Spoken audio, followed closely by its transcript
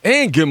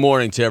And good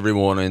morning to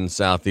everyone in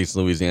Southeast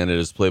Louisiana. It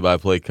is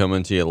play-by-play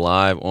coming to you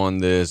live on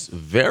this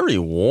very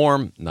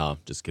warm, no,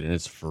 just kidding,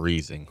 it's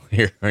freezing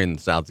here in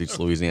Southeast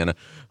Louisiana.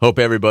 Hope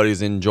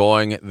everybody's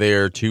enjoying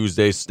their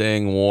Tuesday,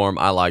 staying warm.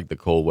 I like the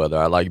cold weather.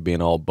 I like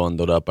being all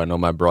bundled up. I know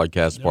my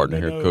broadcast partner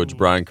here, Coach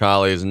Brian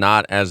Callais, is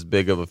not as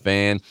big of a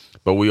fan,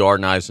 but we are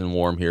nice and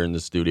warm here in the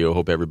studio.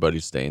 Hope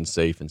everybody's staying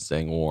safe and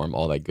staying warm,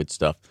 all that good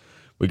stuff.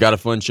 We got a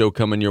fun show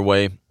coming your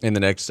way. In the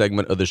next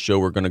segment of the show,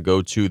 we're going to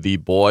go to the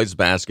boys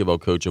basketball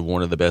coach of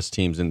one of the best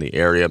teams in the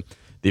area,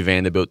 the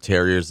Vandebilt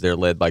Terriers. They're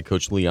led by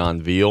Coach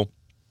Leon Veal.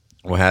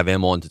 We'll have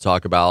him on to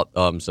talk about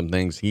some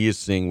things he is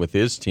seeing with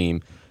his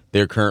team.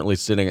 They're currently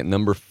sitting at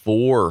number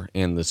 4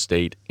 in the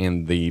state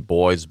in the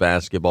boys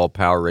basketball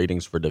power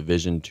ratings for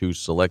Division II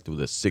Select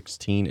with a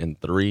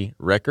 16-3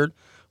 record.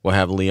 We'll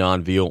have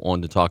Leon Veal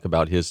on to talk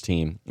about his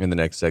team in the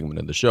next segment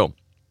of the show.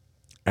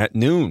 At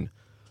noon,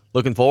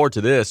 looking forward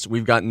to this.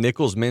 We've got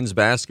Nicholls men's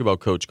basketball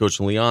coach,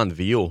 Coach Leon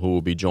Veal, who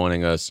will be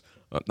joining us.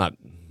 Not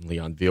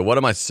Leon Veal. What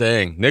am I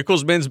saying?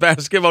 Nicholls men's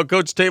basketball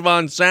coach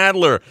Tevon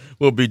Sadler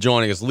will be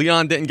joining us.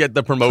 Leon didn't get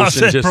the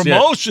promotion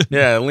promotion.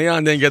 yet. Yeah,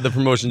 Leon didn't get the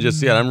promotion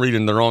just yet. I'm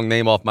reading the wrong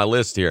name off my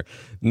list here.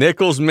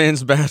 Nicholls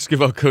men's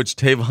basketball coach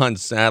Tevon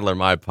Sadler,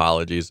 my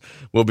apologies,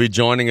 will be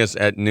joining us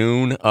at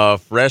noon,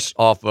 fresh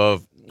off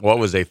of what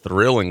was a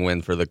thrilling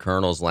win for the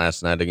Colonels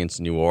last night against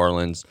New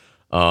Orleans.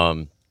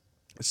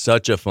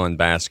 Such a fun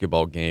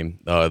basketball game.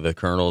 The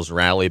Colonels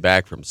rally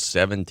back from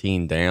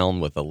 17 down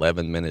with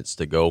 11 minutes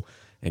to go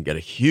and get a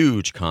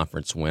huge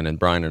conference win. And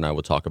Brian and I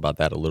will talk about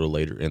that a little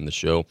later in the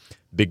show.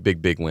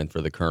 Big win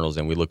for the Colonels,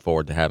 and we look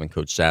forward to having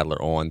Coach Sadler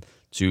on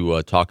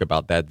to talk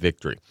about that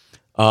victory.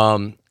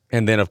 And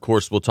then, of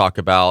course, we'll talk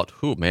about,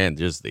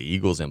 just the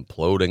Eagles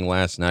imploding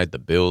last night, the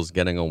Bills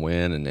getting a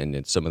win,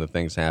 and some of the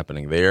things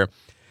happening there.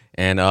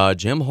 And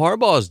Jim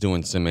Harbaugh is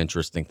doing some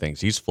interesting things.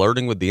 He's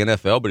flirting with the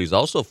NFL, but he's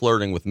also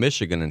flirting with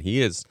Michigan, and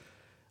he is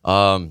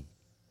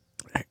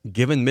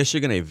given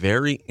Michigan a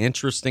very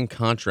interesting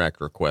contract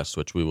request,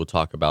 which we will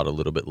talk about a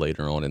little bit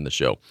later on in the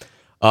show.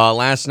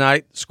 Last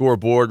night,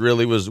 scoreboard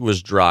really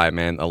was dry,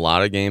 man. A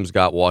lot of games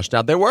got washed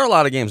out. There were a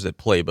lot of games that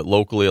played, but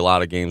locally a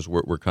lot of games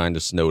were kind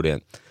of snowed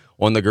in.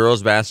 On the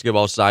girls'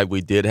 basketball side,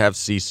 we did have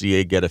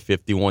CCA get a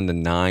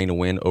 51-9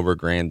 win over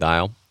Grand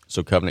Isle.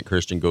 So Covenant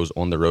Christian goes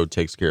on the road,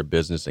 takes care of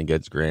business, and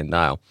gets Grand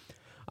Isle.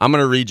 I'm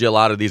going to read you a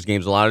lot of these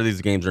games. A lot of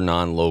these games are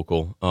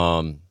non-local,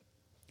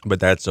 but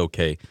that's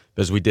okay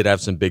because we did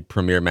have some big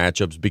premier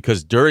matchups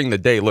because during the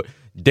day, look,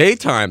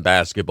 daytime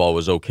basketball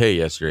was okay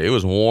yesterday. It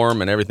was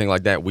warm and everything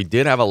like that. We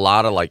did have a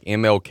lot of like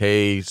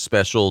MLK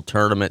special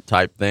tournament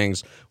type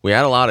things. We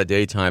had a lot of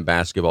daytime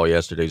basketball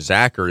yesterday.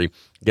 Zachary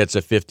gets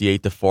a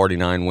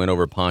 58-49 win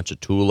over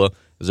Ponchatoula.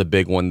 There's a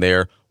big one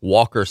there.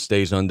 Walker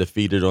stays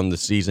undefeated on the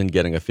season,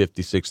 getting a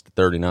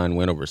 56-39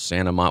 win over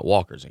Santa Mont.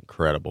 Walker's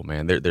incredible,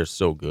 man. They're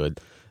so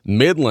good.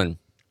 Midland,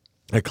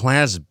 a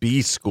Class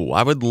B school.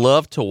 I would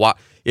love to watch.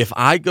 If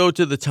I go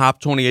to the top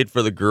 28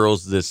 for the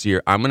girls this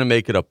year, I'm going to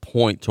make it a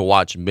point to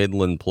watch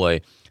Midland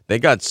play. They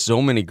got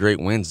so many great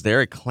wins.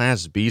 They're a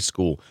Class B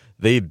school.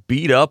 They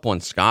beat up on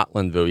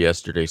Scotlandville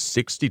yesterday,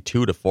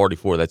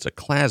 62-44. That's a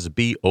Class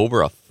B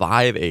over a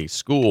 5A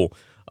school.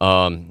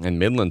 And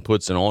Midland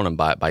puts it on them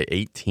by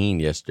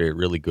 18 yesterday.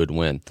 Really good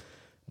win.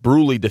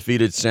 Bruley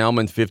defeated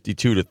Salmon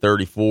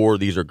 52-34.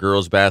 These are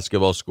girls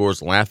basketball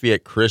scores.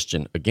 Lafayette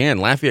Christian,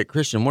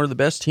 one of the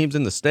best teams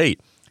in the state,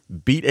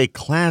 beat a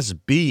Class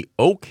B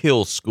Oak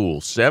Hill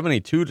school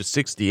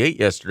 72-68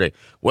 yesterday.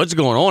 What's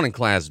going on in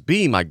Class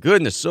B? My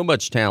goodness, so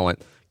much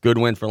talent. Good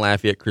win for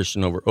Lafayette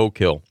Christian over Oak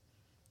Hill.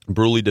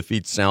 Bruley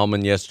defeats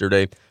Salmon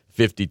yesterday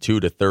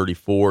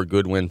 52-34.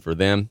 Good win for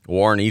them.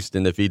 Warren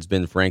Easton defeats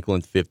Ben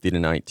Franklin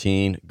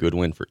 50-19. Good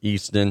win for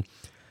Easton.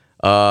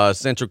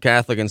 Central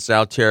Catholic and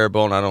South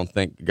Terrebonne, I don't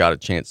think got a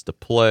chance to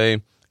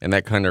play. And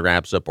that kind of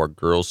wraps up our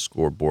girls'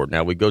 scoreboard.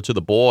 Now we go to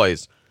the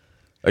boys.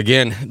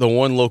 Again, the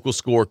one local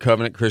score,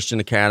 Covenant Christian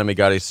Academy,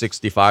 got a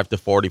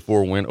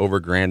 65-44 win over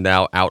Grand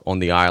Isle out on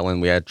the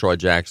island. We had Troy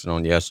Jackson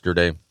on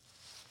yesterday.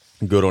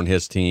 Good on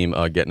his team,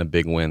 getting a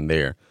big win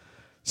there.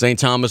 St.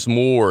 Thomas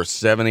More,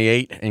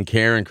 78, and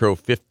Karen Crow,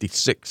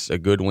 56. A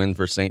good win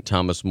for St.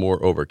 Thomas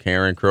More over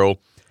Karen Crow.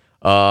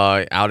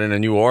 Out in the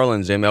New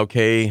Orleans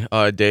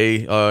MLK Day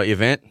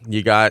event,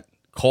 you got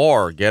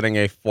Carr getting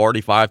a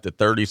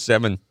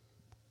 45-37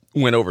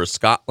 win over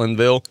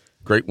Scotlandville.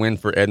 Great win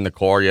for Edna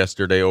Carr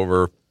yesterday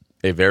over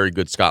a very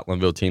good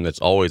Scotlandville team that's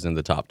always in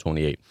the top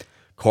 28.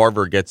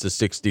 Carver gets a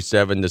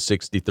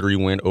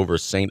 67-63 win over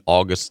St.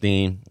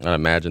 Augustine. I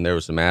imagine there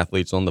were some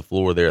athletes on the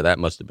floor there. That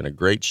must have been a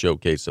great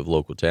showcase of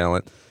local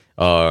talent,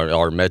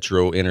 our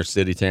metro inner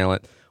city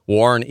talent.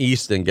 Warren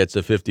Easton gets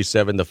a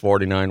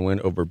 57-49 win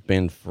over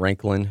Ben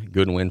Franklin.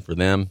 Good win for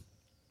them.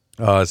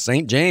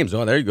 St. James,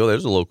 there you go.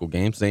 There's a local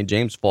game. St.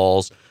 James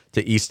falls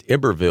to East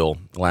Iberville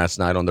last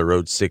night on the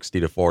road,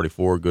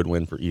 60-44. Good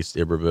win for East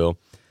Iberville.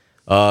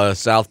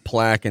 South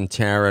Plaque and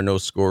Tara, no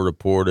score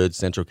reported.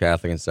 Central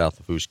Catholic and South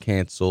Lafourche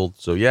canceled.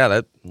 So, yeah,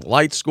 that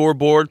light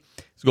scoreboard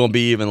is going to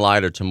be even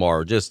lighter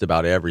tomorrow. Just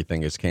about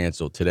everything is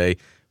canceled today,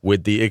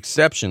 with the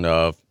exception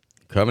of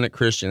Covenant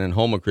Christian and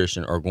Houma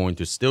Christian are going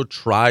to still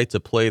try to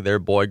play their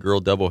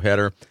boy-girl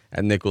doubleheader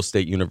at Nicholls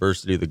State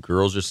University. The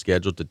girls are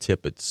scheduled to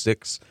tip at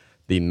 6.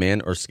 The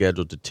men are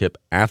scheduled to tip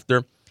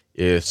after.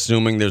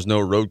 Assuming there's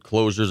no road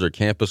closures or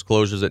campus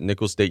closures at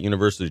Nicholls State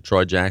University,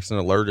 Troy Jackson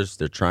alerted us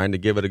they're trying to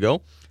give it a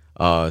go.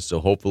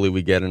 So hopefully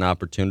we get an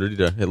opportunity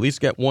to at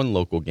least get one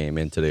local game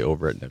in today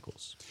over at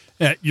Nicholls.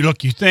 Yeah, you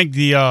think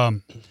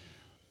the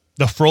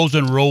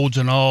frozen roads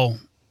and all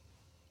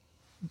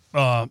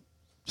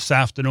this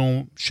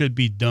afternoon should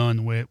be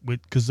done with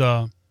because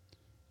the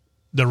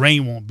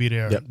rain won't be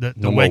there. Yep. The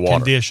No wet more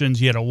water. conditions,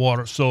 the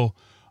water. So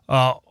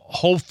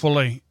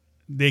hopefully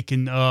they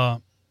can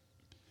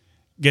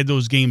get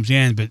those games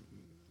in. But,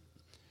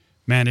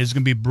 man, it's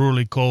going to be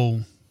brutally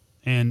cold.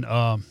 And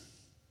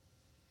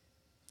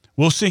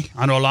we'll see.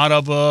 I know a lot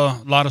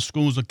of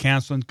schools are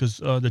canceling because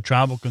the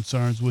travel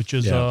concerns, which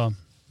is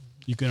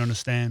you can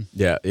understand.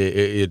 Yeah,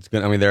 it's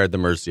going. I mean, they're at the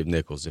mercy of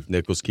Nicholls. If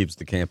Nicholls keeps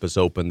the campus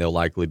open, they'll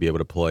likely be able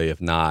to play.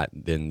 If not,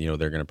 then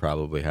they're going to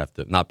probably have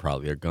to. Not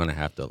probably. They're going to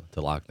have to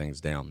lock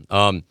things down.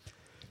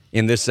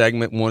 In this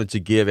segment, wanted to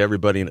give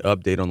everybody an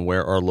update on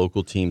where our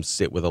local teams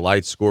sit with a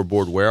light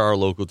scoreboard. Where our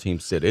local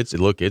teams sit.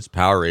 It's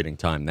power rating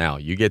time now.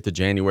 You get to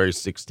January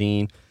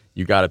 16,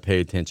 you got to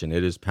pay attention.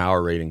 It is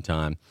power rating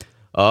time.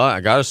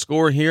 I got a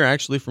score here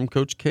actually from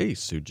Coach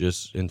Case, who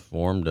just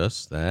informed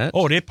us that.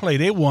 Oh,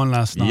 they won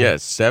last night.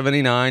 Yes,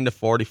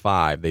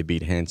 79-45. They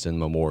beat Hanson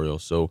Memorial.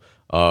 So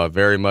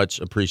very much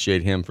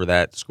appreciate him for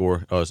that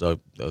score.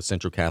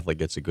 Central Catholic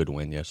gets a good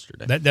win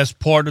yesterday. That's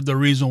part of the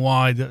reason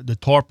why the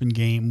Tarpon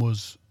game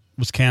was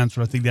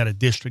canceled. I think they had a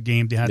district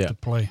game they had to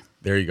play.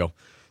 There you go.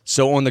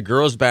 So on the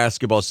girls'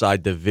 basketball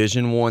side,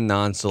 Division I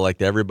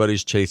non-select,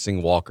 everybody's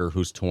chasing Walker,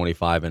 who's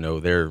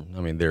 25-0.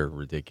 They're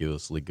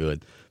ridiculously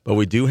good. But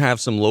we do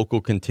have some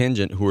local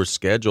contingent who are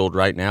scheduled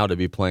right now to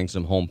be playing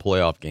some home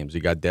playoff games.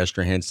 You got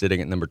Destrehan sitting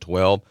at number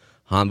 12,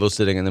 Hanville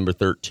sitting at number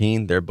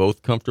 13. They're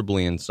both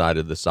comfortably inside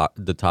of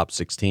the top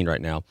 16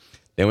 right now.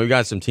 Then we've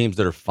got some teams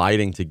that are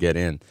fighting to get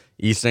in.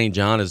 East St.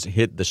 John has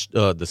hit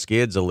the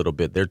skids a little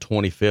bit. They're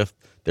 25th.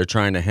 They're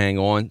trying to hang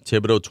on.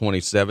 Thibodaux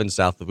 27,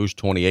 South Lafourche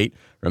 28.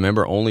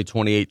 Remember, only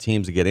 28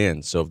 teams get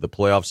in. So if the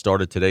playoffs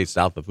started today,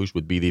 South Lafourche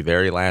would be the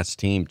very last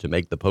team to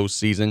make the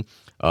postseason.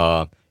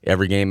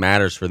 Every game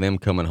matters for them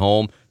coming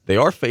home. They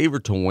are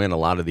favored to win a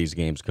lot of these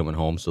games coming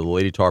home. So the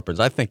Lady Tarpons,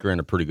 I think, are in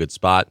a pretty good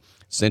spot.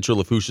 Central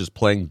Lafourche is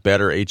playing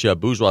better. HF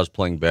Bourgeois is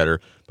playing better,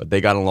 but they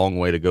got a long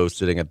way to go,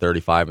 sitting at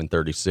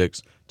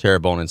 35-36.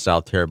 Terrebonne and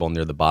South Terrebonne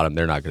near the bottom.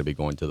 They're not going to be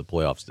going to the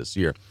playoffs this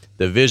year.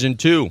 Division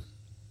II,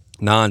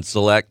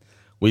 non-select.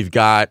 We've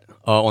got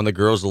on the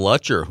girls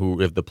Lutcher,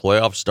 who, if the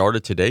playoffs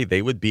started today,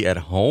 they would be at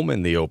home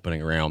in the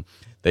opening round.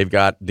 They've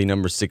got the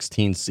number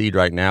 16 seed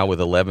right now with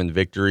 11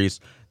 victories.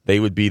 They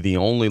would be the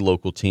only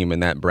local team in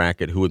that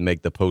bracket who would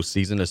make the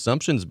postseason.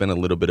 Assumption's been a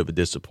little bit of a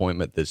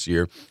disappointment this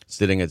year,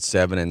 sitting at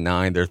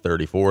 7-9. They're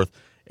 34th.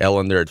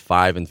 Ellen, they're at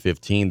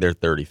 5-15. They're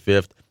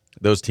 35th.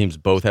 Those teams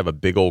both have a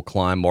big old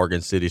climb.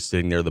 Morgan City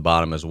sitting near the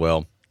bottom as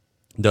well.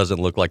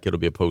 Doesn't look like it'll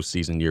be a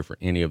postseason year for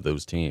any of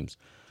those teams.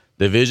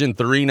 Division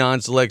III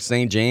non-select,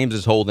 St. James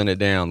is holding it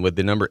down with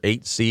the number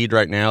 8 seed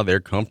right now. They're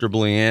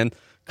comfortably in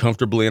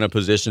a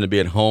position to be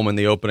at home in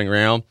the opening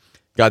round.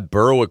 Got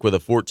Berwick with a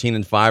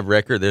 14-5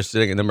 record. They're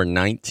sitting at number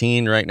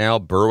 19 right now.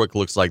 Berwick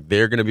looks like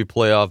they're going to be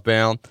playoff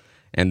bound.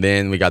 And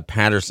then we got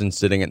Patterson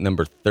sitting at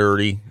number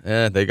 30.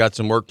 They got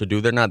some work to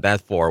do. They're not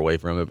that far away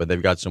from it, but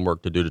they've got some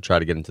work to do to try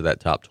to get into that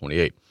top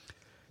 28.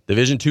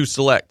 Division II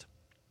select.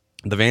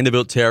 The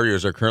Vandebilt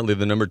Terriers are currently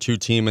the number 2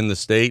 team in the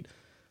state.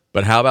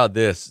 But how about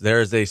this?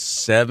 There is a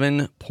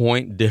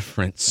 7-point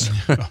difference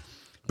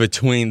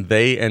between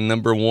they and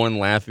number 1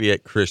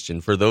 Lafayette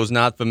Christian. For those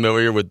not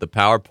familiar with the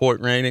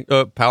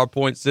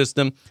PowerPoint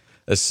system,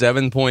 a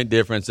 7-point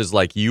difference is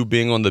like you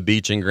being on the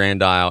beach in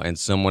Grand Isle and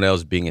someone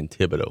else being in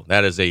Thibodaux.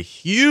 That is a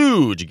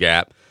huge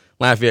gap.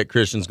 Lafayette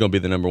Christian's going to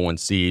be the number 1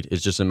 seed.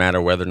 It's just a matter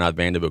of whether or not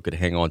Vanderbilt could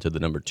hang on to the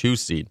number 2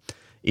 seed.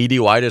 E.D.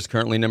 White is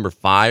currently number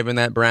 5 in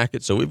that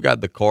bracket. So we've got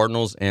the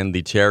Cardinals and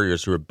the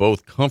Terriers who are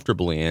both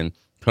comfortably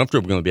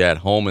going to be at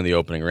home in the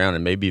opening round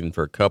and maybe even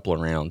for a couple of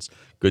rounds.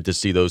 Good to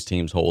see those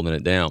teams holding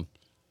it down.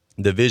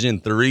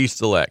 Division III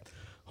select.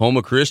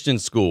 Houma Christian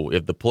School.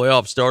 If the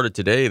playoffs started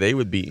today, they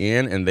would be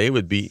in and they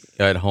would be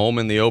at home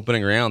in the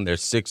opening round. They're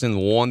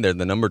 6-1. They're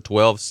the number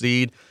 12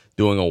 seed,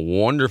 doing a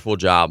wonderful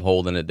job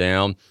holding it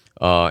down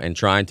and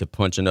trying to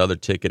punch another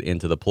ticket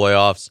into the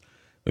playoffs.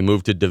 We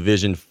move to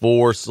Division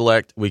IV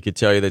select. We could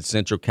tell you that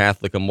Central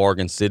Catholic of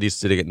Morgan City is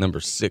sitting at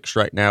number 6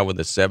 right now with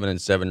a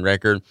 7-7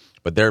 record.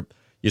 But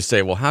you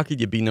say, well, how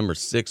could you be number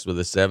 6 with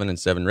a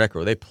 7-7 record?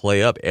 Well, they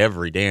play up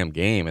every damn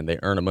game, and they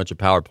earn a bunch of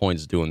power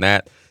points doing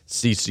that.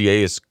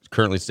 CCA is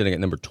currently sitting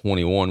at number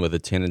 21 with a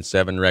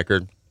 10-7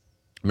 record.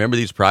 Remember,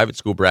 these private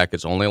school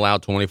brackets only allow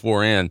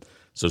 24 in,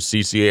 so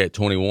CCA at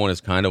 21 is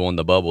kind of on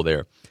the bubble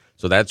there.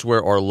 So that's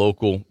where our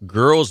local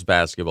girls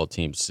basketball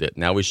teams sit.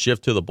 Now we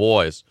shift to the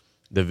boys.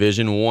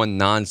 Division I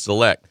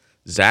non-select.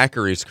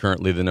 Zachary's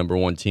currently the number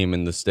 1 team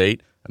in the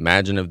state.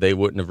 Imagine if they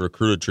wouldn't have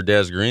recruited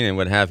Tredez Green and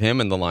would have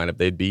him in the lineup.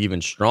 They'd be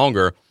even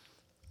stronger.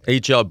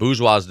 HL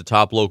Bourgeois is the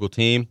top local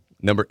team,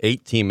 number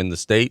 8 team in the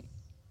state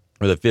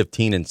with a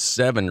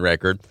 15-7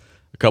 record.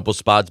 A couple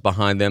spots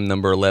behind them,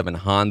 number 11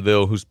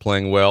 Hanville, who's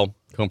playing well,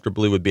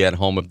 comfortably would be at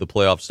home if the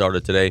playoffs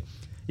started today.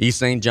 East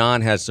St.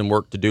 John has some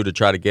work to do to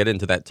try to get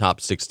into that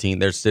top 16.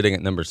 They're sitting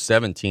at number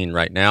 17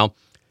 right now.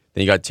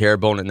 Then you got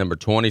Terrebonne at number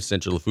 20,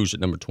 Central Lafourche at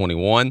number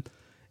 21.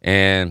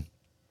 And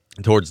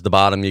towards the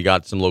bottom, you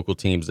got some local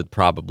teams that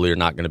probably are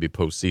not going to be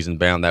postseason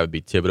bound. That would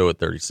be Thibodaux at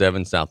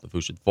 37, South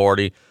Lafourche at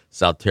 40,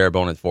 South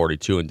Terrebonne at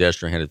 42, and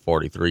Destrehan at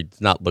 43.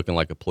 It's not looking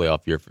like a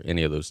playoff year for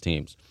any of those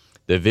teams.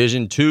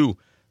 Division II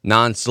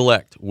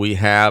non-select. We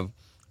have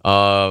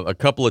a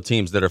couple of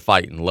teams that are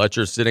fighting.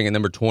 Lutcher sitting at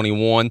number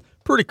 21,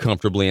 pretty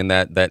comfortably in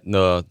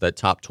that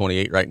top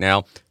 28 right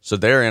now. So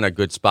they're in a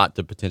good spot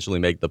to potentially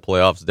make the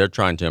playoffs. They're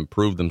trying to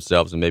improve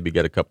themselves and maybe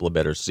get a couple of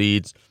better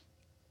seeds.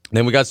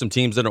 Then we got some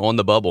teams that are on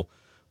the bubble.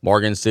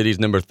 Morgan City's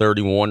number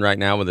 31 right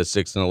now with a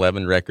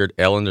 6-11 record.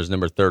 Ellender's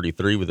number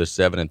 33 with a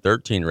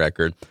 7-13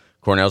 record.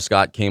 Cornell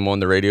Scott came on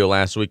the radio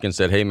last week and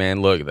said, hey,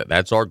 man, look,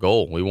 that's our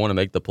goal. We want to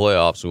make the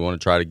playoffs. We want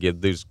to try to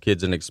give these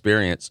kids an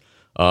experience.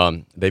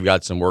 They've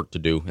got some work to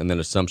do. And then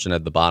Assumption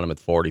at the bottom at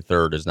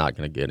 43rd is not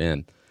going to get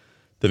in.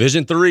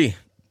 Division III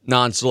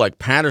non-select.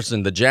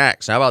 Patterson, the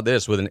Jacks. How about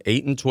this? With an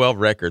 8-12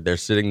 record, they're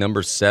sitting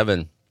number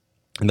 7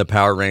 in the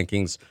power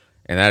rankings.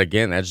 And that,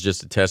 again, that's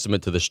just a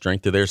testament to the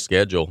strength of their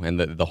schedule and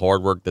the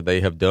hard work that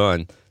they have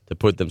done to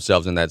put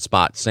themselves in that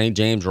spot. St.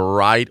 James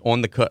right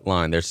on the cut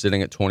line. They're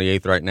sitting at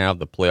 28th right now. If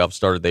the playoffs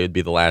started, they would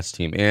be the last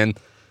team in.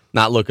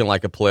 Not looking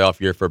like a playoff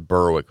year for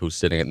Berwick, who's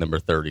sitting at number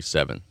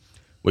 37.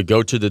 We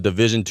go to the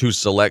Division II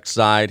select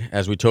side.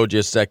 As we told you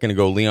a second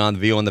ago, Leon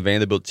Veal and the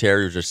Vandebilt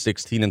Terriers are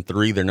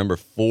 16-3. They're number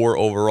 4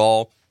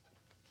 overall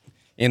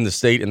in the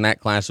state in that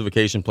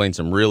classification, playing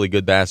some really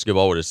good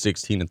basketball with a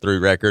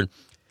 16-3 record.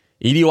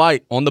 E.D.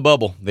 White on the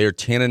bubble. They're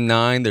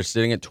 10-9. They're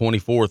sitting at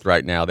 24th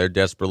right now. They're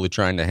desperately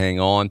trying to hang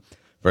on.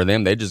 For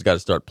them, they just got to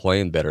start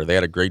playing better. They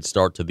had a great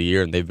start to the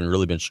year, and they've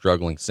really been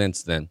struggling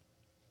since then.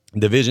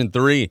 Division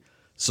III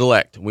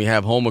select. We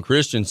have Houma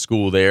Christian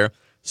School there,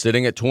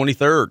 sitting at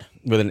 23rd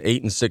with an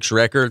 8-6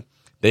 record.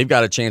 They've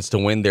got a chance to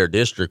win their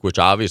district, which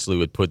obviously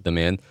would put them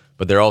in,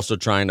 but they're also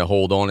trying to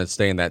hold on and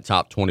stay in that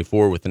top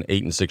 24 with an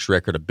 8-6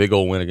 record. A big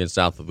old win against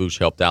South Lafourche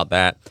helped out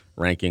that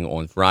ranking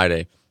on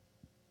Friday.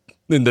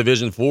 In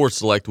Division IV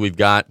select, we've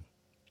got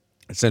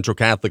Central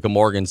Catholic of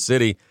Morgan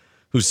City,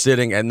 who's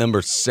sitting at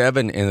number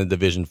 7 in the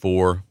Division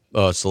IV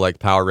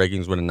select power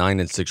rankings with a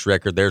 9-6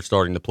 record. They're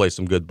starting to play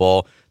some good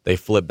ball. They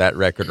flipped that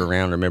record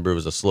around. Remember, it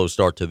was a slow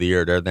start to the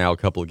year. They're now a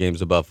couple of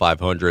games above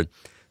 500.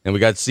 And we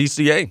got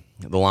CCA.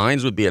 The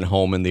Lions would be at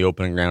home in the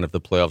opening round if the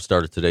playoffs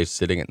started today,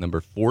 sitting at number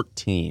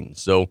 14.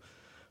 So,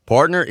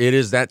 partner, it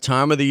is that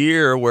time of the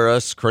year where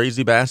us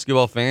crazy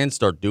basketball fans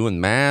start doing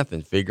math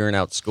and figuring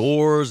out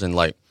scores.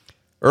 And,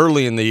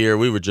 early in the year,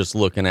 we were just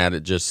looking at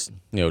it just,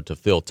 to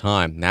fill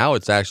time. Now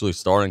it's actually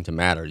starting to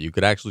matter. You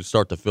could actually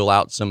start to fill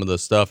out some of the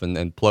stuff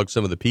and plug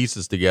some of the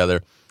pieces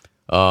together.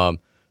 For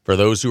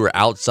those who are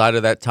outside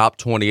of that top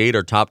 28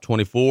 or top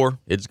 24,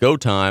 it's go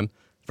time.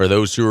 For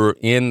those who are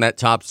in that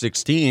top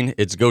 16,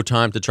 it's go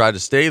time to try to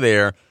stay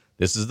there.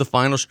 This is the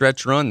final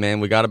stretch run,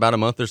 man. We got about a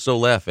month or so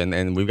left,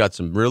 and we've got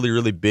some really,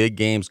 really big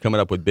games coming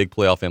up with big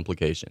playoff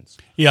implications.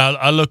 Yeah,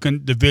 I look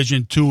in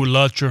Division II,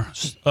 Lutcher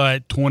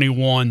at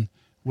 21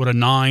 with a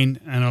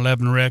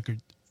 9-11 record.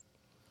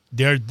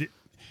 Their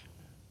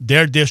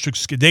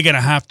districts, they're going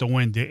to have to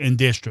win in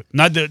district.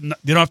 They don't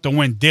have to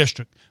win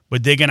district,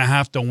 but they're going to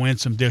have to win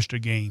some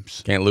district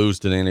games. Can't lose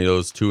to any of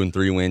those 2- and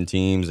 3-win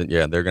teams. And,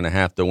 yeah, they're going to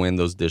have to win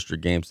those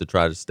district games to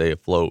try to stay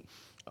afloat.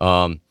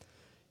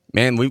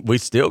 Man, we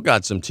still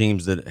got some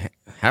teams that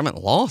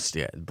haven't lost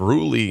yet.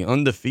 Bruley,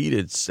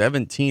 undefeated,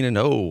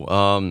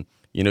 17-0.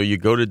 You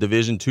go to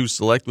Division II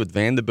select with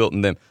Vandebilt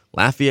and them.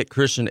 Lafayette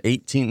Christian,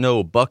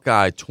 18-0.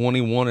 Buckeye,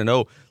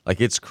 21-0.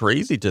 It's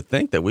crazy to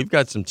think that we've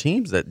got some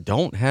teams that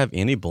don't have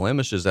any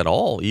blemishes at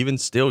all, even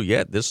still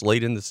yet this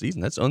late in the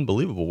season. That's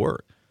unbelievable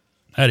work.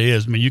 That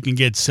is. I mean, you can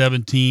get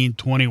 17,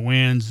 20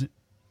 wins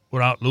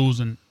without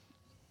losing.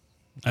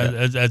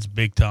 That's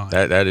big time.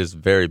 That is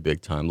very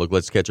big time. Look,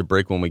 let's catch a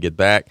break. When we get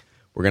back,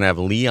 we're going to have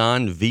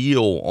Leon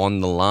Veal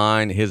on the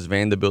line. His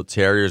Vandebilt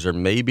Terriers are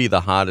maybe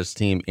the hottest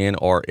team in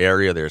our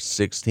area. They're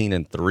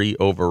 16-3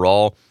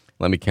 overall.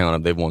 Let me count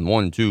them. They've won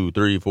 1, 2,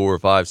 3, 4,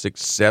 5,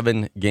 6,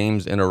 7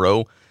 games in a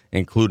row,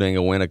 including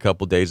a win a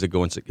couple days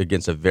ago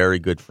against a very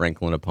good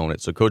Franklin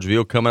opponent. So Coach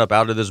Veal coming up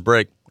out of this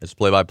break. It's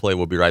play-by-play.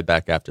 We'll be right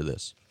back after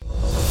this.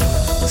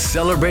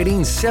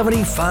 Celebrating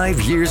 75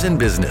 years in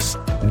business,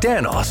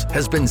 Danos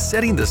has been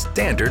setting the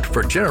standard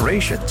for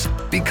generations.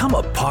 Become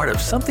a part of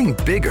something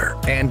bigger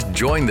and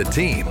join the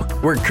team.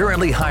 We're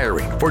currently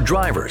hiring for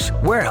drivers,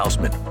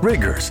 warehousemen,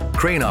 riggers,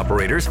 crane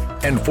operators,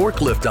 and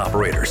forklift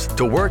operators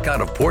to work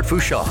out of Port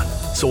Fourchon.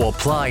 So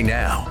apply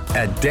now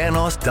at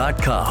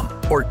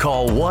danos.com or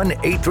call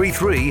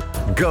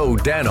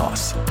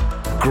 1-833-GO-DANOS.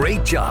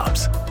 Great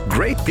jobs,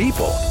 great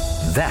people.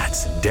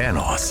 That's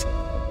Danos.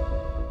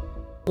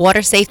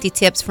 Water safety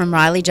tips from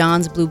Riley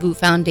John's Blue Boot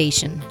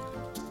Foundation.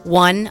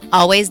 1.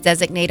 Always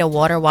designate a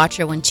water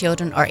watcher when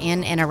children are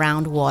in and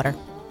around water.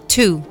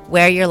 2.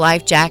 Wear your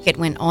life jacket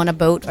when on a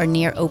boat or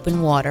near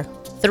open water.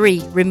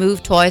 3.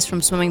 Remove toys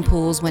from swimming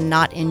pools when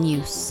not in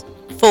use.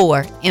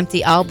 4.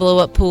 Empty all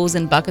blow-up pools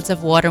and buckets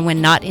of water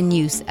when not in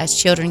use, as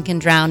children can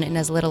drown in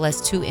as little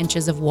as 2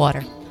 inches of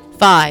water.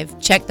 5.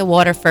 Check the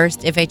water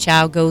first if a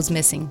child goes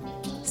missing.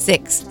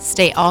 6.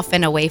 Stay off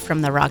and away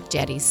from the rock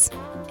jetties.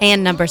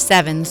 And number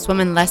 7,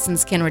 swimming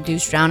lessons can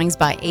reduce drownings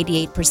by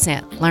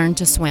 88%. Learn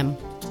to swim.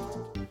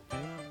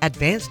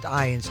 Advanced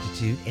Eye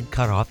Institute in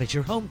Cutoff is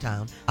your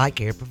hometown eye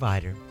care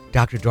provider.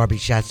 Dr. Darby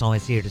Chasson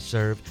is here to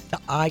serve the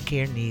eye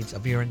care needs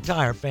of your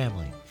entire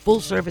family.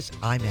 Full-service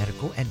eye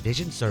medical and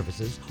vision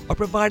services are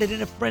provided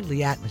in a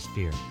friendly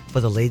atmosphere.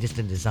 For the latest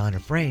in designer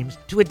frames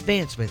to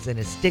advancements in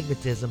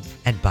astigmatism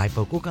and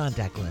bifocal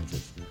contact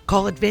lenses,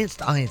 call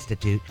Advanced Eye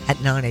Institute at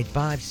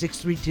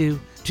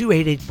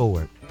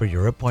 985-632-2884 for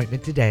your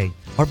appointment today,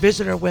 or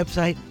visit our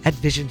website at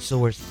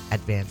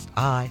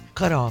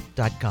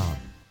visionsourceadvancedeyecutoff.com.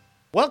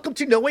 Welcome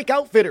to No Wake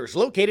Outfitters,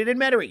 located in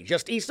Metairie,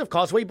 just east of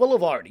Causeway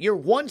Boulevard, your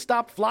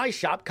one-stop fly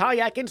shop,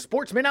 kayak, and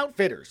sportsman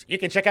outfitters. You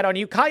can check out our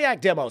new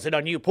kayak demos and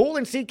our new pool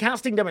and sea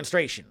casting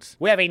demonstrations.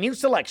 We have a new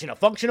selection of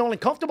functional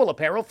and comfortable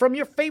apparel from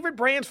your favorite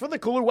brands for the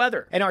cooler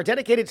weather. And our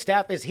dedicated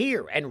staff is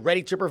here and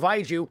ready to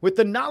provide you with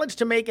the knowledge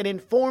to make an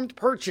informed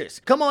purchase.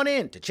 Come on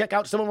in to check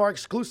out some of our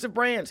exclusive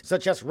brands,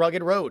 such as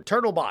Rugged Road,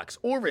 Turtle Box,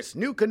 Orvis,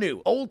 New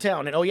Canoe, Old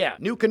Town, and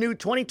New Canoe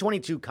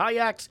 2022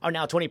 kayaks are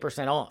now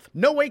 20% off.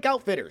 No Wake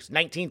Outfitters,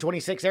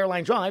 1926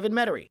 Airline Drive in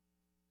Metairie.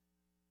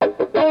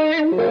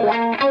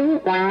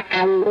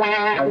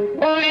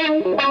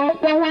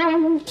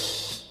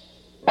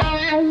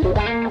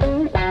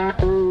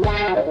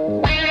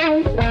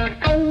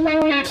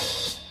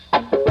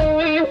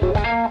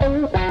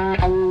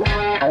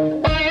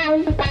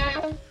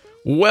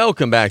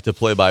 Welcome back to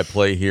Play by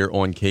Play here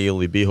on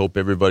KLEB. Hope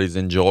everybody's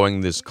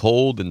enjoying this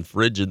cold and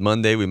frigid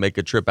Monday. We make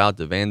a trip out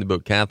to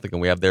Vandebilt Catholic,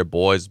 and we have their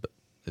boys.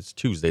 It's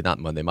Tuesday, not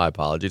Monday. My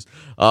apologies.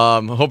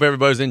 Hope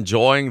everybody's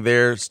enjoying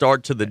their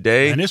start to the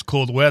day. And it's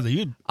cold weather.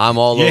 I'm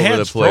all over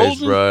the place,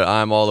 frozen? bro.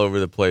 I'm all over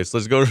the place.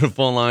 Let's go to the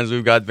phone lines.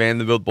 We've got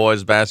Vandebilt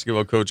boys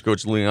basketball coach,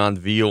 Coach Leon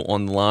Veal,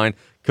 on the line.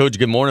 Coach,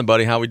 good morning,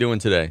 buddy. How we doing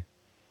today?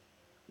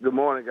 Good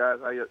morning, guys.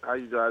 How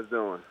you guys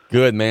doing?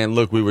 Good, man.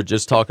 Look, we were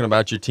just talking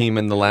about your team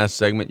in the last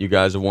segment. You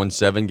guys have won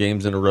 7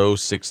 games in a row,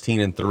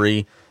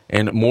 16-3.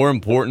 And more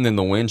important than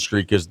the win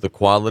streak is the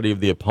quality of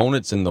the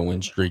opponents in the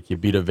win streak. You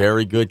beat a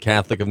very good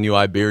Catholic of New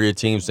Iberia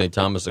team, St.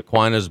 Thomas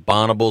Aquinas,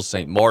 Bonneville,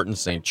 St. Martin,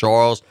 St.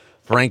 Charles,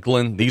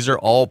 Franklin. These are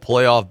all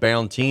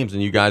playoff-bound teams,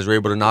 and you guys were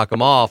able to knock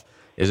them off.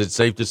 Is it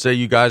safe to say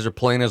you guys are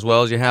playing as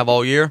well as you have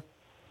all year?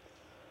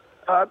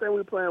 I think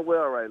we're playing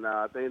well right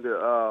now. I think that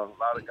a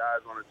lot of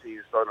guys on the team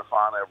are starting to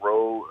find that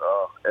role.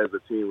 As a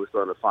team, we're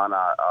starting to find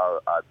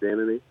our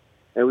identity,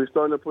 and we're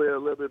starting to play a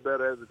little bit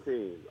better as a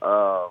team.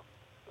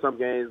 Some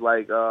games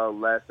like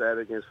last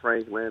Saturday against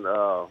Franklin,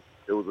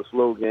 it was a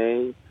slow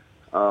game.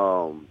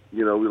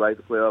 We like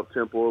to play up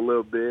tempo a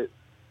little bit,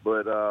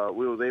 but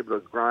we was able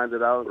to grind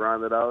it out,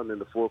 and in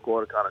the fourth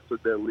quarter kind of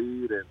took that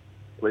lead and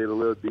played a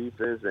little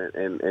defense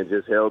and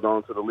just held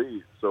on to the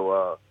lead.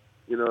 So,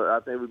 I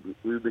think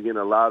we've been getting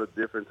a lot of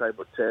different type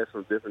of tests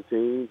from different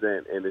teams,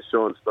 and it's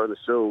starting to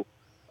show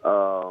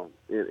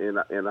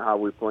in how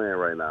we're playing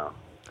right now.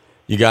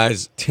 You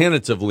guys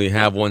tentatively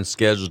have one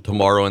scheduled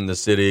tomorrow in the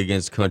city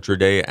against Country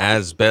Day.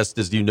 As best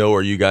as you know,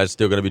 are you guys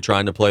still going to be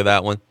trying to play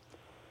that one?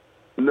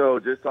 No,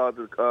 just talked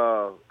to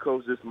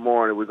Coach this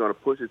morning. We're going to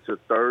push it to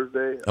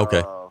Thursday.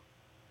 Okay.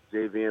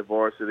 JV and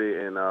varsity,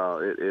 and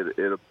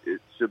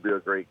it should be a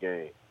great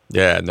game.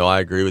 Yeah, no,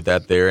 I agree with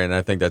that there, and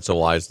I think that's a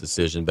wise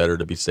decision. Better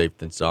to be safe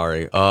than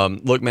sorry.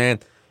 Look, man,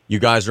 you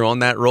guys are on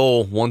that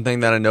roll. One thing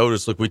that I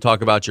noticed, look, we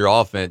talk about your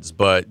offense,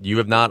 but you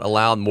have not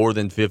allowed more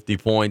than 50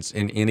 points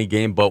in any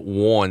game but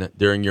one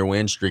during your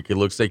win streak. It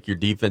looks like your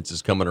defense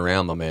is coming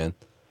around, my man.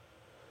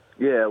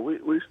 Yeah,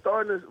 we're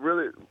starting to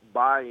really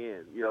buy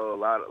in. A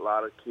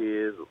lot of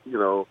kids,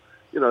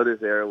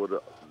 this area with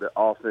the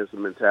offensive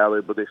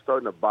mentality, but they're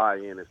starting to buy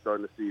in. They're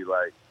starting to see,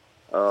 3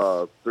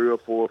 or 4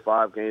 or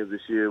 5 games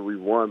this year we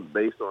won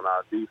based on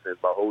our defense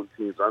by holding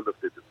teams under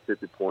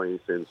 50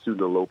 points and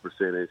shooting a low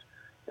percentage.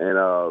 And,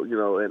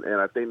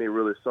 and I think they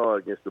really saw it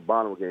against the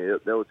Bonneville game.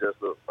 That was just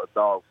a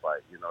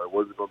dogfight. It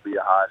wasn't going to be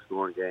a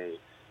high-scoring game.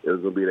 It was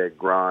going to be that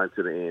grind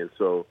to the end.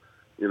 So,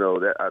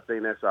 I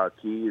think that's our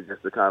key is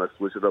just to kind of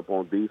switch it up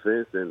on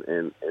defense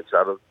and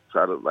try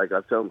to, like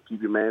I tell them,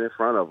 keep your man in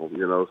front of them,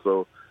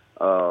 So,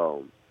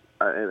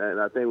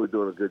 and I think we're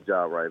doing a good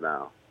job right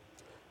now.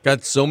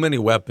 Got so many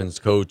weapons,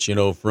 Coach,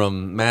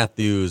 from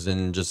Matthews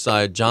and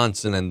Josiah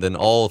Johnson and then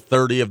all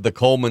 30 of the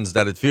Colemans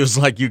that it feels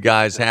like you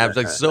guys have.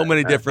 It's so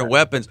many different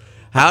weapons.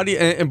 How do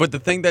you? But the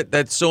thing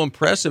that's so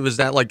impressive is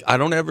that, I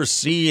don't ever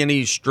see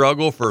any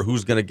struggle for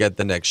who's going to get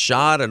the next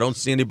shot. I don't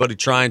see anybody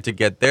trying to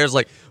get theirs.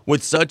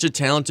 With such a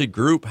talented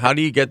group, how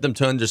do you get them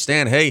to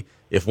understand, hey,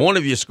 if one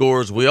of you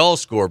scores, we all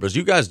score? Because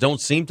you guys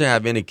don't seem to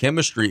have any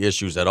chemistry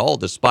issues at all,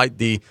 despite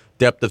the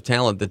depth of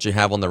talent that you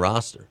have on the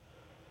roster.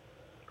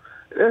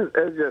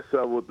 It's just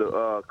what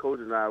the coach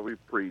and I, we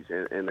preach,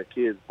 and the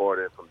kids bought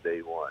it from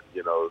day one.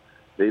 You know,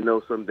 they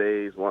know some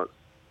days once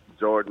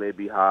Jordan may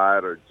be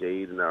hot or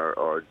Jaden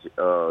or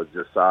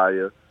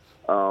Josiah,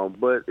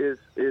 but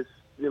it's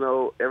you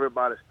know,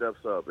 everybody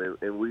steps up,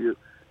 and we,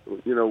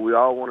 you know, we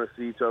all want to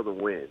see each other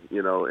win.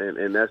 You know,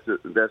 and that's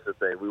the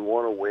thing. We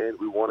want to win.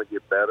 We want to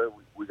get better.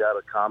 We got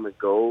a common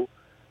goal.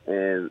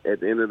 And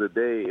at the end of the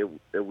day,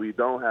 if we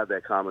don't have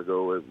that common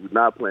goal, if we're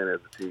not playing as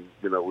a team,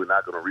 you know, we're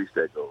not going to reach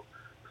that goal.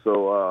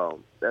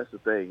 So that's the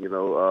thing, you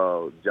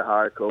know,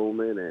 Jahir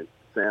Coleman and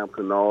Sam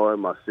Kennard,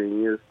 my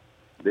seniors,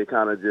 they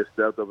kind of just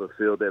stepped up and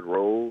filled that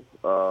role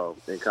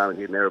and kind of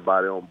getting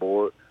everybody on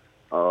board.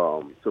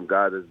 Some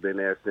guys that's been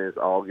there since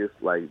August,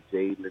 like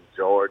Jaden and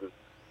Jordan,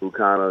 who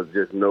kind of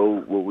just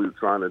know what we were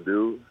trying to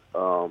do.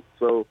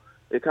 So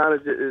it kind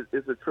of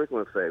it's a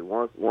trickling effect.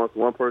 Once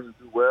one person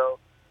do well,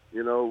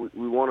 you know,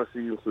 we want to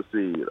see him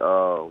succeed.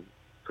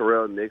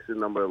 Terrell Nixon,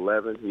 number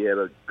 11, he had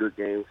a good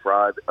game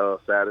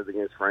Saturday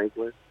against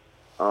Franklin.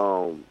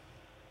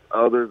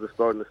 Others are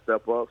starting to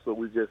step up,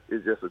 so it's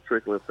just a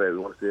trickling effect. We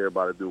want to see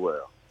everybody do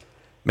well.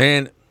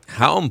 Man,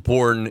 how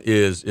important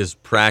is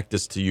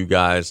practice to you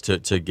guys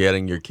to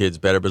getting your kids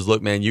better? Because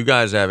look, man, you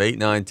guys have 8,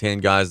 9, 10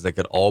 guys that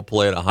could all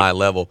play at a high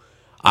level.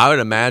 I would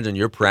imagine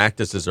your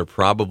practices are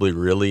probably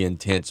really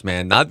intense,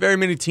 man. Not very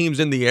many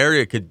teams in the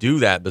area could do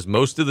that, because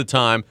most of the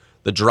time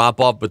the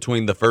drop-off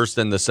between the first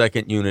and the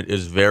second unit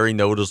is very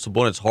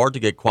noticeable, and it's hard to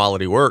get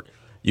quality work.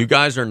 You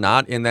guys are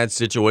not in that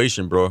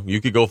situation, bro.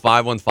 You could go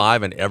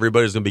 5-on-5, and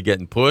everybody's going to be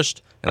getting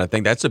pushed, and I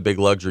think that's a big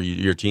luxury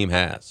your team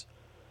has.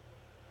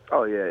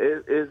 Oh, yeah.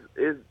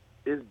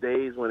 It's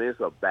days when it's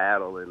a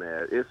battle in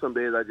there. It's some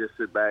days I just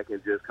sit back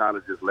and just kind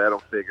of just let them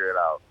figure it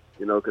out,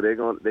 you know, because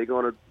they're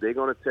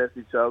gonna test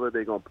each other.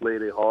 They're going to play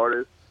their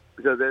hardest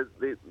because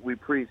we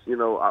preach, you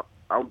know,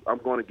 I'm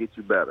going to get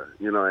you better,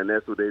 you know, and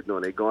that's what they're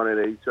doing. They're going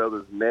at each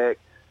other's neck.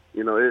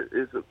 You know,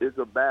 it's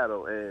a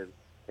battle, and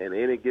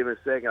any given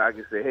second I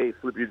can say, hey,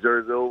 flip your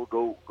jersey over,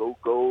 go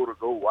gold or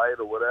go white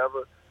or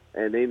whatever,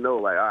 and they know,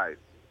 like, all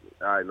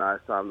right, now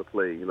it's time to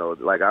play. You know,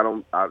 like I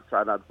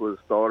try not to put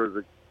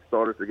starters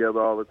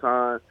together all the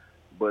time,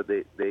 but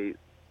they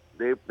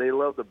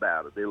love the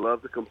battle. They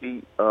love to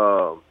compete.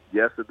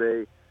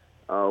 Yesterday,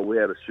 we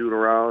had a shoot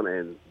around,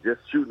 and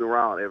just shooting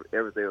around,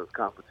 everything was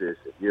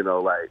competition. You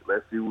know, like,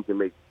 let's see who can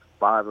make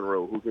 5 in a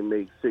row, who can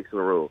make 6 in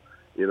a row.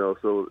 You know,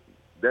 so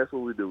that's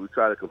what we do. We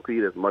try to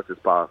compete as much as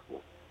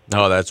possible.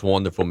 Oh, that's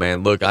wonderful,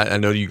 man. Look, I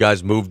know you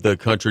guys moved the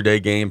Country Day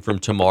game from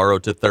tomorrow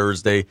to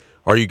Thursday.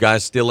 Are you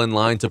guys still in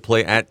line to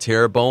play at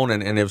Terrebonne?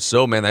 And if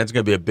so, man, that's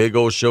going to be a big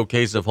old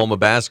showcase of Houma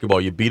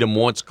basketball. You beat them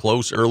once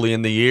close early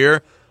in the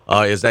year.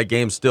 Is that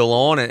game still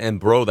on? And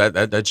bro,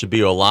 that should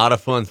be a lot of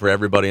fun for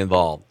everybody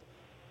involved.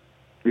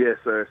 Yes,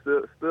 sir.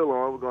 Still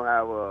on. We're gonna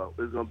have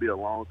it's gonna be a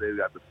long day. We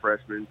got the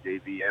freshmen,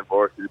 JV, and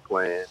varsity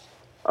playing.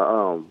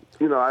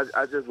 You know,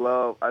 I just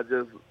love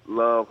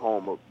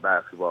Houma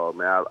basketball,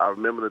 man. I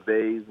remember the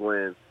days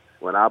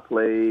when I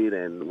played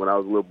and when I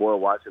was a little boy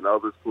watching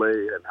others play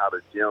and how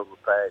the gyms were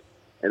packed.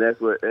 And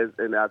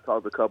and I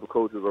talked to a couple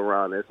coaches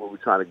around. That's what we're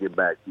trying to get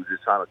back to.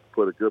 Just trying to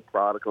put a good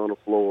product on the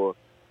floor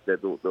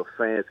that the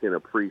fans can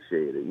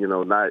appreciate it. You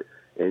know,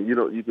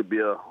 you could be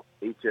a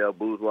HL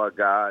Bourgeois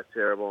guy,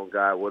 Terrebonne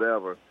guy,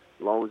 whatever. As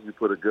long as you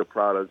put a good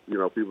product, you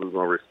know, people are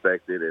going to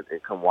respect it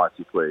and come watch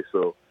you play.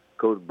 So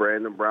Coach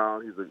Brandon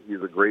Brown,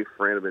 he's a great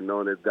friend. I've been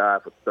knowing this guy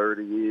for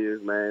 30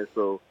 years, man.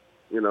 So,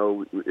 you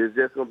know, it's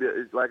just going to be,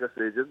 like I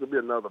said, it's just going to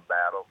be another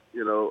battle.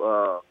 You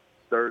know,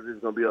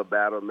 Thursday's going to be a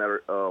battle,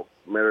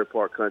 Mary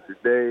Park Country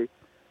Day.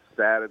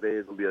 Saturday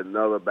is going to be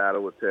another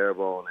battle with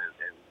Terrebonne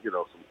and you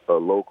know, a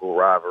local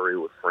rivalry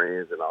with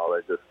friends and all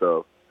that good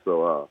stuff.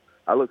 So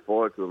I look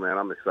forward to it, man.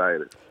 I'm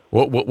excited.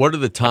 What are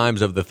the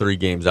times of the 3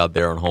 games out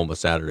there on Houma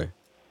Saturday?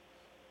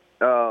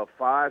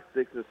 5,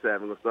 6, and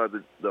 7. We'll start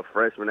the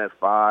freshmen at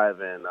 5,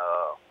 and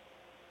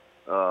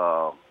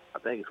I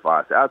think it's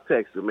 5. I'll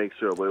text to make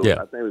sure, but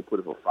I think we put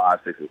it for 5,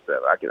 6, and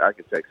 7. I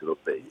can text it those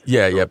days.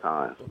 Yeah.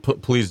 Time.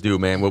 Please do,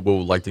 man.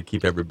 We'll like to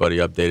keep everybody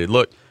updated.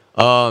 Look,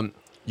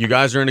 you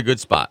guys are in a good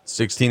spot.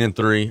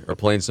 16-3, are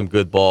playing some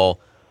good ball.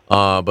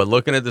 But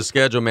looking at the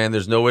schedule, man,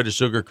 there's no way to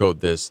sugarcoat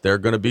this. There are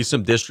going to be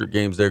some district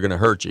games that are going to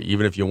hurt you,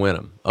 even if you win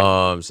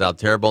them. South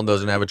Terrebonne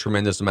doesn't have a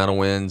tremendous amount of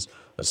wins.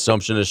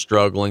 Assumption is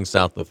struggling.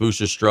 South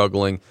Lafourche is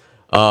struggling.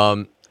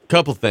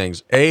 Couple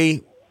things.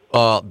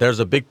 There's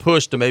a big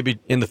push to maybe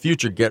in the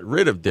future get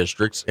rid of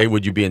districts. A,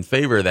 would you be in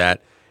favor of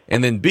that?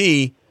 And then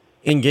B,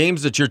 in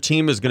games that your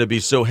team is going to be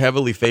so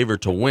heavily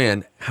favored to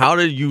win, how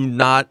do you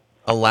not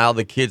allow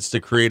the kids to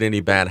create any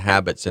bad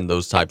habits in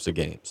those types of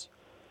games?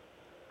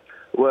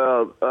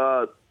 Well,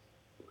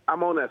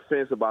 I'm on that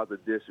fence about the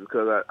district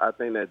because I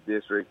think that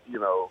district, you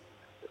know,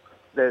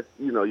 that's,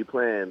 you know, you're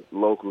playing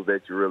locals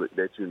that you grew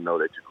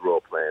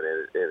up playing,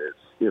 and it's,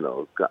 you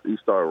know, you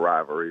start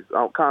rivalries.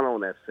 I'm kind of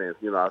on that fence.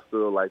 You know, I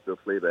still like to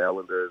play the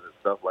Islanders and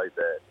stuff like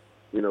that.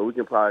 You know, we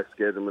can probably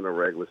schedule them in the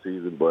regular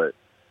season, but,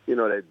 you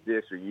know, that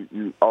district,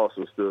 you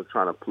also still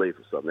trying to play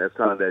for something. That's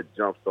kind of that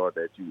jump start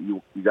that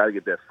you got to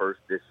get that first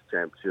district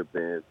championship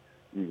in.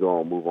 you're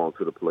going to move on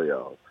to the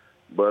playoffs.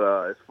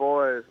 But as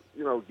far as,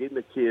 getting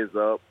the kids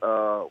up,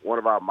 one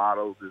of our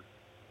mottos is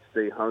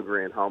stay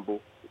hungry and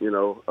humble.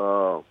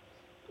 No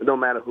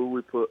matter who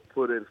we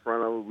put in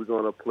front of them, we're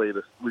going to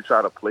we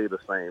try to play the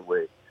same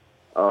way.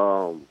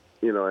 And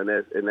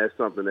that's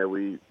something that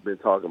we've been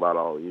talking about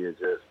all year.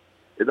 Just,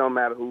 it don't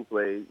matter who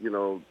plays,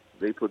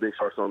 they put their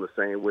shorts on the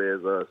same way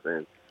as us.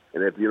 And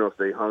if you don't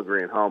stay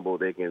hungry and humble,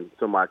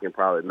 somebody can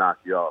probably knock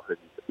you off if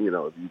you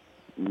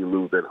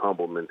lose that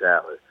humble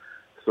mentality.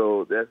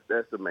 So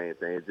that's the main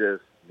thing.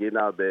 Just getting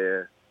out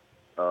there,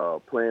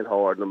 playing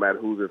hard, no matter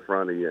who's in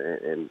front of you,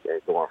 and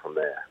going from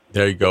there.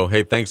 There you go.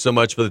 Hey, thanks so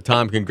much for the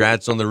time.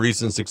 Congrats on the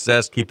recent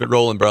success. Keep it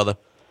rolling, brother.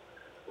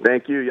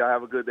 Thank you. Y'all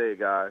have a good day,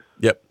 guys.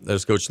 Yep,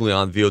 there's Coach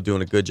Leon Veal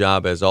doing a good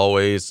job as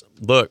always.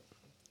 Look,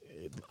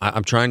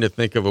 I'm trying to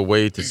think of a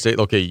way to say,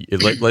 okay,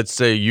 let's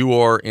say you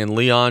are in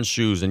Leon's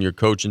shoes and you're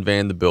coaching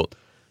Vandebilt.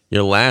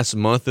 Your last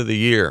month of the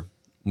year,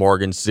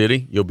 Morgan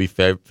City, you'll be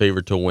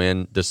favored to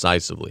win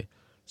decisively.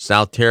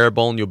 South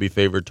Terrebonne, you'll be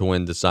favored to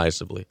win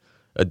decisively.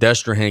 A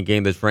Destrehan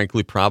game that,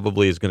 frankly,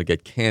 probably is going to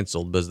get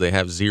canceled because they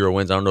have 0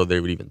 wins. I don't know if they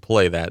would even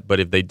play that, but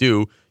if they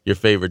do, you're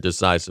favored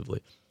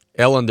decisively.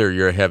 Ellender,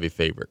 you're a heavy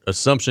favorite.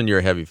 Assumption, you're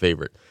a heavy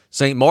favorite.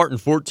 St. Martin,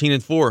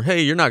 14-4.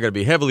 Hey, you're not going to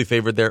be heavily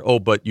favored there. Oh,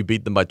 but you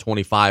beat them by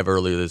 25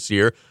 earlier this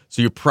year,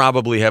 so you're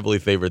probably heavily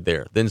favored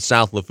there. Then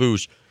South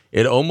Lafourche,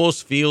 it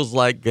almost feels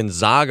like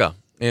Gonzaga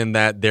in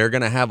that they're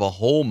going to have a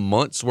whole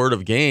month's worth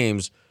of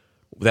games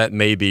that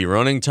may be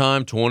running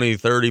time, 20,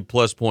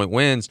 30-plus point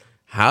wins.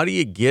 How do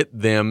you get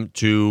them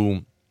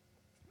to,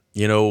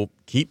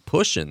 keep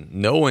pushing,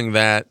 knowing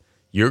that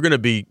you're going to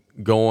be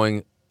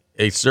going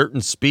a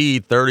certain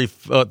speed,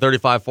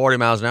 35, 40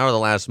 miles an hour the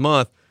last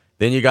month,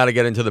 then you got to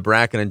get into the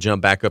bracket and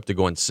jump back up to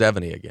going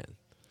 70 again?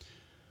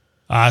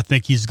 I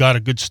think he's got a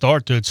good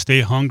start to it.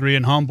 Stay hungry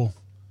and humble.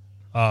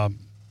 I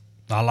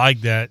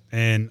like that.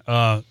 And,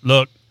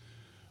 look,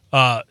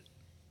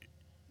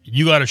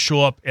 you got to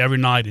show up every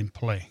night and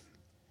play.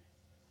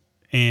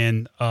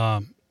 And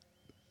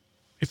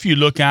if you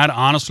look at it,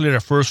 honestly, their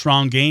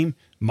first-round game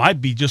might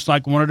be just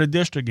like one of the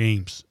district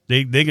games.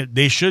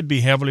 They should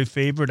be heavily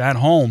favored at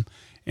home.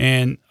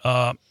 And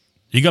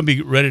you're going to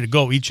be ready to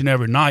go each and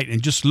every night.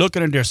 And just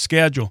looking at their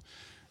schedule,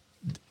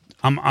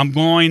 I'm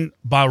going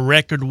by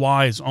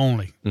record-wise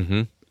only.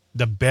 Mm-hmm.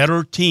 The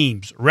better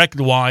teams,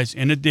 record-wise,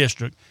 in the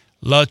district,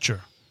 Lutcher,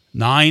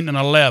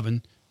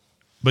 9-11,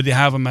 but they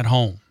have them at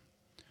home.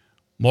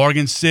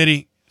 Morgan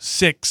City,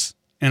 6-11,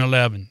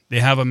 they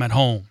have them at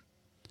home.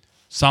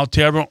 South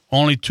Terrebonne,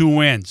 only 2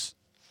 wins.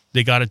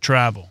 They got to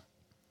travel.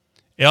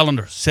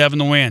 Ellender,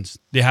 7 wins.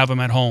 They have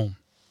them at home.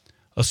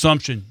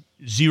 Assumption,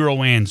 0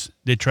 wins.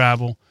 They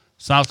travel.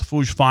 South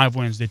Lafourche, 5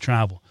 wins. They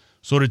travel.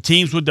 So the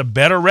teams with the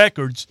better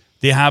records,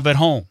 they have at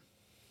home.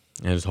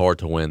 And it's hard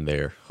to win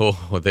there.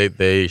 Oh,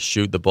 they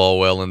shoot the ball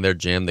well in their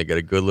gym. They got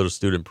a good little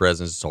student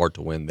presence. It's hard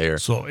to win there.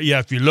 So, yeah,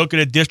 if you look at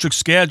a district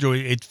schedule,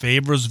 it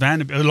favors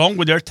Vandebilt, along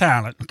with their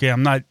talent. Okay,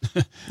 I'm not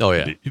 – oh,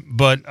 yeah.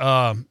 But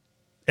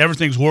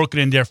everything's working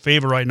in their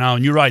favor right now.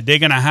 And you're right. They're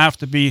going to have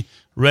to be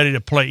ready to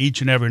play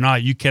each and every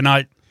night. You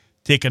cannot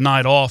take a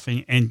night off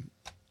and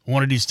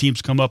one of these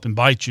teams come up and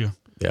bite you.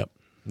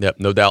 Yep,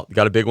 no doubt.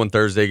 Got a big one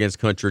Thursday against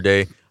Country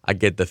Day. I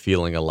get the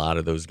feeling a lot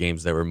of those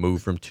games that were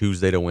moved from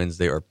Tuesday to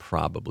Wednesday are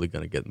probably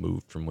going to get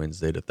moved from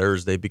Wednesday to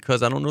Thursday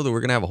because I don't know that we're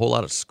going to have a whole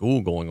lot of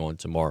school going on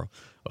tomorrow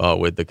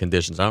with the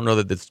conditions. I don't know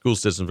that the school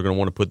systems are going to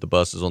want to put the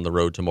buses on the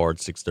road tomorrow at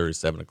 6:30,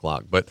 7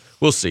 o'clock, but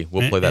we'll see.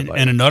 We'll play that by.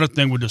 And another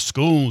thing with the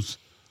schools,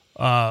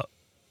 busted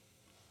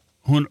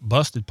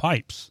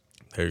pipes.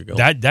 There you go.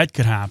 That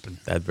could happen.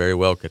 That very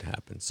well could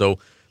happen. So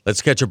let's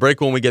catch a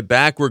break. When we get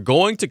back, we're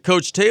going to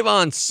Coach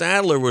Tevon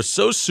Sadler. We're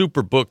so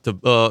super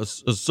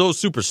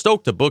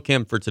stoked to book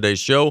him for today's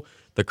show.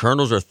 The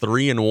Colonels are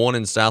 3-1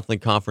 in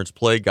Southland Conference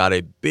play. Got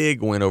a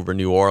big win over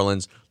New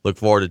Orleans. Look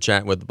forward to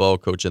chatting with the ball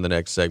coach in the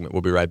next segment.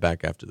 We'll be right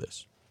back after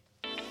this.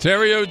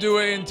 Terrio,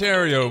 Douay &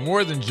 Terrio,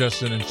 more than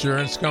just an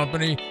insurance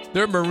company.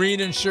 They're marine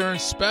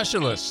insurance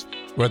specialists.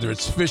 Whether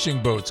it's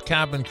fishing boats,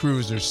 cabin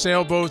cruisers,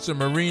 sailboats, or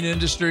marine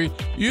industry,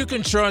 you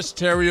can trust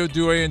Terrio,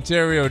 Douay &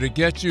 Terrio to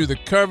get you the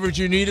coverage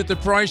you need at the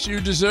price you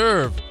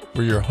deserve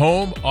for your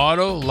home,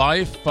 auto,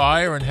 life,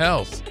 fire, and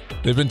health.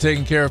 They've been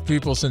taking care of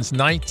people since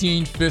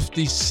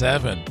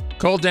 1957.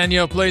 Call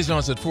Danielle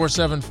Plaisance at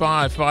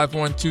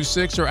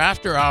 475-5126 or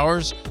after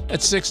hours at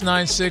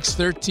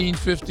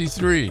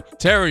 696-1353.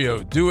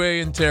 Terrio,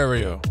 Douay &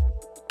 Terrio.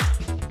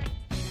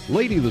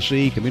 Lady of the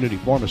Sea Community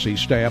Pharmacy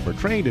staff are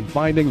trained in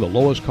finding the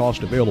lowest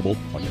cost available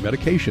on your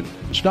medication.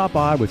 Stop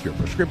by with your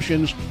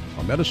prescriptions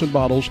or medicine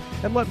bottles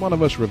and let one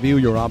of us review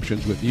your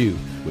options with you.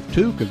 With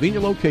 2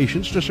 convenient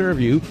locations to serve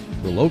you,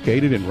 we're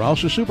located in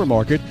Rouse's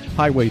Supermarket,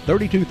 Highway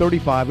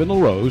 3235 in La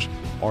Rose,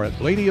 or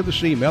at Lady of the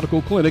Sea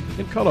Medical Clinic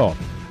in Cutoff.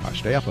 Our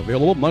staff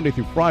available Monday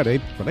through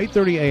Friday from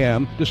 8:30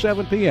 a.m. to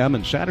 7 p.m.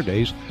 and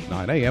Saturdays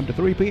 9 a.m. to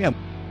 3 p.m.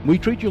 We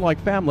treat you like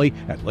family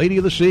at Lady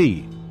of the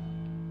Sea.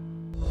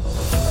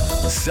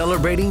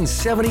 Celebrating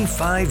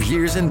 75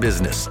 years in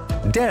business,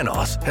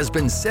 Danos has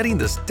been setting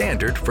the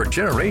standard for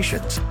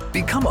generations.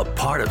 Become a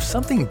part of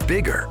something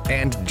bigger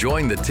and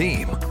join the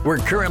team. We're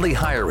currently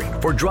hiring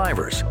for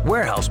drivers,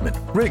 warehousemen,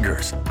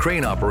 riggers,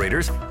 crane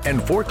operators,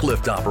 and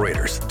forklift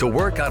operators to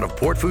work out of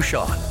Port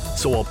Fourchon.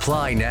 So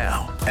apply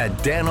now at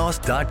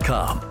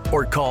danos.com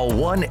or call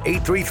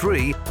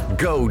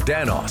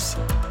 1-833-GO-DANOS.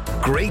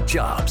 Great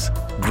jobs,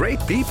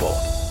 great people.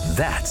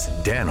 That's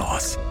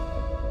Danos.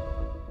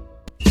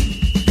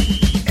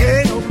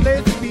 Ain't no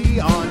place to be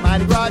on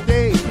Mardi Gras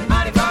Day.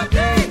 Mardi Gras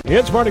Day.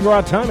 It's Mardi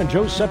Gras time, and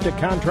Joe's Septic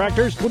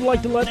Contractors would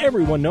like to let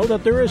everyone know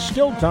that there is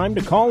still time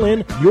to call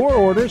in your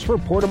orders for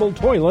portable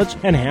toilets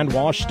and hand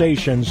wash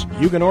stations.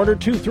 You can order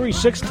 2, 3,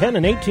 6, 10,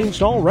 and 18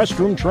 stall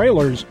restroom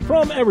trailers.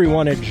 From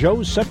everyone at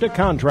Joe's Septic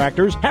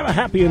Contractors, have a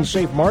happy and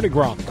safe Mardi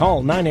Gras.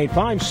 Call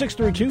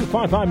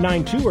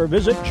 985-632-5592 or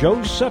visit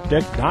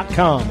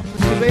joesseptic.com.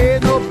 There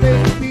ain't no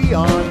place to be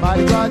on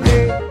Mardi Gras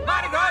Day.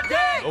 Mardi Gras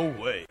Day! No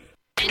way.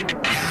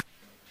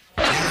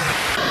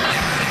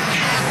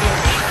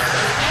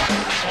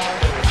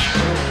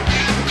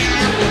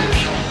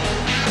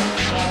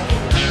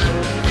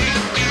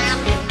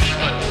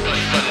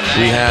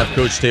 We have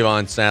Coach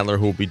Tevon Sadler,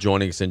 who will be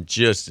joining us in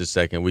just a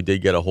second. We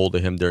did get a hold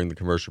of him during the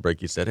commercial break.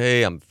 He said,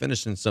 hey, I'm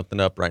finishing something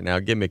up right now.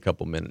 Give me a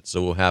couple minutes.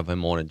 So we'll have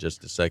him on in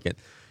just a second.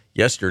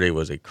 Yesterday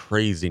was a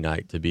crazy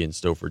night to be in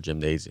Stouffer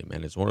Gymnasium,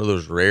 and it's one of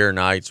those rare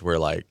nights where,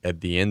 like,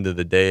 at the end of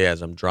the day,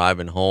 as I'm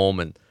driving home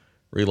and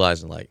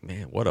realizing, like,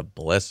 man, what a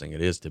blessing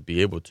it is to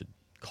be able to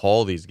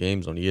call these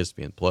games on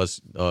ESPN+. Plus,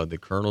 the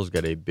Colonels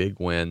got a big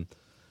win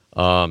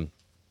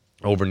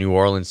over New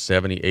Orleans,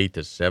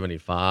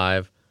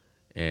 78-75.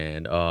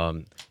 And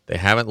they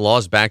haven't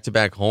lost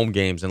back-to-back home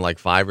games in like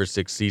 5 or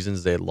 6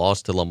 seasons. They had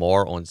lost to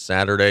Lamar on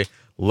Saturday.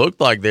 Looked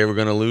like they were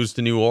going to lose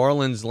to New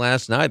Orleans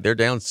last night. They're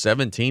down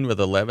 17 with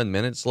 11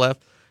 minutes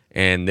left.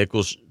 And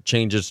Nicholls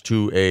changes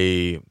to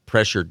a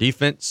pressure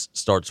defense,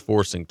 starts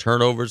forcing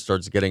turnovers,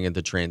 starts getting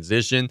into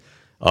transition.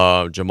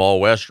 Jamal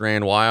West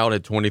ran wild,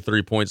 had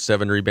 23 points,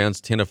 7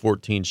 rebounds, 10 of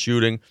 14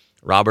 shooting.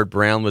 Robert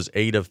Brown was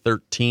 8 of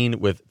 13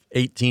 with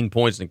 18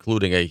 points,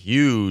 including a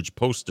huge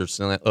poster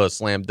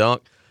slam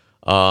dunk.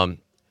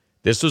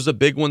 This was a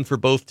big one for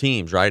both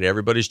teams, right?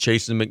 Everybody's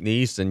chasing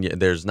McNeese, and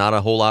there's not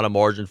a whole lot of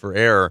margin for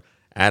error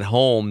at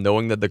home,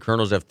 knowing that the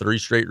Colonels have 3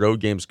 straight road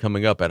games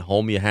coming up. At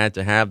home, you had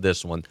to have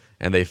this one,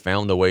 and they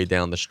found a way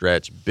down the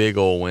stretch. Big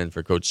old win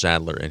for Coach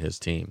Sadler and his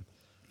team.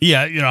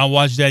 Yeah, I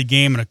watched that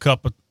game, and a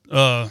couple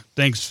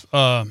things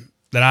that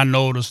I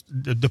noticed.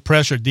 The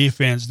pressure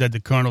defense that the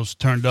Colonels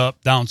turned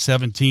up, down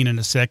 17 in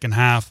the second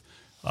half,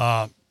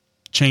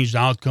 changed the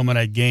outcome of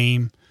that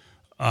game.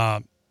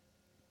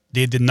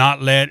 They did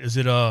not let,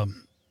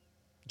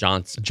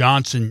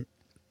 Johnson.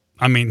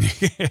 I mean,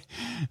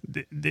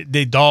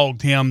 they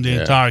dogged him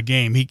the entire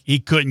game. He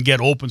couldn't get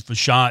open for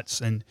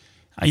shots, and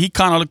he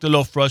kind of looked a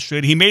little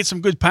frustrated. He made some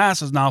good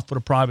passes now for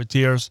the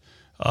Privateers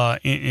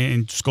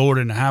and scored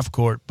in the half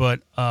court.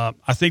 But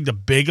I think the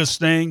biggest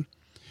thing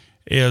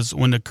is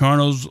when the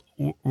Colonels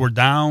were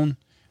down,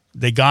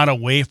 they got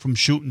away from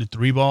shooting the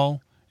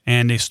 3-ball,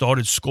 and they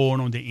started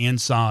scoring on the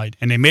inside.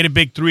 And they made a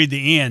big 3 at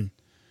the end.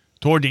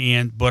 Toward the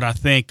end, but I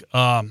think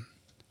a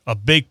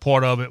big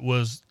part of it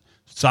was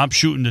stop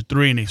shooting the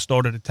 3 and they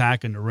started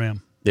attacking the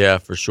rim. Yeah,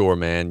 for sure,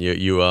 man.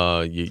 You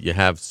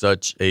have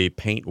such a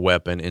paint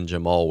weapon in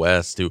Jamal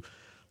West who,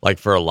 like,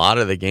 for a lot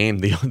of the game,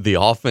 the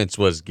offense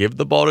was give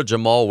the ball to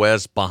Jamal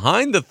West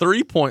behind the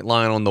 3-point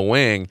line on the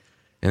wing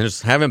and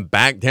just have him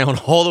back down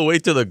all the way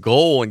to the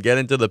goal and get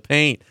into the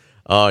paint.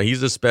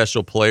 He's a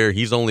special player.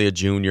 He's only a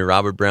junior.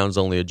 Robert Brown's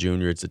only a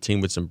junior. It's a team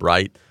with some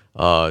bright,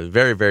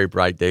 very, very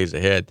bright days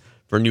ahead.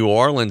 For New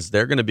Orleans,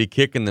 they're going to be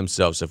kicking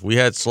themselves. If we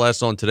had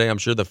Sless on today, I'm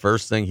sure the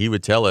first thing he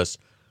would tell us,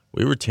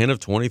 we were 10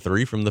 of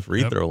 23 from the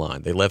free throw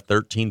line. They left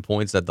 13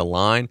 points at the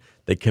line.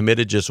 They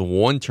committed just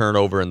 1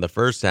 turnover in the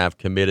first half,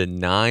 committed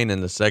 9 in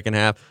the second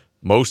half.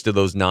 Most of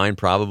those 9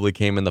 probably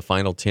came in the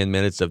final 10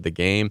 minutes of the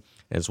game.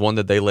 And it's one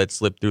that they let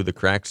slip through the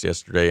cracks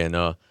yesterday. And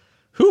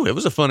it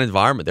was a fun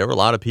environment. There were a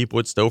lot of people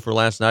at Stouffer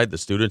last night. The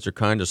students are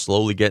kind of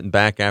slowly getting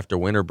back after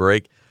winter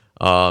break.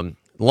 Long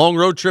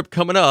road trip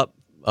coming up.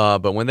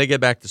 But when they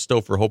get back to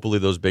Stouffer, hopefully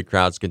those big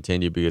crowds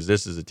continue because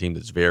this is a team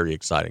that's very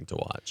exciting to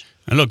watch.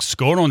 And look,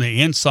 scoring on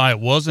the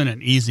inside wasn't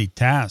an easy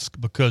task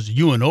because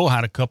UNO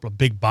had a couple of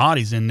big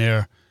bodies in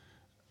there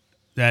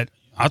that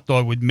I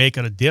thought would make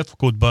it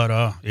difficult,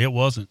 but it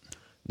wasn't.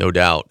 No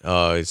doubt.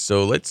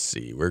 So let's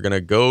see. We're going to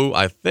go,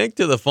 I think,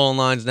 to the phone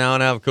lines now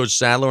and have Coach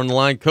Sadler on the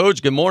line.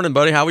 Coach, good morning,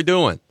 buddy. How we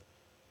doing?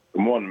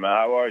 Good morning, man.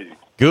 How are you?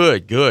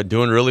 Good.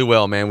 Doing really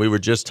well, man. We were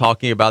just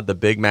talking about the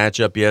big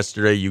matchup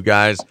yesterday. You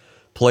guys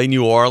play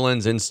New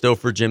Orleans in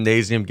Stouffer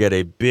Gymnasium, get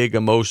a big,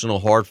 emotional,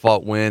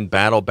 hard-fought win,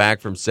 battle back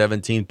from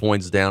 17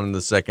 points down in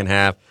the second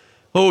half.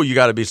 Oh, you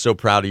got to be so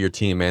proud of your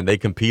team, man. They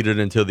competed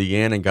until the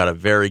end and got a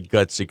very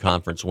gutsy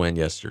conference win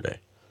yesterday.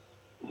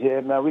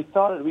 Yeah, man. We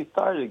started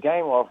the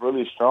game off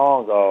really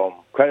strong.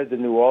 Credit to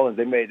New Orleans.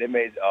 They made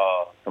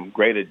some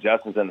great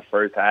adjustments in the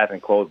first half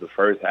and closed the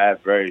first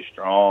half very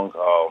strong.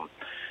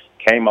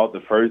 came out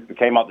the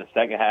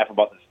second half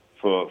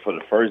for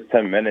the first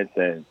 10 minutes,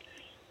 and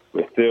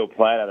we're still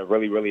playing at a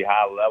really, really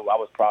high level. I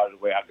was proud of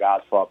the way our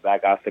guys fought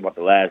back. I'd say about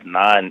the last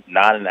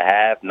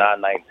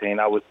 9.19,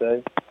 I would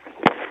say.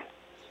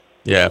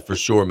 Yeah, for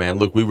sure, man.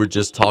 Look, we were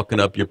just talking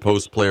up your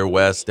post player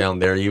West down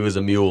there. He was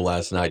a mule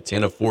last night.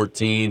 10 of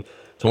 14,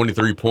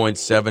 23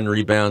 points, 7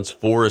 rebounds,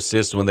 4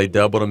 assists. When they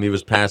doubled him, he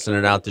was passing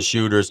it out to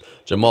shooters.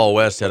 Jamal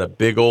West had a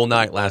big old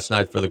night last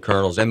night for the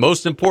Colonels. And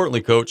most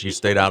importantly, Coach, he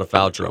stayed out of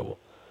foul trouble.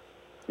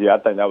 Yeah, I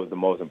think that was the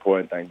most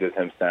important thing, just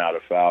him staying out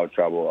of foul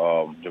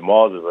trouble.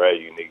 Jamal's a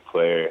very unique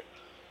player.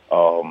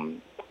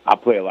 I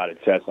play a lot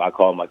of chess, so I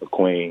call him like a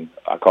queen.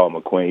 I call him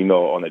a queen. You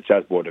know, on the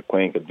chessboard, the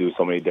queen could do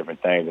so many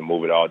different things and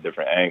move at all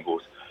different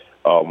angles.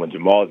 When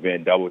Jamal's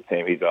being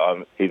double-teamed, he's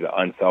an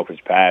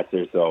unselfish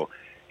passer, so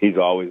he's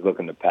always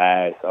looking to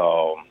pass.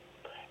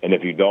 And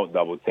if you don't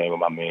double-team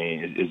him, I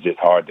mean, it's just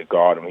hard to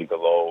guard him. He's a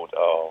load.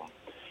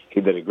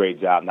 He did a great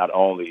job not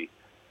only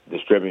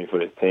distributing for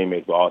his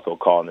teammates, but also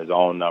calling his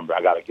own number.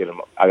 I got to get him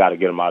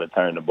out of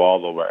turning the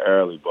ball over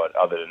early, but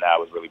other than that, I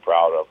was really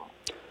proud of him.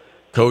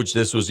 Coach,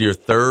 this was your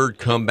third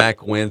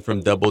comeback win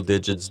from double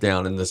digits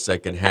down in the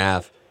second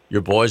half.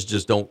 Your boys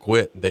just don't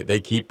quit. They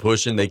keep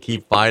pushing, they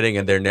keep fighting,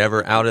 and they're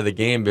never out of the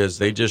game because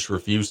they just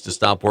refuse to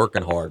stop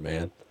working hard,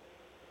 man.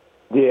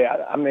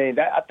 Yeah, I mean,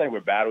 I think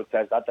we're battle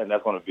tested. I think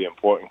that's going to be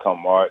important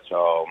come March.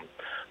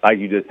 Like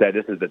you just said,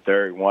 this is the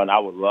third one. I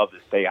would love to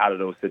stay out of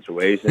those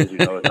situations. You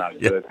know, it's not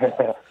good.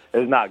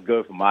 It's not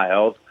good for my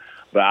health.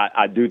 But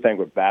I do think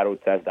we're battle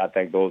tested. I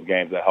think those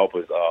games will help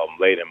us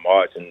late in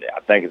March, and I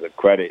think it's a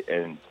credit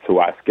to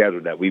our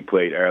schedule that we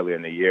played earlier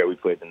in the year. We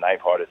played the 9th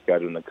hardest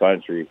schedule in the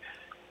country,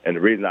 and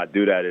the reason I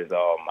do that is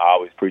I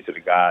always preach to the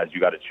guys, you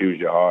got to choose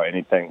your heart.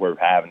 Anything worth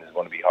having is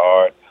going to be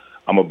hard.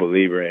 I'm a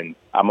believer in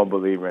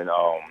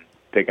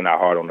picking our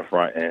heart on the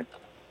front end.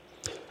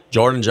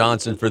 Jordan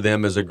Johnson for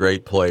them is a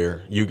great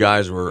player. You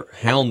guys were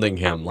hounding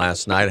him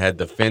last night, had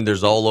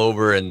defenders all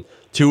over and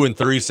 2 and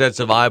 3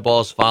 sets of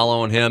eyeballs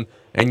following him,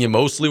 and you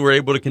mostly were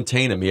able to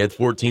contain him. He had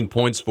 14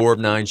 points, 4 of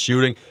 9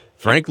 shooting.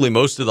 Frankly,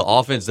 most of the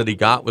offense that he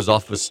got was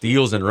off of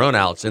steals and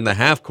runouts. In the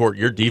half court,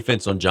 your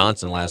defense on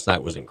Johnson last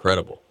night was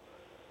incredible.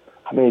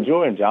 I mean,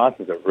 Jordan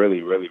Johnson's a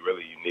really, really,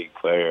 really unique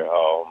player.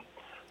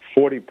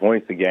 40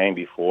 points a game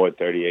before,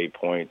 38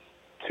 points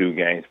 2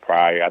 games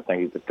prior. I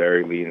think he's the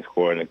 3rd leading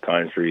scorer in the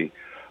country.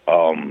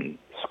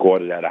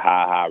 Scored it at a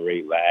high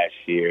rate last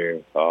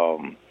year.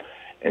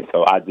 And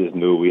so I just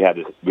knew we had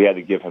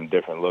to give him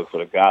different looks.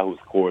 For the guy who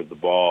scores the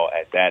ball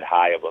at that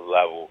high of a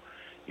level,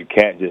 you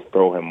can't just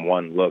throw him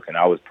one look. And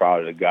I was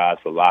proud of the guys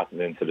for locking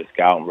into the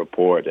scouting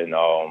report and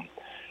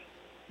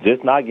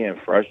just not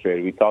getting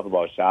frustrated. We talked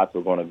about shots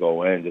were going to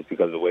go in just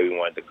because of the way we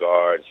wanted to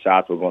guard.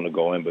 Shots were going to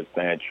go in, but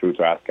staying true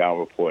to our scouting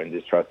report and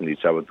just trusting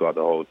each other throughout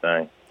the whole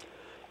thing.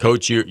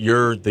 Coach,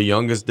 you're the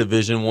youngest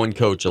Division I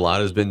coach. A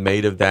lot has been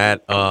made of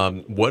that.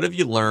 What have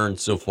you learned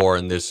so far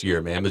in this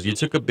year, man? Because you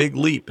took a big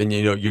leap, and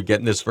you're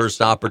getting this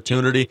first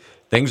opportunity.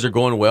 Things are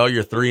going well.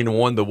 You're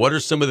 3-1. But what are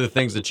some of the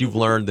things that you've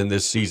learned in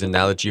this season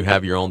now that you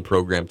have your own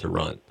program to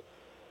run?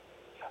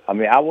 I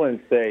mean, I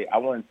wouldn't say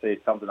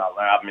something I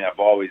learned. I mean, I've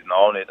always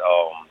known it.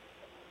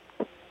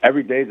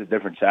 Every day is a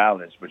different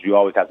challenge, but you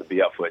always have to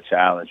be up for a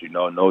challenge. You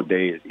know, no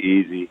day is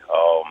easy.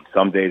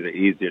 Some days are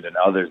easier than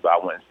others, but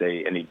I wouldn't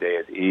say any day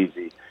is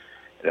easy.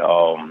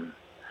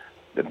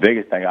 The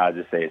biggest thing I would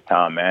just say is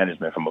time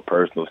management from a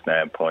personal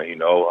standpoint. You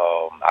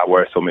know, I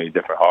wear so many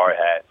different hard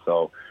hats,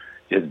 so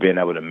just being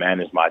able to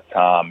manage my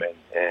time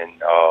and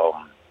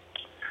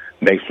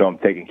make sure I'm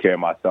taking care of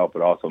myself,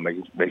 but also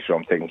make sure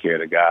I'm taking care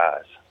of the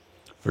guys.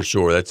 For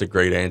sure. That's a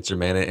great answer,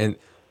 man. And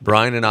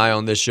Brian and I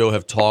on this show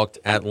have talked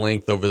at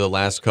length over the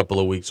last couple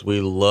of weeks. We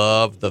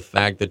love the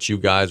fact that you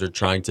guys are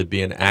trying to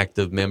be an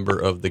active member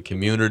of the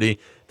community.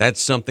 That's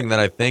something that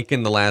I think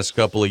in the last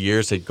couple of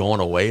years had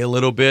gone away a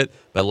little bit.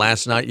 But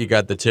last night you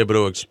got the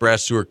Thibodaux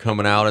Express who are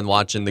coming out and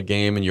watching the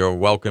game, and you're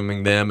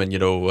welcoming them and,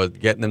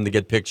 getting them to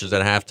get pictures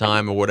at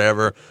halftime or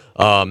whatever.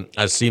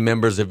 I see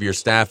members of your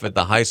staff at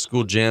the high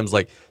school gyms.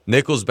 Like,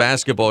 Nicholls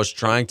basketball is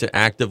trying to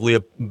actively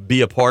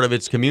be a part of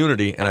its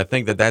community, and I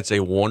think that that's a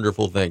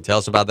wonderful thing. Tell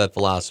us about that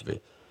philosophy.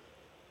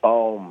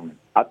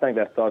 I think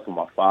that starts with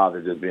my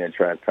father, just being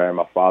transparent.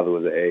 My father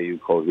was an AAU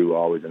coach. We were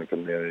always in the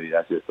community.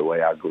 That's just the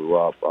way I grew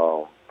up.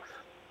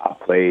 I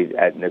played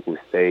at Nicholls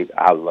State.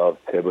 I love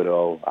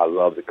Thibodaux. I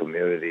love the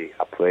community.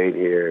 I played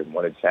here,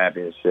 won a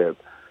championship,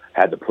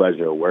 had the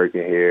pleasure of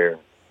working here,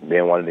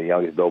 being one of the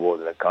youngest doughboys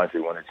in the country,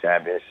 won a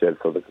championship.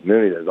 So the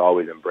community has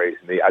always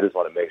embraced me. I just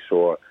want to make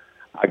sure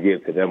I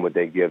give to them what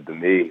they give to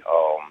me.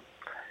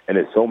 And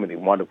there's so many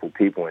wonderful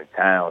people in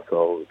town.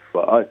 So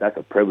for us, that's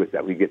a privilege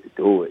that we get to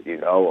do it,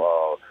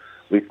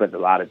 We spent a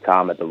lot of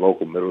time at the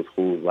local middle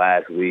schools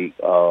last week.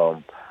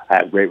 I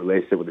had a great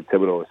relationship with the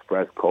Thibodaux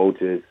Express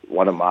coaches.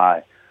 One of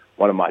my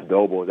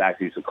doughboys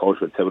actually used to coach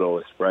for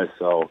Thibodaux Express.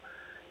 So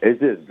it's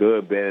just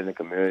good being in the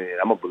community. And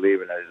I'm a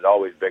believer that it's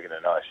always bigger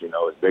than us.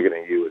 It's bigger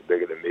than you. It's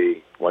bigger than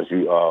me. Once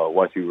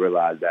you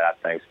realize that, I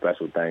think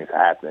special things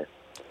happen.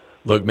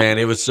 Look, man,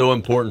 it was so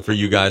important for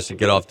you guys to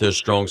get off to a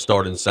strong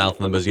start in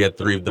Southland because you had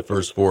 3 of the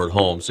first 4 at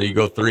home. So you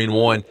go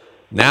 3-1.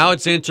 Now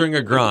it's entering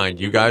a grind.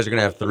 You guys are going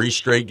to have 3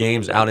 straight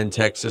games out in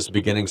Texas,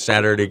 beginning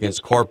Saturday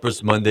against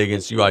Corpus, Monday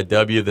against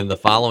UIW, then the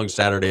following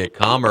Saturday at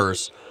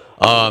Commerce.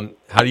 How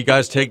do you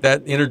guys take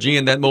that energy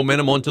and that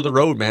momentum onto the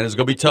road, man? It's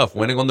going to be tough.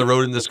 Winning on the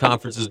road in this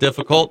conference is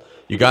difficult.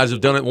 You guys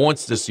have done it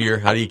once this year.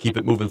 How do you keep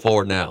it moving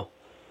forward now?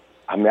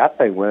 I mean, I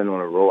think winning on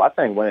the road, I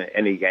think winning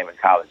any game in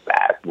college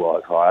basketball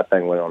is hard. I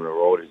think winning on the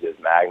road is just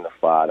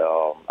magnified.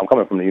 I'm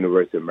coming from the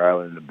University of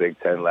Maryland in the Big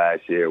Ten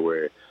last year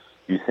where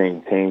you've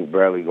seen teams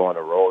barely go on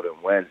the road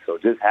and win. So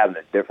just having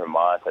a different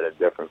mindset, a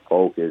different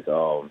focus.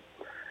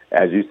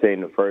 As you say,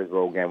 in the first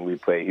road game we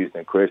played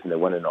Houston Christian that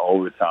went into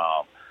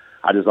overtime,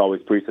 I just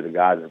always preach to the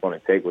guys it's going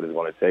to take what it's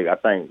going to take. I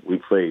think we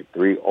played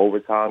 3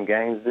 overtime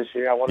games this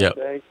year, I want to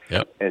say.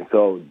 Yep. And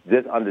so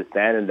just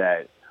understanding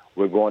that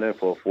we're going in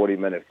for a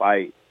 40-minute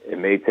fight. It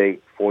may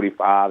take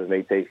 45, it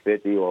may take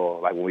 50,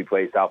 or like when we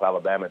played South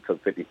Alabama, it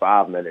took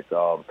 55 minutes.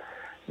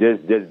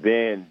 Just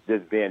being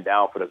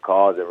down for the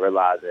cause and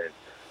realizing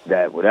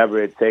that whatever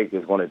it takes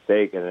is going to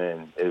take, and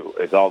then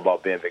it's all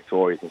about being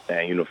victorious and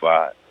staying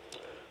unified.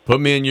 Put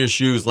me in your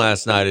shoes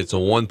last night. It's a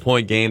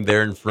 1-point game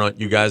there in front.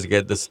 You guys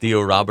get the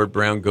steal. Robert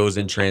Brown goes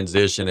in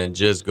transition and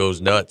just goes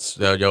nuts.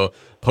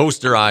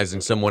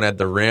 Posterizing someone at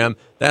the rim.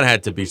 That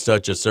had to be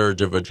such a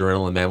surge of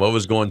adrenaline, man. What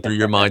was going through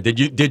your mind?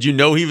 Did you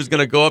know he was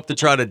going to go up to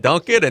try to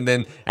dunk it? And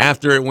then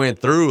after it went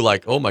through,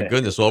 like, oh, my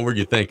goodness, what were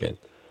you thinking?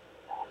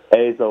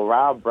 Hey, so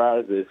Rob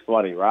Brown is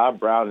funny. Rob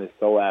Brown is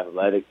so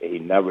athletic that he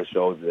never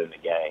shows it in the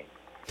game.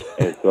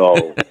 And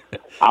so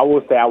I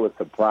would say I was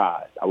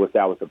surprised.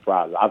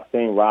 I've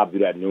seen Rob do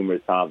that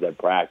numerous times at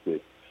practice.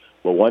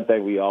 But one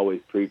thing we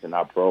always preach in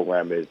our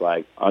program is,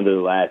 like, under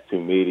the last 2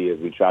 medias,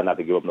 we try not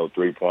to give up no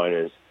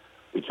three-pointers.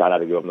 We try not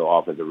to give up no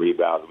offensive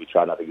rebounds. We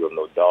try not to give up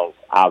no dunks.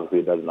 Obviously,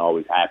 it doesn't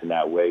always happen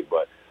that way,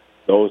 but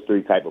those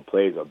 3 type of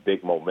plays are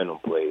big momentum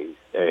plays.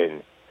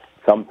 And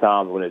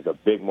sometimes when it's a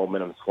big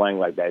momentum swing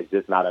like that, it's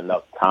just not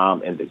enough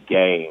time in the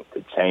game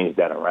to change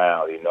that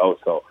around,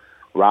 So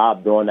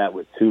Rob doing that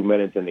with 2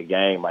 minutes in the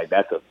game, like,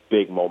 that's a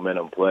big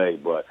momentum play.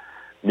 But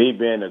me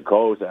being the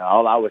coach, and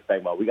all I was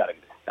thinking about, we got to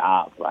get a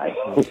stop. Like,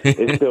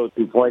 it's still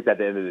 2 points at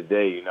the end of the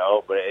day,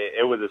 But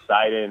it was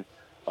exciting.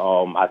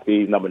 I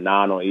see he's number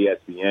 9 on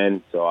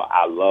ESPN, so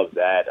I love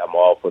that. I'm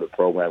all for the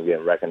program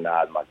getting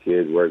recognized. My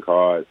kids work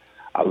hard.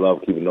 I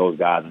love keeping those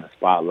guys in the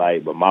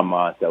spotlight. But my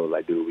mindset was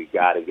like, dude, we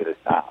got to get a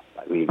stop.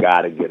 We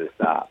got to get a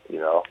stop,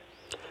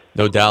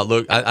 No doubt.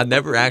 Look, I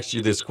never asked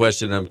you this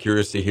question. I'm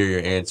curious to hear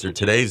your answer.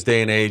 Today's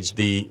day and age,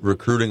 the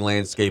recruiting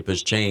landscape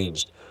has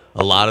changed.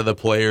 A lot of the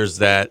players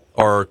that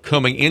are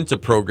coming into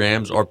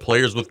programs are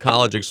players with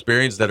college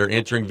experience that are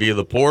entering via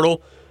the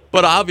portal.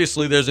 But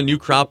obviously there's a new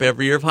crop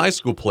every year of high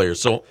school players.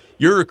 So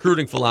your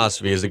recruiting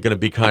philosophy, is it going to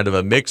be kind of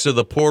a mix of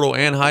the portal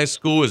and high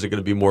school? Is it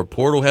going to be more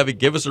portal heavy?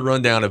 Give us a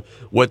rundown of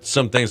what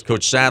some things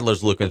Coach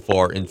Sadler's looking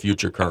for in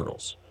future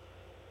Colonels.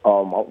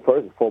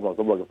 First and foremost,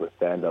 I'm looking for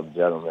stand-up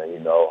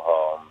gentlemen,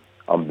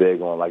 I'm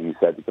big on, like you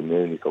said, the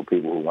community, so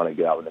people who want to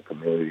get out in the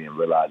community and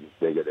realize it's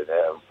bigger than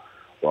them.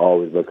 We're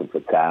always looking for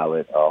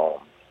talent.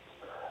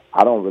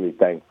 I don't really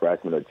think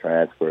freshmen or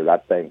transfers. I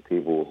think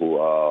people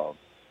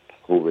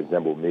who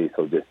resemble me,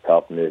 so just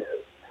toughness,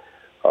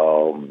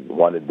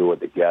 want to do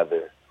it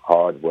together,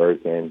 hard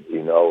working,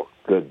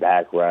 good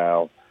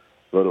background,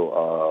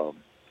 little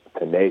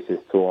tenacious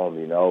to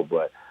them,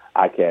 but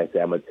I can't say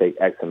I'm going to take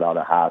X amount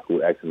of high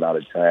school, X amount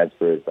of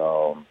transfers.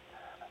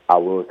 I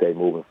will say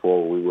moving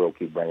forward, we will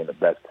keep bringing the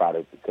best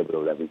product to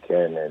Thibodeau that we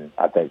can, and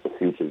I think the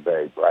future is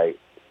very bright.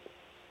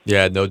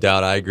 Yeah, no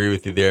doubt. I agree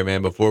with you there,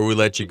 man. Before we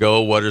let you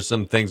go, what are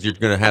some things you're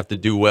going to have to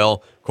do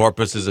well?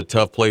 Corpus is a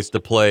tough place to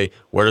play.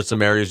 What are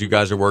some areas you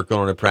guys are working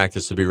on in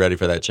practice to be ready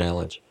for that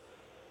challenge?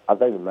 I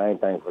think the main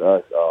thing for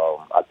us,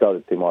 I tell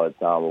the team all the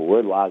time, when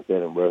we're locked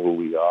in and we're who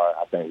we are,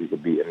 I think we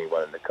could beat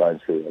anyone in the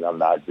country, and I'm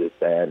not just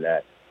saying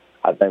that.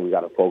 I think we got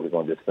to focus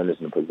on just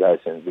finishing the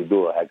possessions. We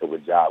do a heck of a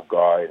job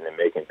guarding and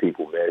making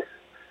people miss.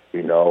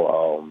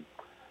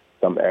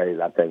 Some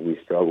areas I think we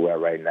struggle at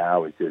right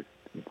now is just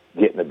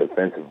getting a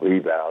defensive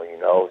rebound,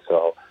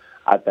 So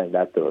I think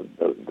that's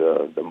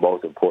the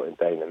most important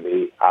thing to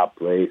me. I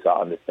play, so I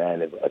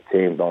understand if a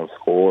team don't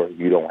score,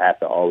 you don't have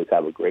to always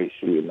have a great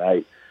shooting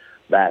night.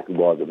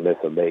 Basketball is a miss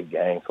or late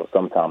game, so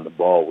sometimes the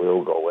ball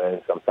will go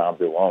in, sometimes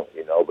it won't,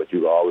 but you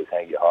can always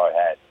hang your hard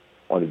hat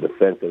on the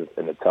defensive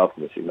and the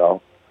toughness,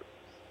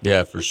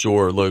 Yeah, for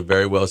sure. Look,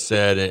 very well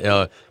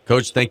said.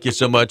 Coach, thank you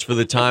so much for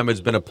the time. It's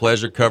been a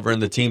pleasure covering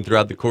the team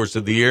throughout the course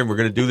of the year, and we're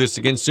going to do this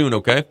again soon,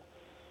 okay?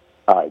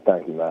 All right,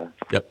 thank you, man.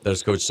 Yep,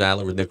 there's Coach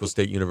Sadler with Nicholls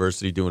State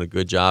University doing a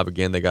good job.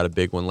 Again, they got a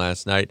big one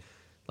last night.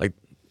 Like,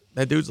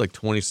 that dude's like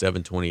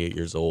 27, 28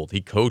 years old.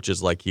 He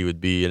coaches like he would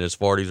be in his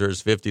 40s or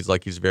his 50s,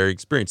 like he's very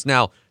experienced.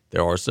 Now,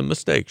 there are some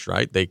mistakes,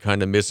 right? They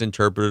kind of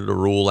misinterpreted a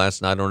rule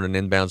last night on an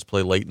inbounds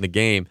play late in the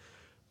game.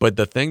 But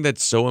the thing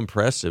that's so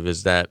impressive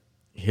is that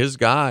his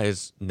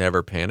guys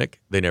never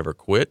panic. They never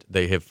quit.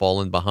 They have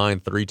fallen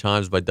behind 3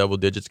 times by double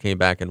digits, came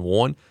back and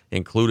won,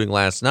 including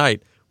last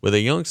night, with a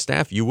young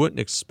staff, you wouldn't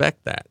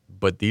expect that.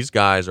 But these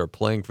guys are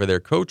playing for their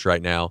coach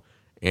right now,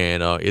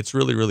 and it's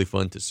really, really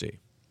fun to see.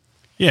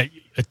 Yeah,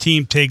 a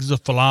team takes the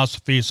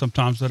philosophy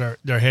sometimes of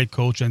their head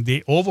coach, and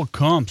they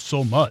overcome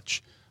so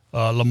much.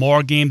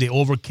 Lamar game, they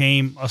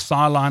overcame a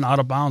sideline out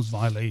of bounds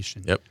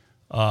violation. Yep.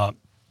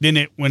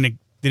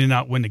 They did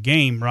not win the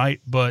game,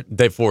 right? But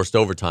they forced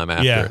overtime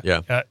after it.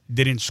 Yeah.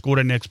 They didn't score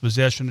the next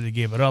possession that they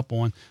gave it up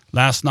on.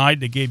 Last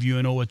night, they gave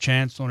UNO a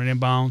chance on an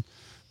inbound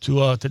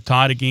to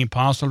tie the game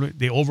possibly.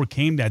 They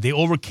overcame that. They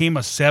overcame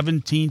a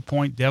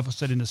 17-point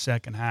deficit in the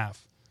second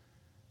half.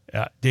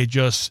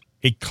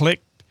 It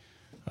clicked.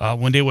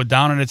 When they were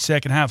down in that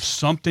second half,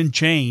 something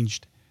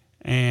changed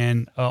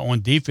and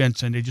on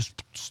defense, and they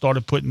just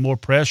started putting more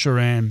pressure.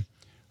 And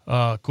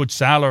Coach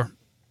Sadler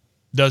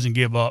doesn't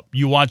give up.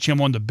 You watch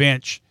him on the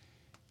bench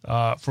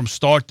from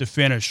start to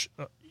finish.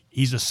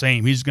 He's the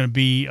same. He's going to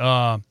be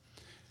high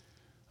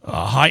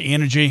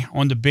energy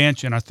on the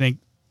bench, and I think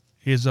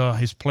his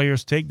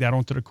players take that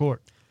onto the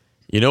court.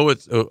 You know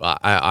what?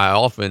 I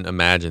often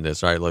imagine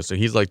this, right? So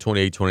he's like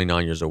 28,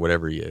 29 years old,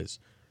 whatever he is.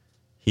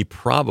 He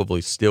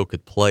probably still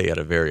could play at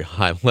a very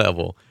high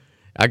level.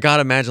 I got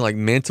to imagine, like,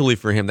 mentally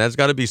for him, that's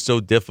got to be so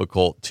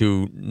difficult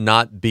to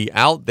not be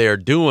out there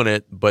doing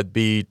it, but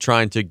be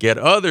trying to get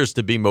others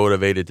to be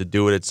motivated to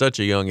do it at such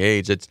a young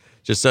age. It's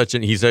just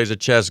he's a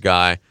chess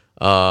guy.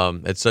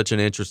 It's such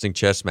an interesting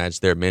chess match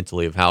there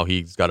mentally of how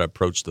he's got to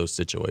approach those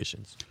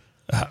situations.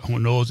 Who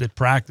knows, at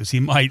practice, he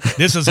might,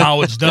 this is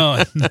how it's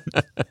done.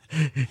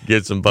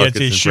 Get some buckets Gets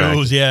his in shoes,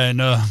 practice.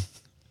 yeah,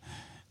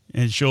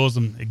 and it shows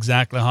them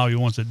exactly how he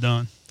wants it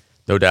done.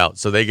 No doubt.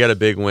 So they get a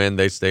big win.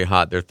 They stay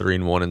hot. They're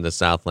 3-1 in the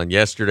Southland.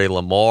 Yesterday,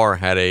 Lamar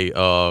had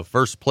a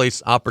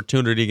first-place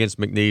opportunity against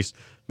McNeese.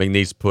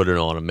 McNeese put it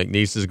on him.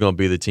 McNeese is going to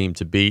be the team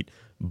to beat.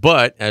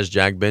 But as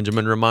Jack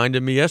Benjamin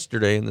reminded me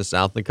yesterday in the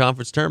Southland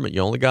Conference Tournament,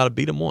 you only got to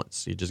beat them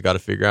once. You just got to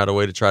figure out a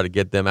way to try to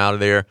get them out of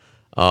there.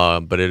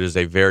 But it is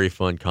a very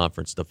fun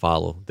conference to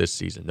follow this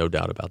season, no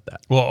doubt about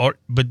that. Well,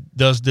 but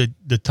does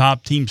the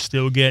top team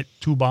still get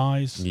 2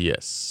 byes?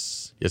 Yes.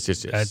 Yes.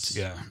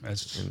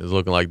 It's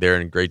looking like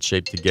they're in great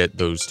shape to get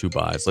those 2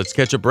 byes. Let's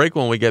catch a break.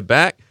 When we get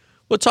back,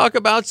 we'll talk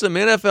about some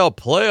NFL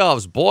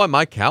playoffs. Boy,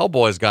 my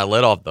Cowboys got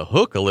let off the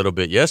hook a little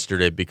bit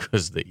yesterday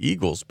because the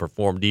Eagles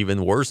performed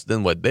even worse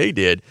than what they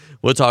did.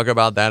 We'll talk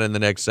about that in the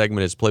next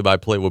segment. It's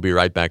Play-by-Play. We'll be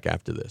right back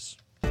after this.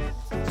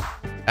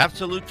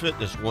 Absolute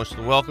Fitness wants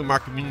to welcome our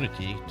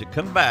community to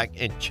come back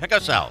and check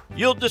us out.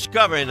 You'll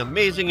discover an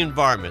amazing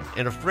environment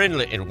and a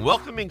friendly and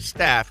welcoming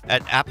staff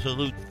at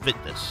Absolute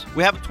Fitness.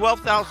 We have a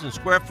 12,000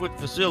 square foot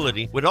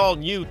facility with all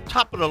new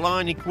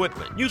top-of-the-line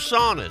equipment, new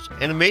saunas,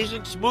 an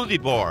amazing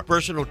smoothie bar,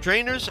 personal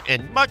trainers,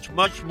 and much,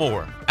 much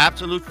more.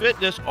 Absolute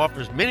Fitness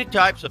offers many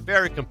types of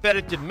very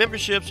competitive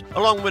memberships,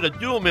 along with a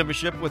dual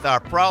membership with our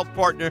proud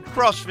partner,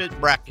 CrossFit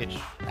Brackish.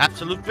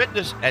 Absolute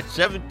Fitness at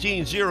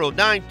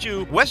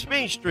 17092 West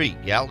Main Street,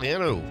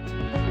 Galliano.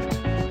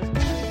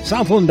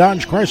 Southland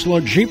Dodge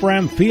Chrysler Jeep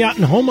Ram Fiat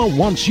and Homa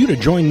wants you to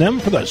join them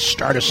for the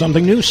Start of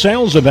Something New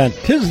sales event.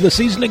 'Tis the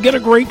season to get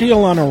a great deal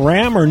on a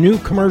Ram or new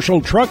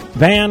commercial truck,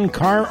 van,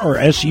 car, or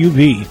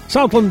SUV.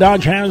 Southland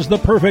Dodge has the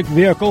perfect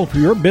vehicle for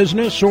your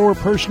business or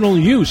personal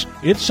use.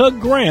 It's a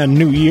grand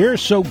new year,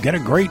 so get a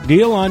great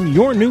deal on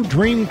your new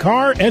dream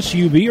car,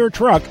 SUV, or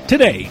truck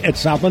today at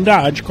Southland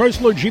Dodge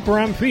Chrysler Jeep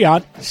Ram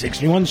Fiat,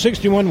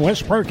 6161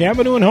 West Park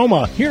Avenue in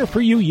Homa. Here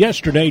for you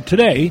yesterday,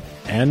 today,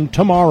 and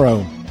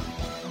tomorrow.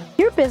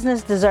 Your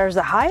business deserves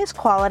the highest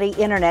quality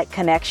internet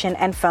connection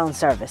and phone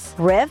service.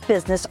 Rev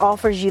Business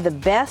offers you the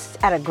best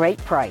at a great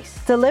price.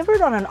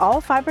 Delivered on an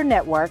all-fiber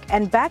network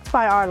and backed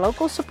by our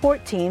local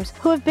support teams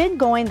who have been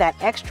going that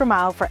extra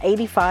mile for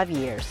 85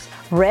 years.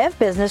 Rev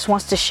Business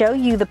wants to show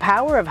you the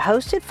power of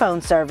hosted phone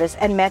service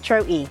and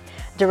Metro E,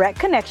 direct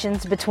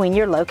connections between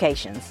your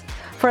locations.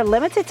 For a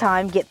limited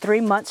time, get 3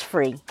 months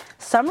free.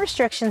 Some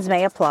restrictions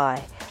may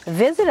apply.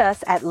 Visit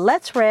us at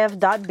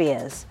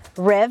letsrev.biz.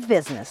 Rev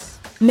Business.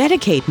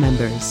 Medicaid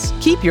members,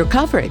 keep your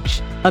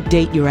coverage.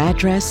 Update your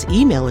address,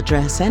 email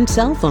address, and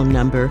cell phone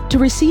number to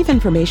receive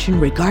information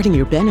regarding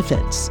your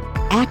benefits.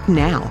 Act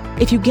now.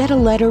 If you get a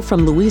letter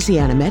from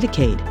Louisiana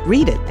Medicaid,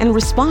 read it and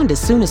respond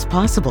as soon as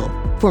possible.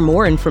 For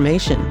more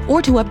information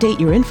or to update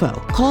your info,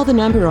 call the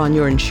number on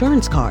your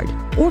insurance card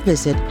or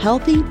visit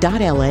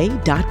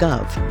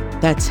healthy.la.gov.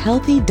 That's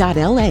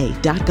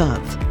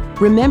healthy.la.gov.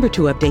 Remember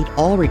to update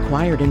all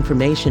required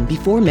information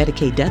before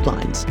Medicaid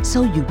deadlines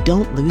so you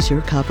don't lose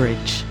your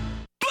coverage.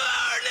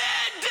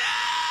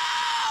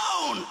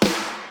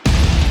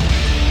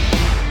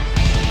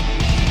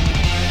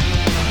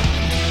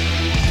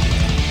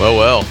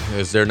 Well,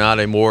 is there not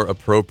a more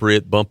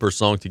appropriate bumper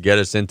song to get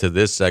us into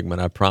this segment?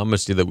 I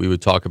promised you that we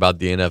would talk about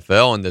the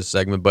NFL in this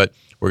segment, but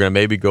we're going to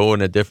maybe go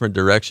in a different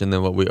direction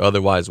than what we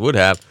otherwise would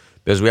have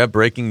because we have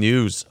breaking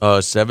news.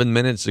 7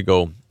 minutes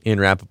ago, Ian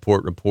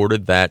Rappaport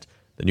reported that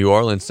the New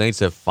Orleans Saints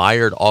have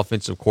fired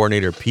offensive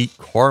coordinator Pete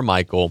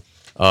Carmichael.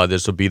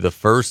 This will be the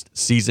first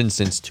season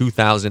since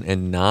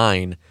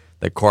 2009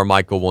 that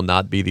Carmichael will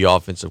not be the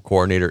offensive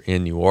coordinator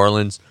in New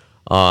Orleans.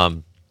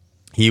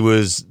 He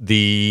was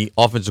the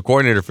offensive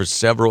coordinator for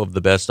several of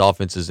the best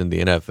offenses in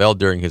the NFL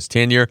during his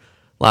tenure.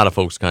 A lot of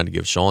folks kind of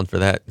give Sean for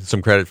that,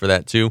 some credit for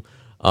that too.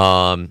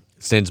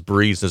 Since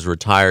Breeze has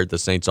retired, the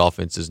Saints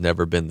offense has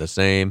never been the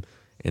same.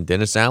 And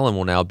Dennis Allen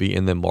will now be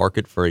in the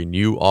market for a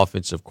new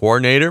offensive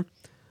coordinator.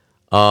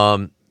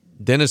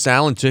 Dennis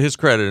Allen, to his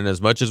credit, and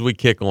as much as we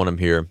kick on him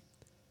here,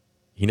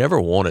 he never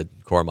wanted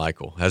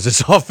Carmichael as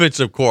his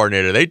offensive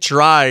coordinator. They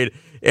tried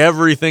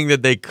everything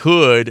that they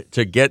could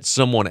to get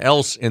someone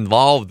else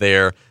involved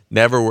there,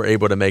 never were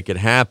able to make it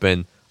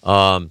happen.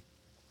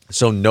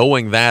 So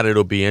knowing that,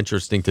 it'll be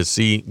interesting to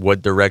see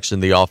what direction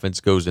the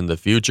offense goes in the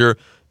future.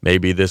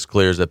 Maybe this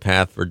clears a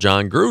path for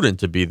John Gruden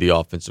to be the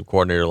offensive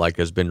coordinator like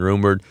has been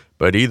rumored.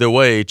 But either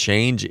way,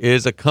 change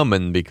is a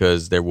coming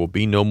because there will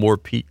be no more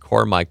Pete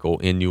Carmichael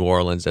in New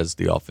Orleans as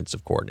the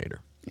offensive coordinator.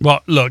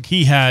 Well, look,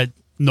 he had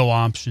no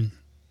option.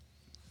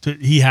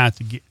 He had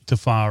to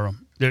fire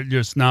him.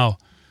 There's now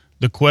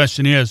the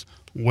question is,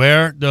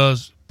 where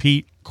does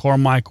Pete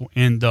Carmichael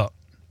end up?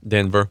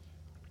 Denver.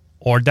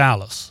 Or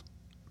Dallas?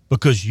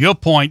 Because your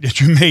point that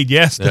you made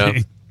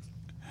yesterday,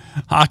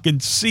 I can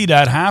see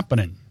that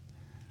happening.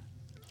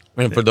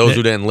 And for those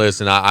who didn't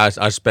listen,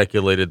 I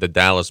speculated that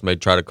Dallas may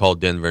try to call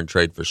Denver and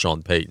trade for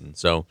Sean Payton.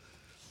 So,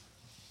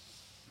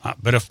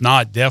 but if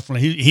not,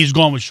 definitely he's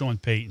going with Sean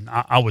Payton.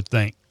 I would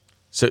think.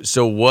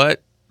 So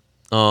what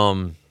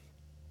do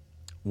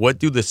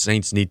the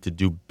Saints need to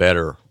do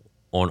better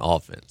on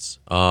offense?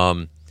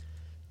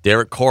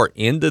 Derek Carr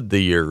ended the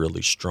year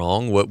really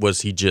strong. What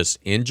was he just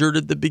injured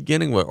at the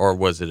beginning, or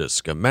was it a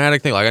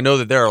schematic thing? Like, I know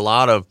that there are a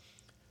lot of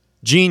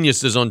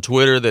geniuses on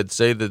Twitter that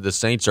say that the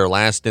Saints are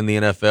last in the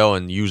NFL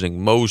in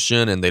using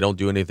motion and they don't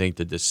do anything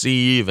to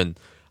deceive. And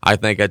I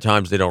think at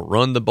times they don't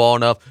run the ball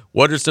enough.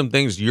 What are some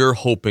things you're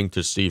hoping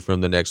to see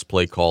from the next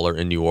play caller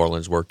in New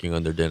Orleans working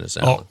under Dennis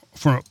Allen?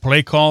 From a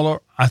play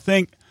caller, I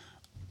think,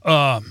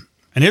 and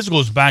this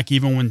goes back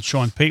even when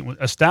Sean Payton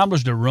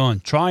established the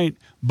run,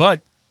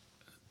 but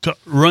to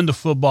run the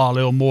football a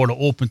little more to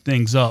open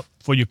things up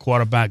for your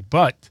quarterback.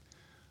 But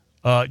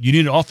you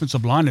need an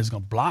offensive line that's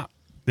going to block.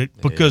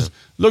 Because,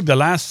 look, the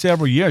last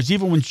several years,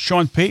 even when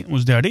Sean Payton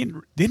was there,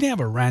 they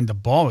never ran the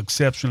ball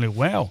exceptionally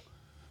well.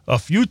 A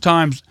few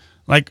times,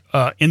 like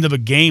end of a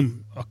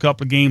game, a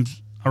couple of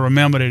games, I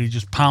remember that he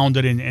just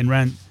pounded and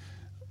ran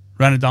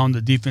it down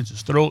the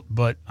defense's throat.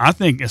 But I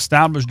think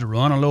establish the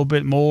run a little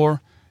bit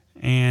more.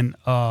 And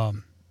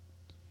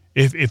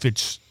if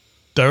it's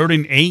 3rd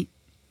and 8,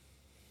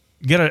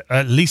 get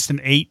at least an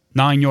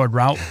 8-9 yard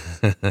route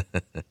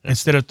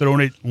instead of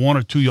throwing it 1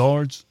 or 2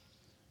 yards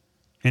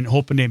and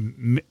hoping they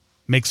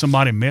make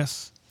somebody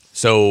miss.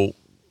 So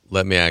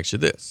let me ask you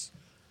this.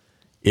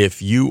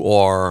 If you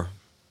are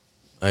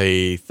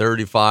a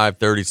 35,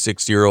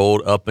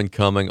 36-year-old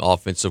up-and-coming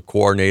offensive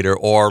coordinator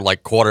or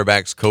like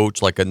quarterback's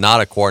coach, like not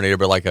a coordinator,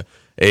 but like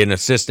an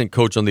assistant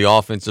coach on the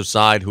offensive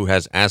side who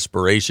has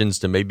aspirations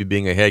to maybe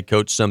being a head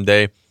coach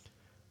someday,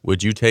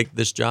 would you take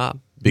this job?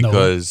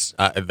 Because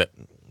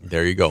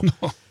there you go.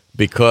 No.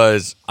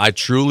 Because I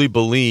truly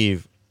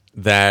believe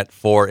that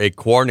for a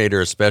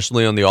coordinator,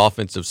 especially on the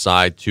offensive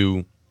side,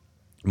 to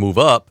move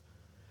up,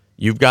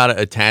 you've got to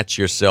attach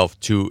yourself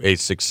to a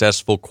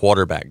successful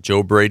quarterback.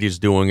 Joe Brady's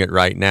doing it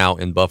right now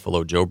in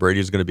Buffalo. Joe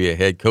Brady's going to be a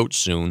head coach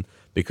soon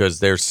because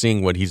they're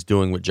seeing what he's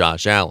doing with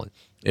Josh Allen.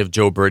 If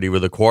Joe Brady were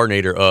the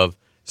coordinator of,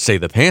 say,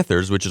 the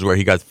Panthers, which is where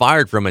he got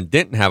fired from and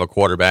didn't have a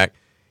quarterback,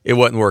 it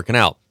wasn't working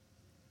out.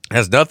 It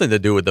has nothing to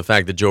do with the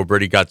fact that Joe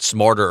Brady got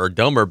smarter or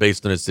dumber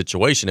based on his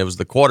situation. It was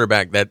the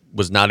quarterback that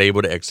was not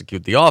able to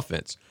execute the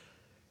offense.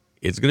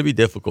 It's going to be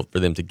difficult for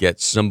them to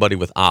get somebody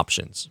with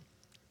options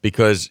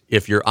because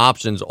if your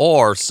options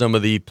are some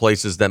of the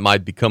places that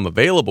might become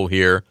available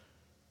here,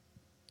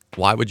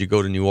 why would you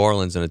go to New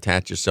Orleans and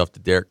attach yourself to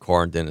Derek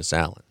Carr and Dennis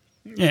Allen?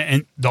 Yeah,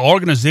 and the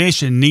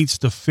organization needs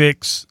to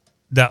fix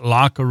that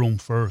locker room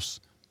first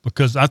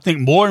because I think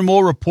more and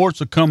more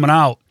reports are coming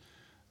out.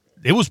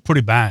 It was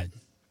pretty bad.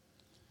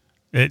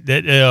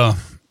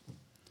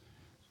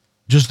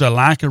 Just a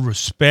lack of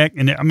respect.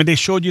 And I mean, they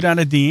showed you that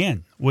at the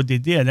end, what they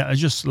did. That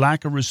was just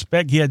lack of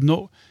respect.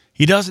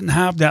 He doesn't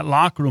have that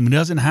locker room. He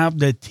doesn't have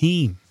that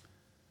team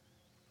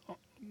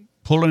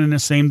pulling in the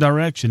same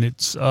direction.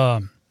 It's,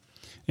 I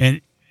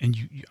mean,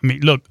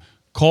 look,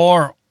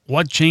 Carr,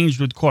 what changed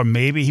with Carr?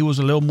 Maybe he was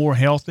a little more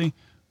healthy,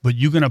 but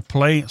you're going to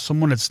play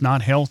someone that's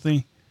not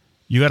healthy.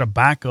 You got to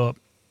back up.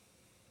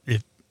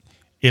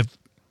 If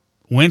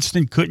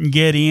Winston couldn't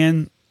get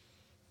in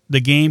the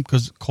game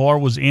because Carr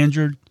was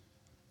injured,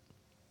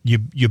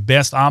 your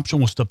best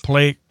option was to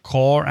play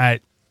Carr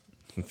at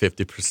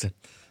 50%.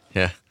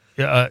 Yeah.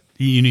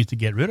 You need to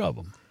get rid of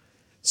him.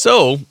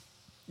 So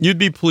you'd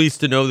be pleased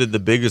to know that the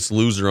biggest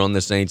loser on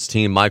the Saints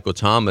team, Michael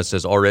Thomas,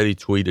 has already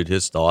tweeted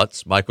his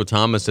thoughts. Michael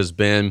Thomas has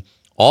been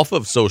off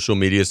of social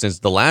media since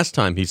the last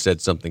time he said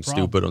something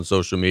stupid on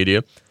social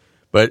media.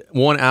 But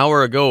 1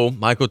 hour ago,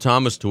 Michael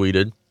Thomas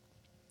tweeted,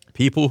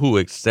 "People who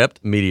accept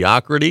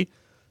mediocrity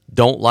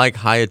don't like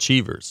high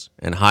achievers,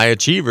 and high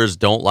achievers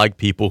don't like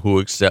people who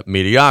accept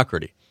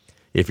mediocrity.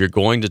 If you're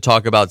going to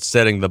talk about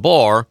setting the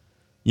bar,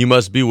 you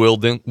must be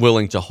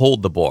willing to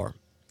hold the bar.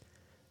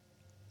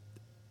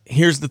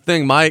 Here's the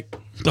thing, Mike.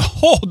 To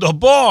hold the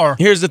bar?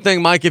 Here's the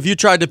thing, Mike. If you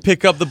tried to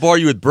pick up the bar,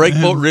 you would break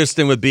both wrists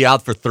and would be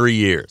out for 3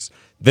 years.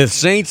 The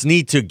Saints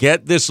need to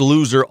get this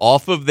loser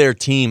off of their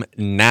team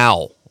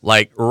now,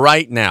 like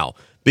right now,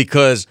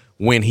 because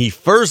when he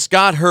first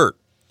got hurt,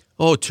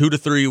 2 to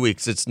 3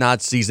 weeks, it's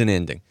not season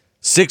ending.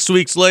 6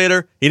 weeks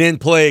later, he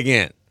didn't play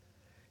again.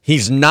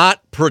 He's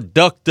not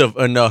productive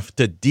enough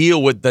to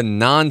deal with the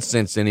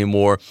nonsense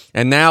anymore.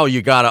 And now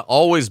you got to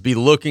always be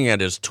looking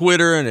at his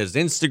Twitter and his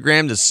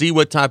Instagram to see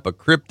what type of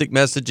cryptic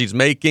message he's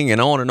making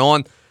and on and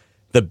on.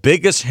 The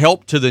biggest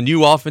help to the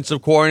new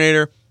offensive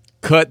coordinator,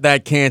 cut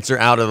that cancer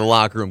out of the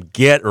locker room.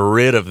 Get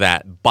rid of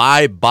that.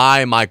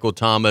 Bye-bye, Michael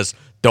Thomas.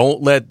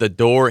 Don't let the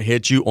door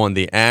hit you on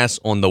the ass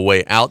on the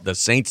way out. The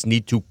Saints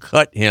need to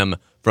cut him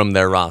from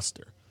their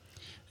roster.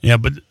 Yeah,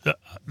 but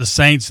the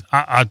Saints,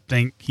 I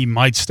think he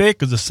might stay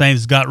because the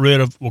Saints got rid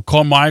of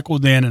Carmichael,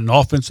 then an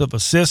offensive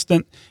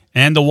assistant,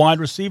 and the wide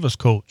receivers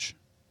coach.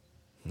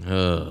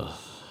 Get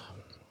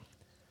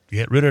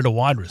rid of the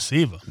wide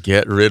receiver.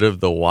 Get rid of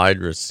the wide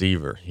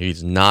receiver.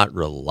 He's not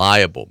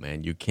reliable,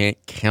 man. You can't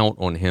count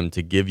on him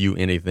to give you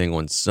anything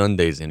on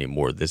Sundays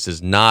anymore. This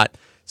is not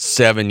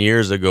 7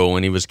 years ago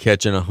when he was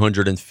catching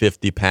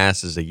 150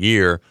 passes a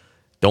year.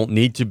 Don't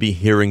need to be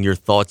hearing your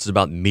thoughts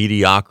about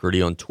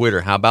mediocrity on Twitter.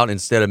 How about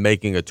instead of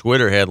making a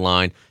Twitter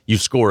headline, you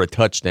score a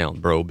touchdown,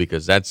 bro,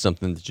 because that's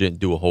something that you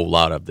didn't do a whole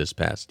lot of this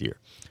past year.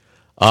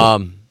 How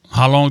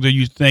long do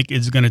you think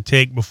it's going to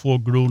take before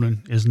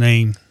Gruden is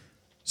named?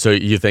 So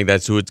you think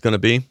that's who it's going to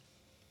be?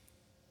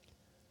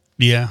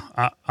 Yeah,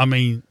 I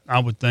mean, I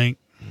would think.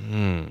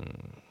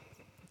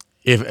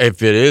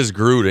 If it is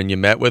Gruden, you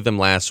met with him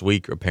last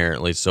week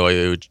apparently, so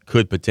it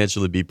could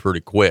potentially be pretty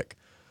quick.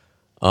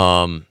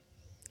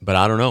 But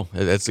I don't know.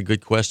 That's a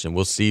good question.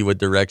 We'll see what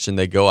direction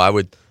they go. I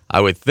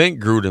would think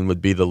Gruden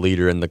would be the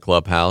leader in the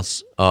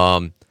clubhouse.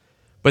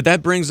 But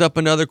that brings up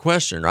another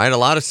question, right? A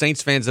lot of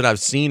Saints fans that I've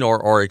seen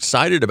are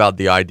excited about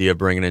the idea of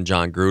bringing in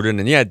John Gruden.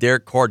 And yeah,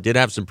 Derek Carr did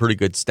have some pretty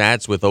good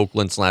stats with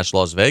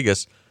Oakland/Las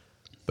Vegas,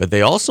 but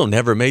they also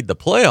never made the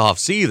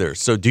playoffs either.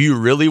 So do you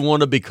really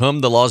want to become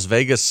the Las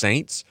Vegas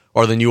Saints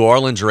or the New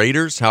Orleans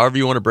Raiders, however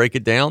you want to break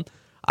it down?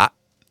 I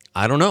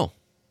don't know.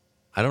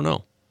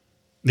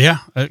 Yeah,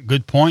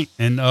 good point.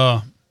 And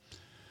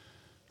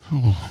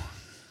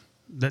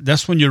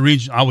that's when you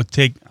reach. I would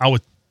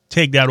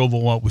take that over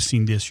what we've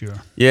seen this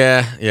year.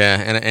 Yeah.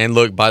 And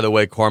look, by the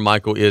way,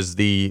 Carmichael is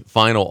the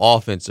final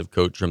offensive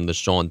coach from the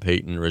Sean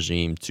Payton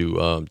regime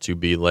to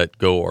be let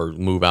go or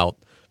move out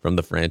from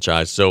the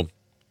franchise. So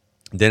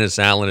Dennis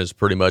Allen is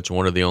pretty much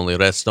one of the only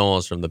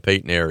restants from the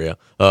Payton era,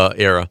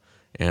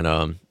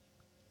 and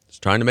he's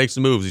trying to make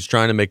some moves. He's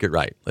trying to make it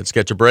right. Let's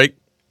catch a break.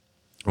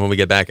 When we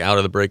get back out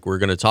of the break, we're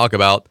going to talk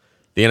about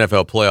the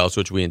NFL playoffs,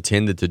 which we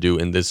intended to do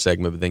in this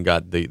segment, but then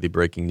got the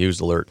breaking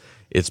news alert.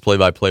 It's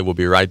play-by-play. We'll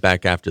be right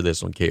back after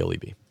this on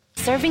KLEB.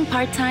 Serving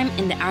part-time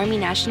in the Army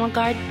National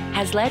Guard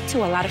has led to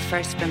a lot of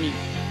firsts for me.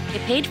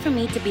 It paid for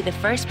me to be the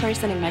first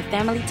person in my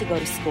family to go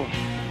to school.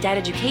 That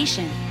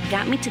education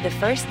got me to the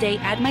first day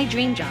at my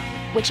dream job,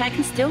 which I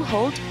can still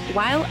hold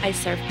while I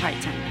serve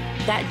part-time.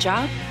 That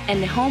job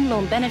and the home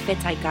loan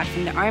benefits I got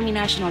from the Army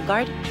National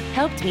Guard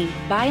helped me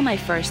buy my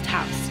first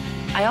house.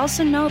 I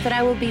also know that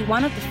I will be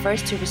one of the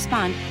first to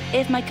respond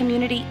if my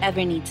community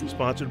ever needs me.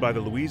 Sponsored by the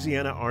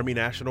Louisiana Army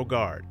National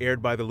Guard.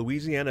 Aired by the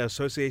Louisiana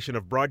Association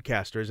of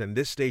Broadcasters and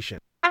this station.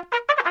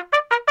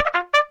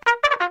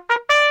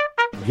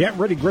 Get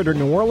ready, Greater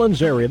New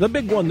Orleans area. The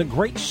big one, the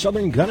Great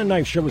Southern Gun and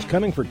Knife Show, is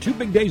coming for 2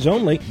 big days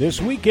only this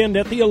weekend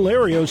at the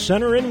Hilario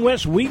Center in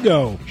West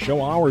Wego.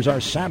 Show hours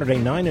are Saturday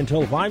 9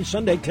 until 5,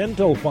 Sunday 10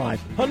 till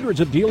 5. Hundreds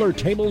of dealer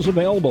tables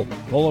available,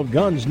 full of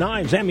guns,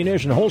 knives,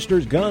 ammunition,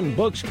 holsters, gun,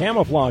 books,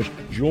 camouflage,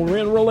 jewelry,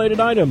 and related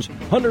items.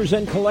 Hunters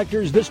and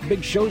collectors, this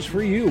big show's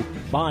for you.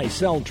 Buy,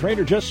 sell, trade,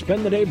 or just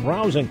spend the day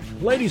browsing.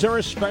 Ladies are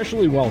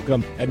especially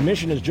welcome.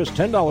 Admission is just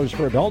 $10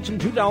 for adults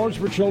and $2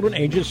 for children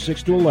ages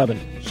 6 to 11.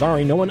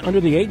 Sorry, no one under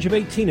the age of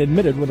 18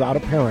 admitted without a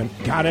parent.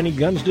 Got any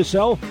guns to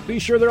sell? Be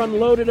sure they're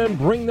unloaded and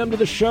bring them to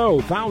the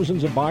show.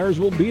 Thousands of buyers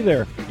will be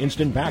there.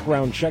 Instant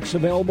background checks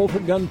available for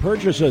gun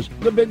purchases.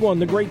 The big one,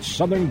 the Great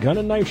Southern Gun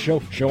and Knife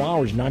Show. Show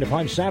hours 9 to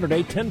 5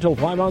 Saturday, 10 till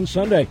 5 on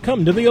Sunday.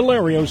 Come to the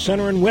Hilario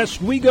Center in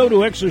West Wego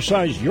to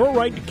exercise your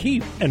right to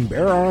keep and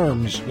bear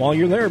arms. While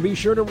you're there, be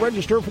sure to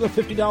register for the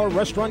 $50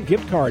 restaurant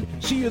gift card.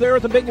 See you there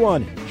at the big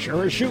one.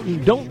 Sure as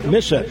shooting. Don't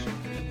miss it.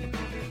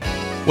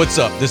 What's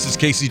up? This is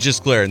Casey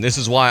Gisclair, and this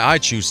is why I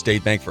choose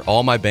State Bank for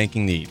all my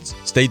banking needs.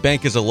 State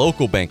Bank is a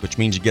local bank, which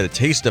means you get a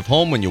taste of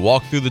home when you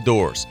walk through the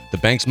doors. The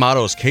bank's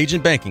motto is Cajun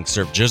Banking,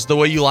 served just the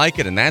way you like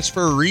it, and that's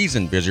for a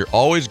reason, because you're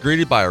always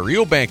greeted by a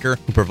real banker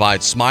who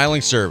provides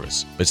smiling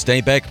service. But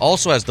State Bank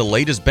also has the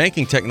latest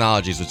banking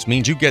technologies, which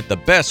means you get the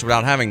best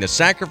without having to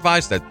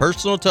sacrifice that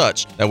personal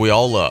touch that we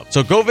all love.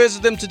 So go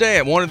visit them today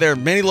at one of their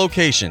many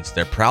locations.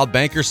 They're proud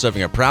bankers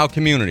serving a proud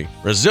community.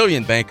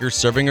 Resilient bankers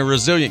serving a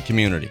resilient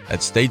community.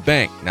 That's State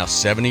Bank, now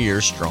 70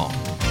 years strong.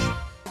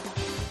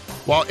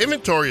 While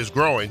inventory is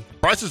growing,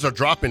 prices are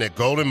dropping at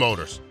Golden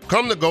Motors.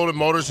 Come to Golden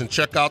Motors and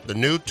check out the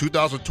new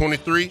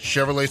 2023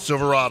 Chevrolet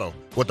Silverado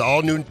with the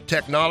all-new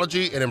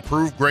technology and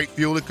improved great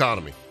fuel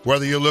economy.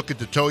 Whether you're looking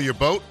to tow your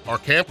boat or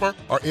camper,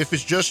 or if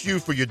it's just you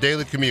for your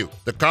daily commute,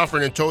 the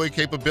comfort and towing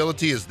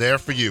capability is there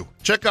for you.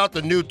 Check out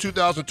the new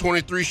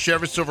 2023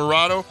 Chevy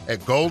Silverado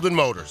at Golden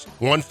Motors,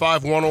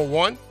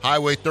 15101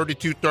 Highway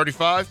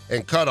 3235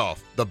 and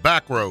Cutoff, the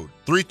back road,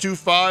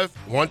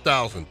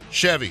 325-1000.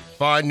 Chevy,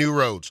 find new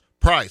roads.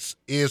 Price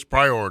is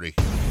priority.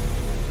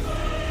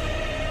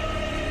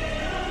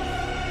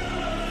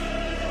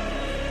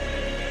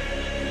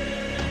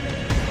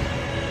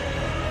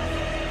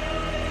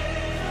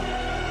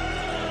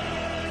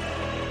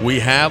 We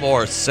have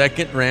our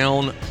second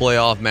round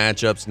playoff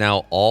matchups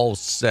now all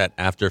set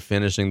after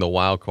finishing the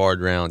wild card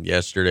round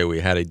yesterday.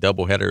 We had a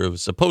doubleheader. It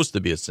was supposed to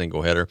be a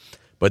single header,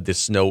 but the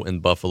snow in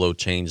Buffalo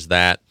changed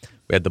that.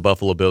 We had the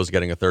Buffalo Bills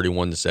getting a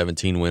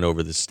 31-17 win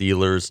over the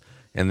Steelers.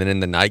 And then in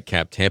the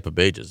nightcap, Tampa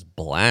Bay just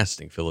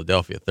blasting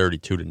Philadelphia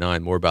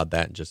 32-9. More about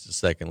that in just a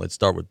second. Let's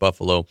start with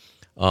Buffalo.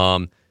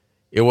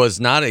 It was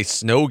not a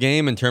snow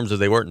game in terms of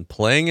they weren't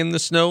playing in the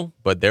snow,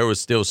 but there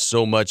was still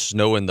so much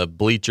snow in the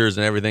bleachers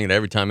and everything, and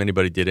every time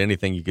anybody did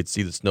anything, you could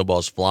see the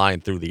snowballs flying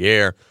through the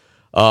air.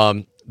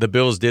 The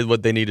Bills did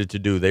what they needed to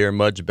do. They are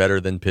much better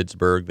than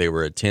Pittsburgh. They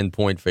were a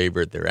 10-point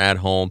favorite. They're at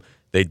home.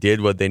 They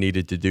did what they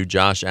needed to do.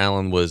 Josh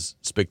Allen was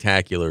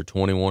spectacular,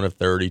 21 of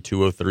 30,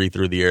 203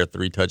 through the air,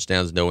 3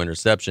 touchdowns, no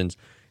interceptions.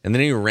 And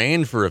then he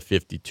ran for a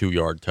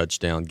 52-yard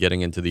touchdown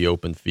getting into the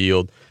open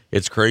field.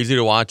 It's crazy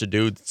to watch a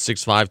dude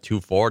 6'5",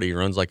 240. He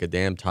runs like a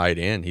damn tight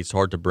end. He's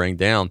hard to bring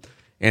down.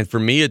 And for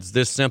me, it's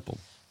this simple.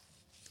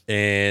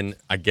 And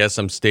I guess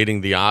I'm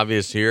stating the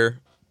obvious here,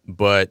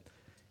 but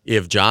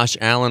if Josh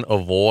Allen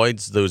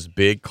avoids those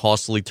big,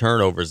 costly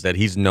turnovers that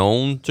he's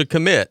known to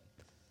commit,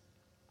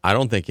 I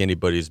don't think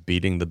anybody's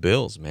beating the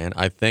Bills, man.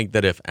 I think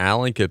that if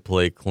Allen could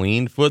play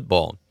clean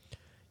football,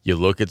 you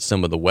look at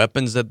some of the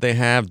weapons that they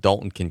have,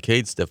 Dalton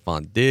Kincaid,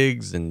 Stephon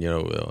Diggs, and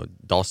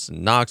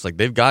Dawson Knox. Like,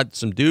 they've got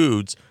some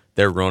dudes.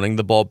 They're running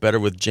the ball better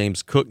with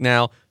James Cook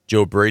now.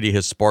 Joe Brady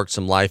has sparked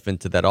some life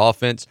into that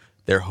offense.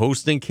 They're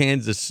hosting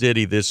Kansas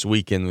City this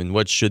weekend in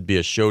what should be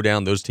a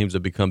showdown. Those teams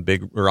have become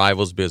big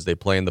rivals because they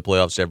play in the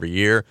playoffs every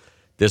year.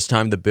 This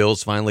time the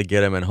Bills finally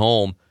get him at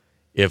home.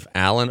 If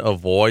Allen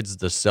avoids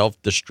the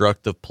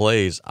self-destructive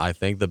plays, I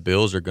think the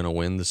Bills are going to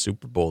win the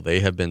Super Bowl.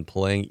 They have been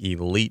playing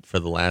elite for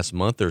the last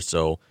month or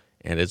so,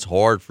 and it's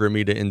hard for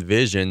me to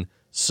envision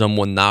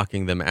someone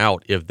knocking them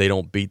out if they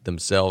don't beat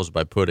themselves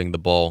by putting the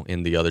ball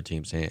in the other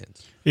team's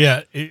hands.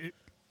 Yeah,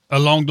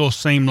 along those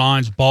same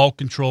lines, ball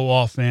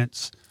control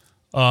offense,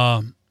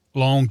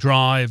 long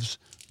drives.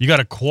 You got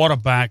a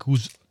quarterback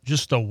who's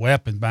just a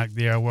weapon back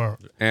there.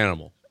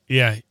 Animal.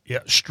 Yeah,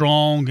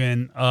 strong,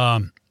 and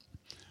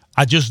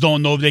I just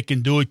don't know if they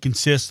can do it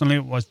consistently.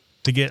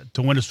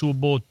 To win a Super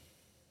Bowl,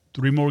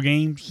 3 more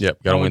games.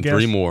 Yep, got to win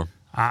 3 more.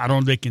 I don't know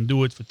if they can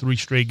do it for 3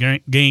 straight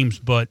games,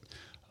 but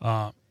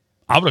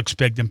I would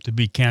expect them to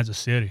beat Kansas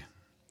City.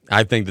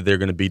 I think that they're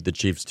going to beat the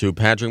Chiefs too.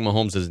 Patrick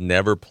Mahomes has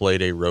never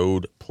played a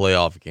road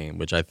playoff game,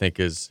 which I think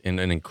is an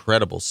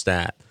incredible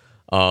stat.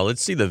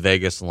 Let's see the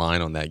Vegas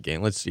line on that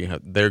game. Let's see.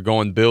 They're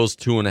going Bills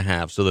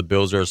 2.5, so the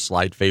Bills are a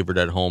slight favorite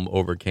at home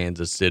over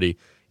Kansas City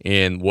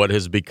in what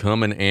has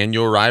become an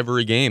annual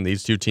rivalry game.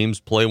 These two teams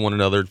play one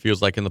another, it feels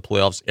like, in the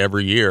playoffs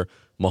every year.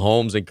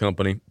 Mahomes and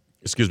company,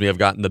 have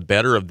gotten the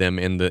better of them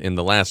in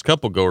the last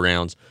couple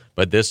go-rounds,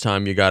 but this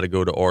time you got to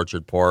go to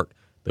Orchard Park.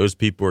 Those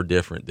people are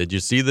different. Did you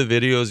see the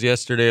videos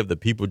yesterday of the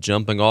people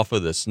jumping off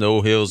of the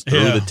snow hills,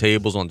 through the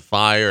tables on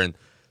fire? And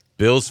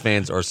Bills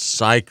fans are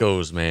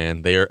psychos,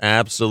 man. They are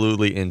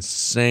absolutely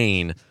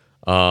insane.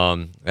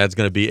 That's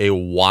going to be a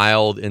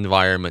wild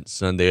environment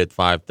Sunday at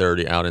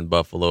 5:30 out in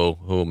Buffalo.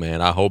 Oh,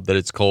 man, I hope that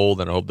it's cold,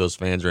 and I hope those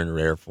fans are in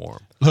rare form.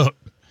 Look,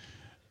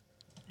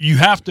 you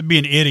have to be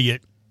an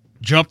idiot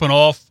jumping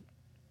off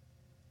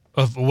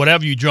of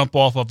whatever you jump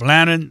off of,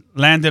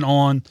 landing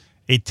on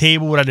a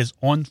table that is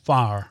on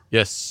fire.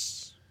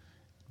 Yes.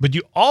 But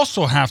you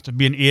also have to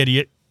be an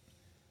idiot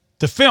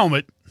to film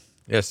it.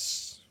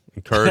 Yes.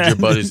 Encourage your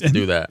buddies to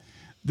do that.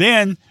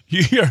 Then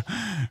you hear,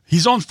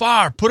 he's on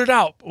fire, put it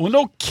out. Well,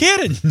 no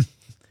kidding.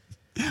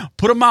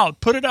 Put him out,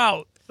 put it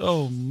out.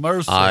 Oh,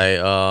 mercy.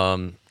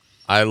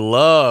 I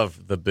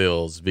love the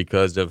Bills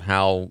because of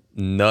how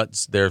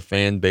nuts their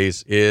fan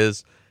base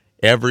is.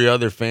 Every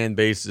other fan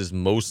base is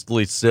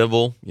mostly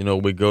civil.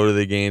 We go to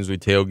the games, we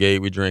tailgate,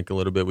 we drink a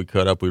little bit, we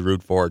cut up, we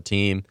root for our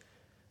team.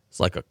 It's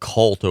like a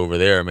cult over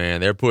there, man.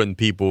 They're putting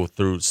people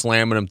through,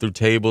 slamming them through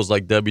tables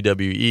like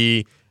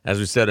WWE. As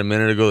we said a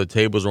minute ago, the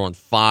tables are on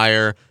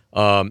fire.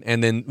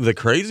 And then the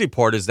crazy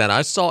part is that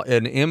I saw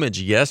an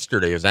image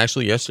yesterday. It was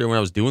actually yesterday when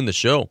I was doing the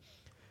show.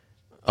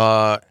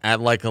 At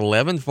like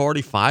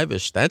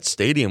 11:45-ish, that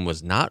stadium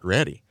was not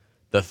ready.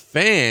 The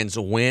fans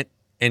went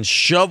and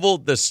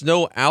shoveled the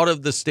snow out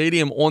of the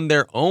stadium on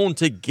their own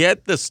to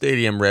get the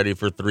stadium ready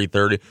for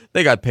 3:30.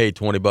 They got paid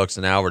 $20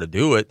 an hour to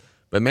do it.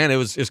 But, man,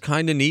 it's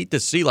kind of neat to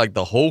see, like,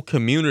 the whole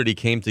community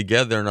came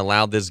together and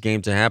allowed this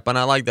game to happen.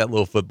 I like that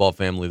little football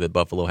family that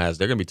Buffalo has.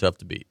 They're going to be tough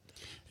to beat.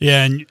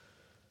 Yeah, and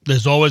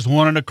there's always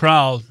one in the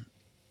crowd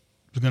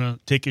who's going to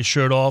take his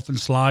shirt off and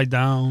slide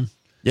down.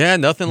 Yeah,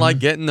 nothing like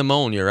getting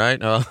pneumonia, right?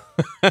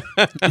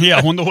 Yeah,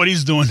 I wonder what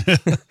he's doing.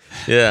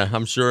 Yeah,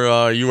 I'm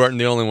sure you weren't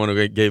the only one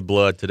who gave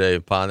blood today.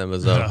 Potham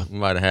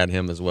might have had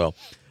him as well.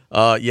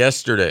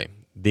 Yesterday,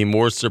 the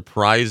more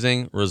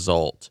surprising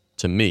result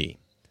to me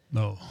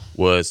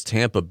was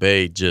Tampa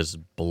Bay just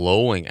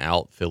blowing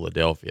out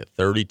Philadelphia,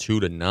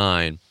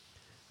 32-9.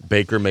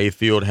 Baker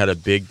Mayfield had a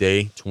big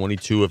day,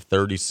 22 of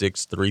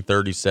 36,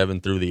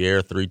 337 through the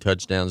air, 3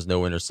 touchdowns,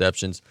 no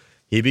interceptions.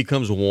 He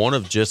becomes one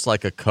of just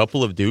like a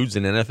couple of dudes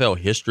in NFL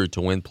history to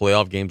win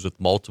playoff games with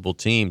multiple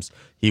teams.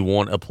 He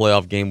won a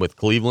playoff game with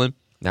Cleveland.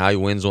 Now he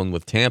wins one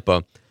with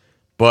Tampa.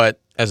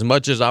 But as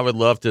much as I would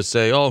love to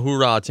say, oh,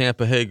 hoorah,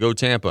 Tampa, hey, go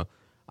Tampa,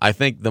 I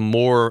think the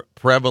more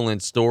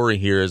prevalent story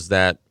here is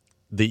that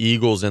the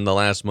Eagles in the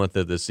last month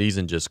of the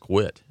season just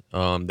quit.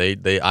 I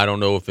don't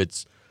know if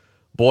it's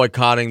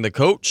boycotting the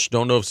coach.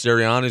 Don't know if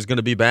Sirianni is going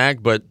to be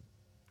back. But,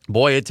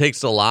 boy, it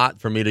takes a lot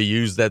for me to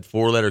use that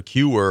 4-letter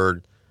Q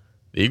word.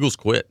 The Eagles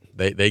quit.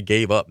 They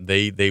gave up.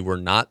 They were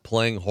not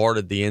playing hard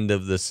at the end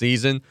of the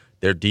season.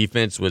 Their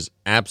defense was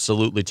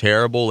absolutely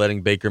terrible,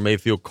 letting Baker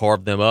Mayfield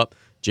carve them up.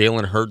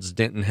 Jalen Hurts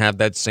didn't have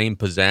that same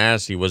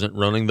pizzazz. He wasn't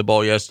running the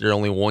ball yesterday,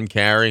 only 1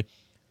 carry.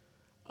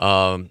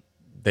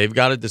 They've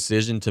got a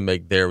decision to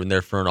make there in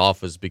their front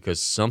office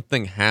because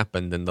something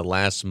happened in the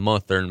last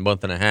month or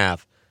month and a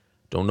half.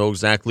 Don't know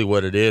exactly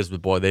what it is,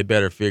 but, boy, they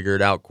better figure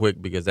it out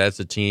quick because that's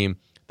a team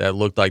that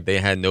looked like they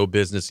had no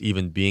business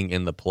even being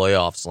in the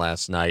playoffs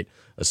last night,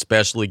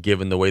 especially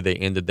given the way they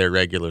ended their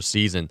regular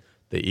season.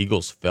 The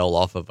Eagles fell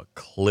off of a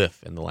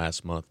cliff in the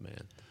last month,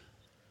 man.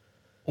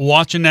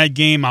 Watching that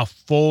game, I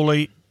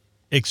fully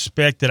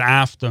expected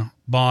after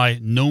by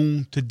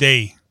noon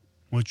today,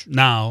 which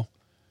now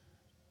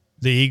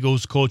the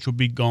Eagles coach will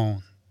be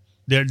gone.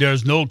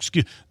 There's no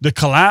excuse. The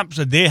collapse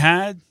that they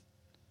had,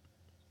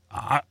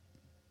 I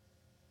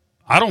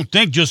don't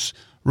think just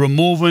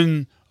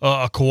removing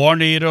a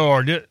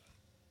coordinator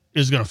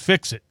is going to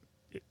fix it.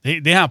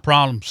 They have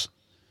problems,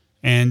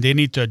 and they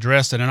need to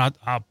address it. And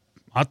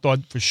I thought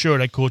for sure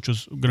that coach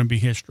was going to be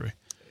history.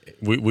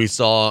 We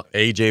saw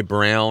A.J.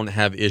 Brown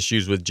have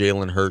issues with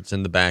Jalen Hurts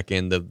in the back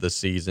end of the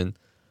season.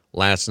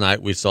 Last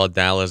night we saw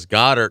Dallas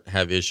Goedert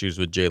have issues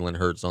with Jalen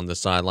Hurts on the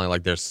sideline.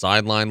 Like their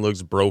sideline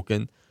looks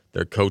broken.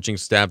 Their coaching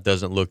staff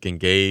doesn't look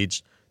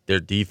engaged. Their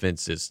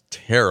defense is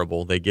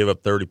terrible. They give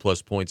up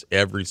 30-plus points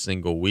every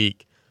single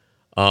week.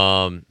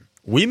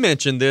 We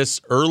mentioned this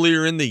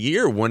earlier in the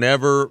year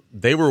whenever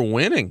they were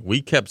winning.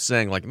 We kept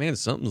saying, like, man,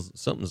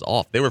 something's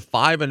off. They were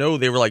 5-0.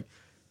 They were like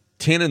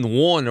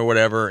 10-1 or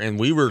whatever, and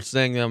we were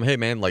saying to them, hey,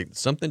 man, like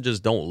something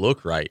just don't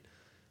look right.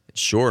 And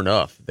sure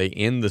enough, they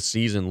end the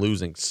season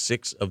losing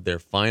 6 of their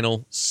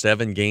final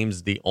 7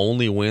 games. The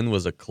only win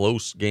was a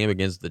close game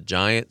against the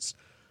Giants.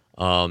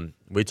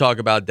 We talk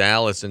about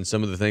Dallas and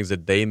some of the things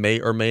that they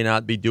may or may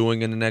not be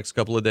doing in the next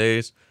couple of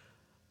days.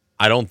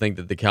 I don't think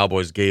that the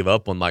Cowboys gave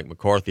up on Mike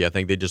McCarthy. I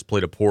think they just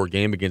played a poor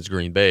game against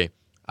Green Bay.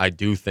 I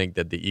do think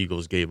that the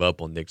Eagles gave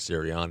up on Nick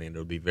Sirianni, and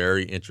it'll be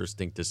very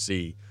interesting to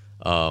see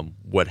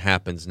what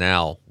happens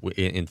now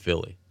in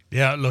Philly.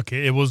 Yeah, look,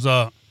 it was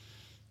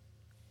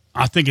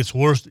I think it's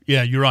worse.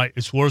 Yeah, you're right.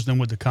 It's worse than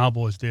what the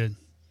Cowboys did.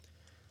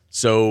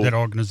 So that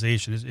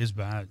organization is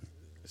bad.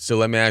 So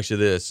let me ask you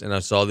this, and I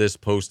saw this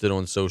posted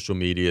on social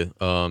media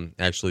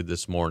actually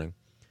this morning.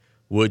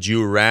 Would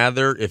you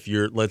rather, if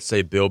you're, let's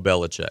say, Bill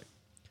Belichick,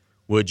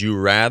 would you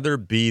rather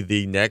be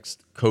the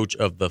next coach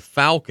of the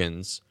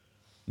Falcons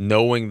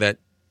knowing that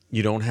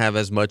you don't have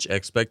as much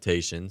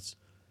expectations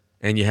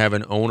and you have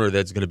an owner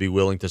that's going to be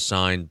willing to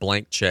sign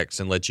blank checks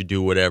and let you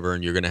do whatever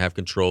and you're going to have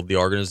control of the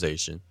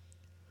organization?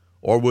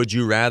 Or would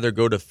you rather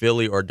go to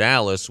Philly or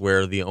Dallas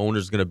where the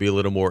owner's going to be a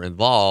little more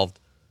involved,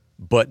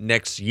 but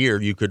next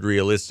year you could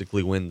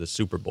realistically win the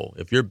Super Bowl?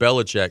 If you're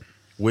Belichick,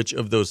 which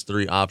of those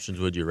 3 options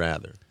would you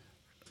rather?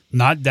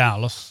 Not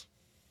Dallas,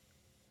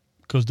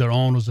 because their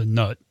owner's a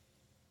nut.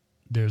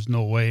 There's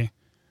no way.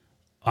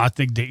 I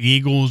think the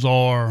Eagles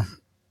are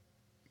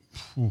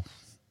a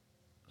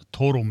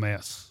total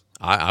mess.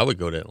 I would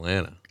go to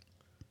Atlanta.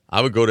 I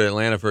would go to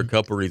Atlanta for a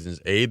couple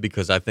reasons. A,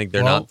 because I think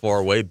they're not far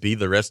away. B,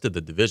 the rest of the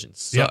division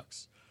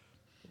sucks.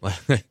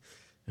 Yep.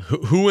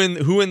 Who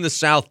in the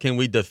South can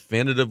we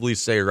definitively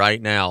say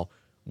right now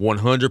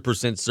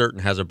 100% certain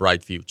has a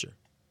bright future?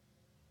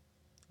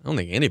 I don't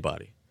think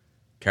anybody.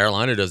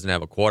 Carolina doesn't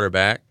have a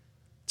quarterback.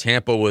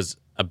 Tampa was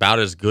about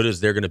as good as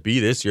they're going to be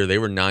this year. They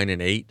were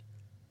 9-8.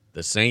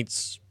 The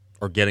Saints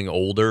are getting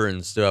older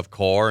and still have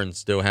Carr and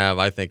still have,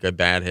 I think, a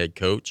bad head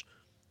coach.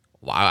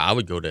 Well, I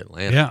would go to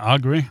Atlanta. Yeah, I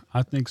agree.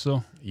 I think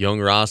so. Young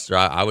roster,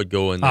 I would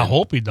go in. I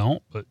hope he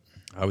don't, but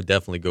I would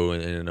definitely go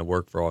in and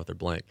work for Arthur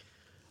Blank.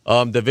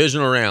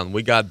 Divisional round.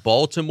 We got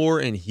Baltimore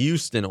and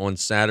Houston on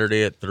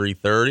Saturday at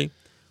 3:30.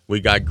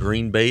 We got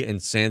Green Bay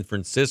and San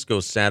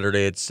Francisco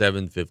Saturday at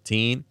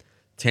 7:15.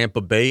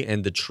 Tampa Bay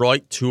and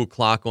Detroit 2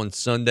 o'clock on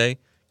Sunday.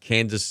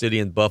 Kansas City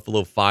and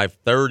Buffalo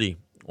 5:30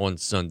 on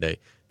Sunday.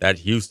 That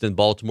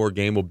Houston-Baltimore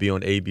game will be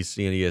on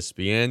ABC and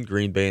ESPN.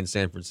 Green Bay and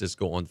San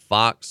Francisco on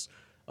Fox.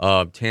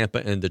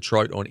 Tampa and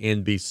Detroit on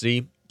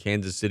NBC,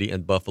 Kansas City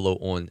and Buffalo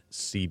on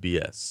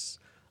CBS.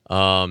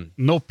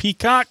 No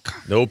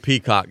Peacock? No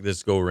Peacock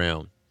this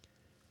go-round.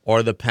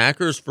 Are the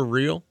Packers for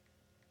real?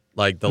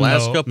 Like the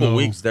last couple of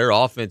weeks, their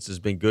offense has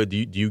been good. Do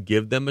you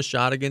give them a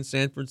shot against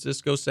San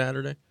Francisco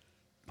Saturday?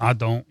 I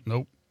don't.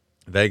 Nope.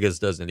 Vegas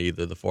doesn't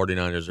either. The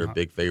 49ers are a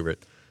big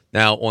favorite.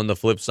 Now, on the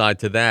flip side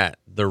to that,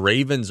 the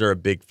Ravens are a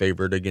big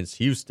favorite against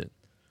Houston.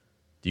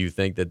 Do you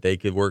think that they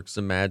could work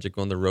some magic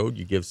on the road?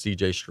 You give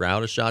C.J.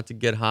 Stroud a shot to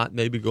get hot,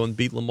 maybe go and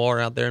beat Lamar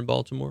out there in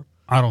Baltimore?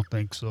 I don't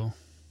think so.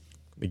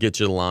 Let me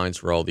get you the lines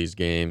for all these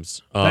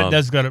games.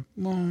 That's got to...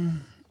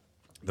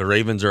 The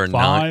Ravens are a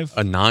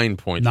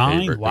 9-point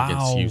favorite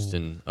against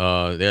Houston.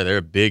 They're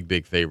a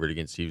big favorite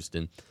against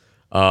Houston.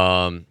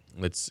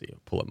 Let's see. I'll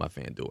pull up my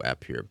FanDuel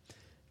app here.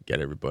 Get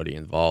everybody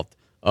involved.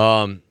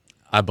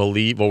 I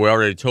believe. Well, we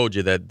already told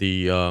you that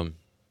the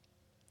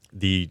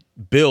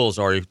Bills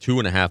are a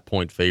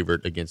 2.5-point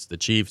favorite against the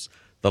Chiefs.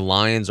 The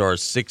Lions are a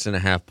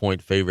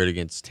 6.5-point favorite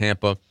against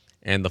Tampa,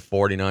 and the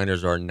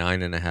 49ers are a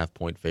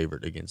 9.5-point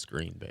favorite against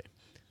Green Bay.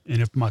 And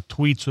if my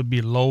tweets would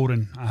be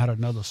loading, I had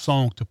another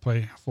song to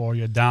play for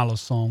you, a Dallas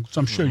song,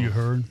 so I'm sure you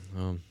heard.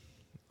 I'm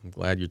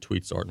glad your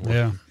tweets aren't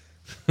working.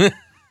 Yeah.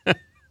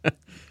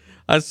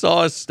 I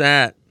saw a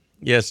stat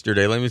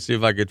yesterday. Let me see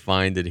if I could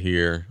find it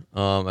here.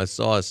 I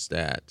saw a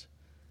stat.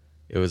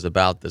 It was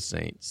about the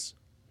Saints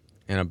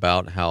and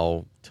about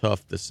how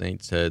tough the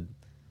Saints had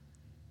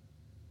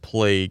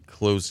played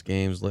close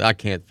games. I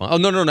can't find. Oh,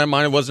 no, never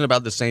mind. It wasn't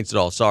about the Saints at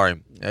all. Sorry.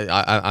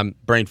 I'm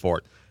brain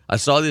fart. I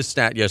saw this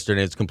stat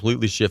yesterday. It's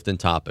completely shifting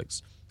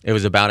topics. It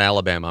was about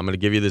Alabama. I'm going to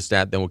give you this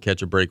stat, then we'll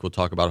catch a break. We'll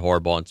talk about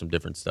Harbaugh and some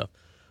different stuff.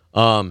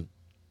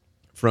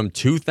 From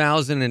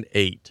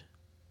 2008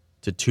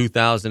 to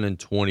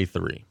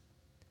 2023,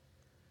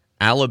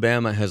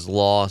 Alabama has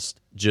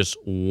lost just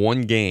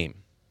one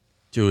game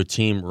to a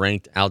team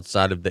ranked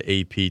outside of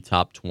the AP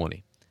top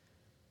 20.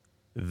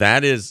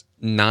 That is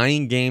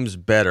 9 games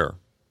better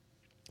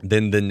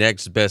than the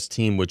next best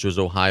team, which was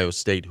Ohio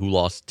State, who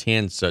lost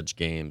 10 such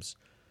games.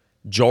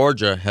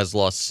 Georgia has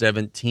lost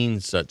 17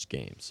 such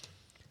games.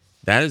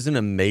 That is an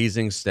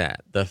amazing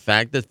stat. The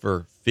fact that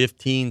for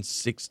 15,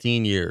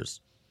 16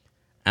 years,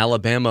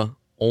 Alabama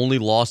only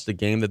lost a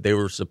game that they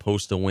were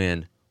supposed to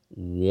win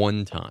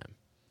one time.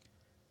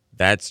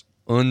 That's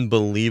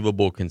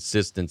unbelievable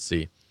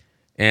consistency.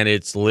 And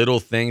it's little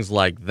things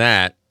like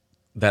that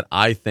that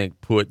I think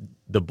put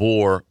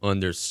DeBoer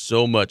under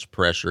so much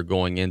pressure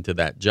going into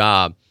that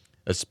job,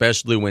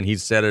 especially when he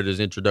said at his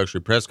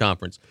introductory press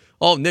conference,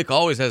 oh, Nick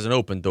always has an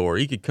open door.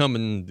 He could come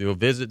and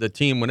visit the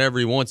team whenever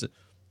he wants it.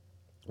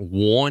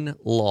 One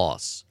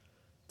loss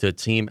to a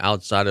team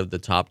outside of the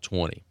top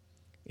 20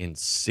 in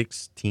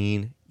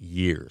 16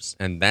 years.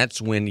 And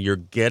that's when you're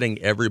getting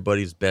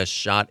everybody's best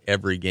shot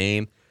every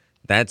game.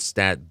 That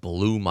stat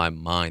blew my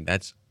mind.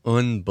 That's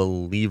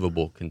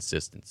unbelievable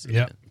consistency.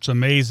 Yeah, it's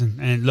amazing.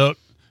 And look,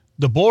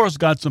 DeBoer's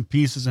got some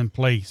pieces in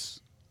place.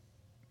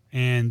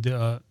 And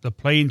the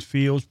playing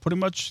field's pretty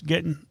much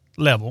getting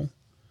level.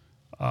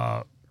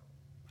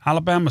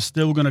 Alabama's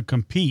still going to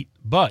compete,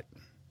 but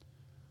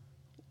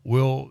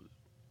will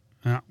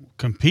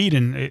compete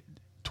in a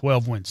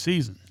 12-win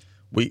season.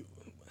 We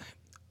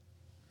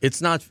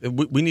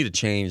need to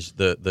change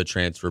the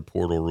transfer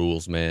portal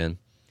rules, man.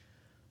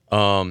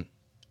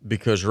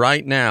 Because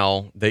right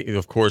now,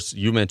 of course,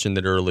 you mentioned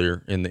it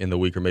earlier in the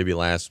week or maybe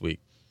last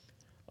week.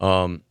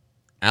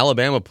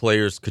 Alabama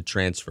players could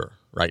transfer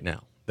right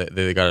now.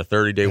 They got a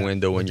 30-day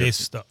window when you're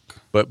stuck.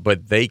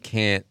 But they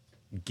can't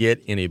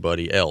get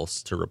anybody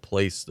else to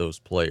replace those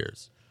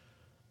players.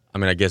 I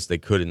mean, I guess they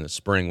could in the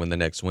spring when the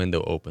next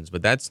window opens,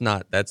 but that's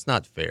not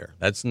fair.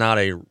 That's not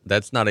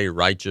a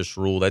righteous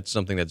rule. That's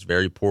something that's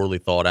very poorly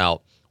thought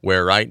out.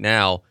 Where right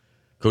now,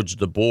 Coach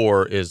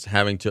DeBoer is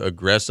having to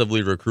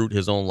aggressively recruit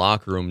his own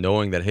locker room,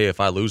 knowing that, hey, if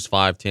I lose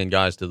 5-10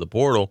 guys to the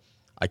portal,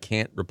 I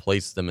can't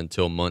replace them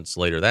until months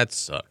later. That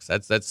sucks.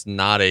 It's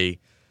not a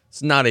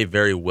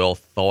very well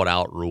thought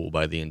out rule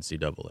by the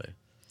NCAA.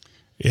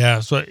 Yeah.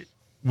 So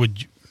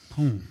would you?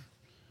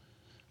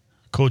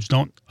 Coach,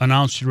 don't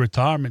announce your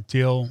retirement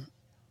till,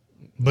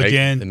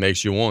 it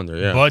makes you wonder.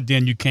 Yeah, but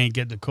then you can't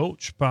get the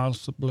coach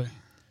possibly.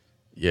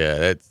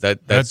 Yeah,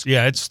 that's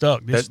it's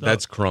stuck.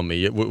 That's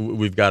crummy.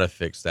 We've got to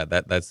fix that.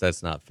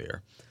 That's not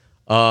fair.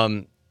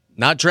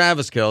 Not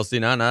Travis Kelce,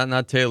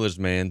 not Taylor's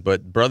man,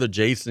 but brother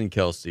Jason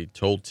Kelce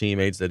told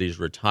teammates that he's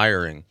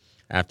retiring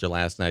after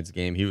last night's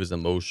game. He was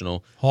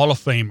emotional. Hall of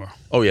Famer.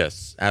 Oh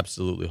yes,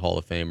 absolutely Hall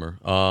of Famer.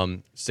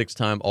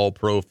 6-time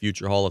All-Pro,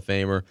 future Hall of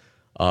Famer.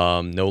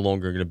 No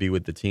longer going to be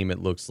with the team, it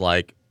looks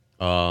like.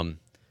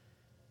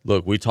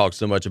 Look, we talk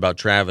so much about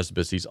Travis,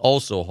 but he's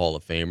also a Hall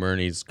of Famer,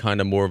 and he's kind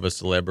of more of a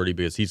celebrity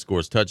because he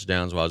scores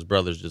touchdowns while his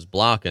brother's just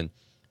blocking.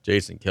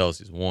 Jason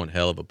Kelce's one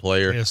hell of a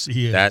player. Yes,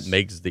 he is. That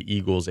makes the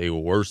Eagles a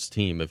worse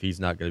team if he's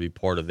not going to be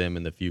part of them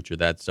in the future.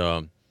 That's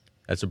a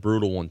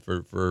brutal one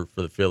for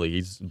the Philly.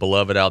 He's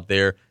beloved out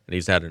there, and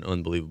he's had an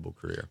unbelievable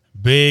career.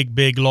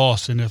 Big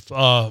loss. And if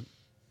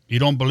you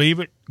don't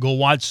believe it, go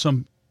watch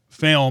some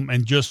film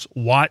and just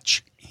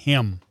watch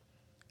him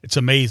it's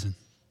amazing.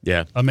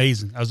 Yeah.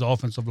 Amazing as an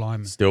offensive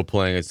lineman. Still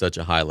playing at such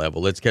a high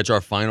level. Let's catch our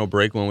final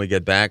break when we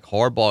get back.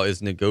 Harbaugh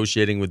is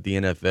negotiating with the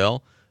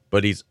NFL,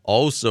 but he's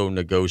also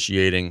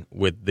negotiating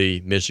with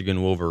the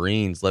Michigan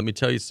Wolverines. Let me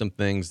tell you some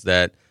things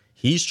that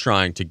he's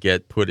trying to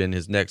get put in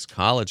his next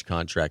college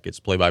contract. It's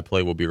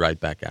play-by-play. We'll be right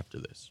back after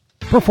this.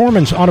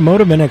 Performance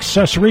Automotive and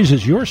Accessories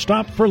is your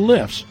stop for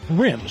lifts,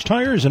 rims,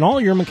 tires, and all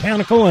your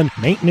mechanical and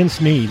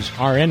maintenance needs.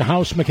 Our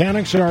in-house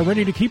mechanics are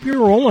ready to keep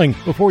you rolling.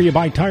 Before you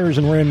buy tires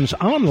and rims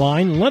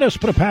online, let us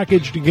put a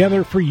package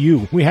together for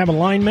you. We have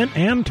alignment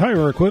and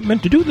tire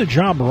equipment to do the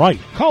job right.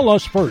 Call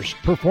us first.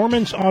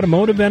 Performance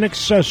Automotive and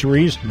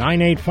Accessories,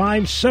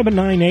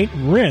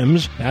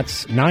 985-798-RIMS.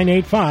 That's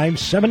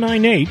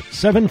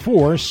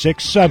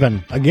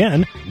 985-798-7467.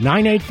 Again,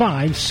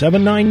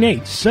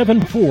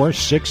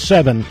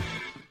 985-798-7467.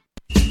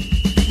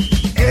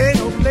 Ain't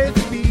no place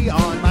to be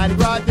on Mighty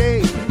Gras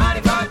Day.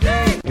 Mighty Gras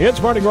Day. It's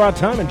Mardi Gras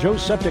time, and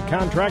Joe's Septic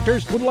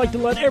Contractors would like to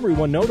let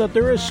everyone know that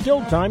there is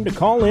still time to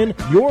call in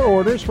your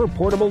orders for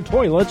portable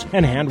toilets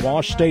and hand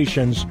wash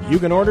stations. You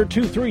can order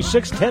 2, 3,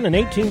 6, 10, and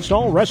 18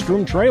 stall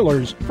restroom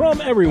trailers. From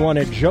everyone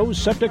at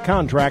Joe's Septic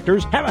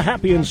Contractors, have a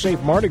happy and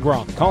safe Mardi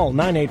Gras. Call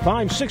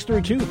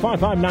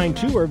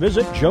 985-632-5592 or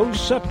visit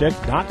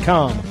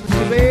joesseptic.com.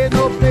 There ain't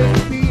no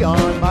place to be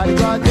on Mighty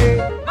Gras Day.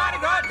 Mardi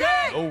Gras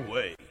Day! No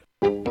way.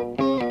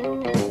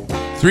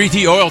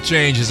 3T Oil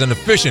Change is an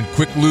efficient,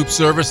 quick-loop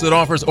service that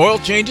offers oil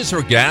changes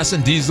for gas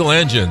and diesel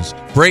engines,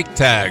 brake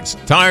tags,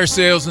 tire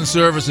sales and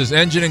services,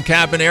 engine and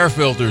cabin air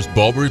filters,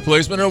 bulb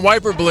replacement, and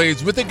wiper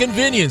blades with the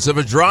convenience of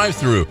a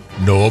drive-thru.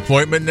 No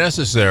appointment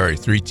necessary.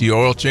 3T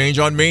Oil Change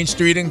on Main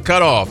Street in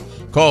Cutoff.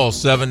 Call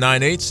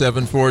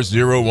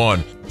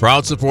 798-7401.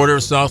 Proud supporter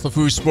of South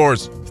Lafourche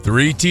Sports.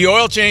 3T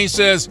Oil Change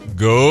says,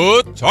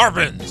 go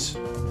Tarpons!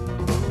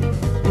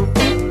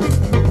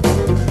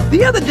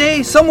 The other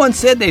day, someone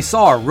said they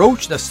saw a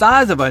roach the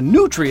size of a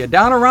nutria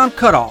down around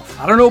Cutoff.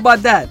 I don't know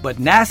about that, but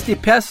nasty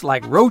pests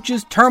like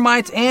roaches,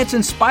 termites, ants,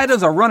 and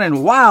spiders are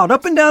running wild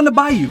up and down the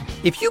bayou.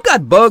 If you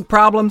got bug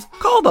problems,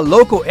 call the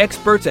local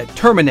experts at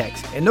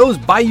Terminex, and those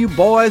bayou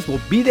boys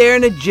will be there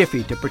in a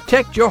jiffy to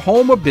protect your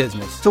home or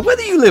business. So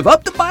whether you live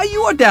up the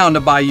bayou or down the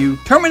bayou,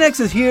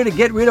 Terminex is here to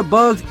get rid of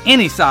bugs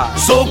any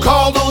size. So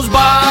call those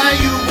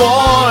bayou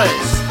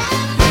boys.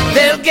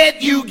 They'll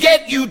get you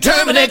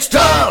Terminex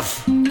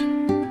tough.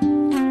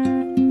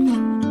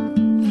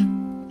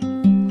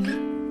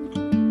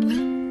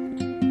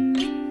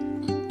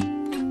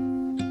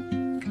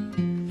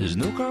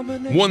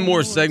 One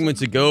more segment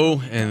to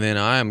go, and then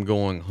I am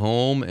going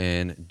home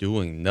and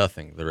doing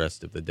nothing the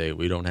rest of the day.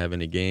 We don't have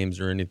any games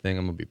or anything.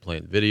 I'm going to be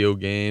playing video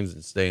games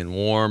and staying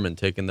warm and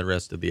taking the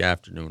rest of the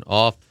afternoon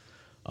off.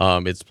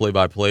 It's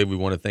play-by-play. We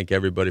want to thank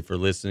everybody for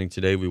listening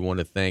today. We want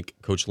to thank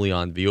Coach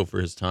Leon Veal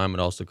for his time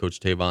and also Coach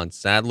Tevon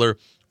Sadler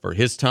for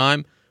his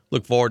time.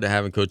 Look forward to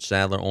having Coach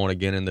Sadler on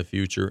again in the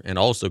future, and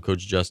also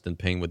Coach Justin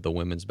Payne with the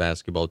women's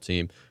basketball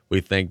team.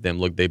 We thank them.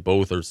 Look, they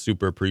both are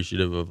super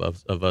appreciative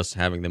of us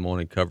having them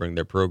on and covering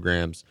their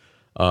programs.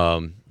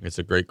 It's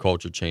a great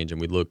culture change, and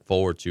we look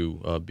forward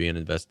to being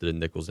invested in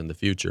Nicholls in the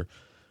future.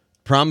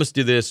 Promised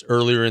you this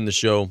earlier in the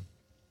show.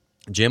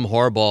 Jim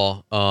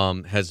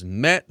Harbaugh has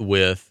met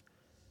with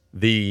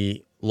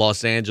the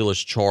Los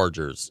Angeles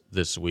Chargers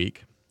this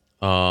week,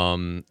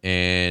 and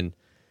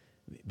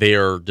they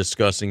are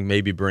discussing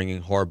maybe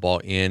bringing Harbaugh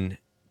in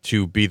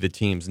to be the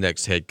team's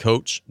next head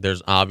coach.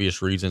 There's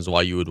obvious reasons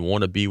why you would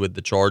want to be with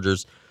the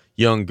Chargers.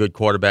 Young, good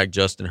quarterback,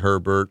 Justin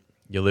Herbert.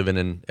 You're living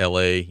in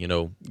L.A.,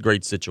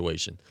 great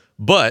situation.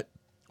 But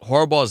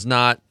Harbaugh's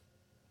not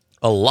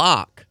a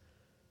lock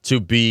to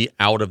be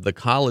out of the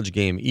college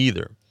game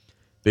either,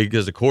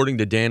 because according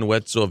to Dan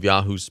Wetzel of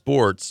Yahoo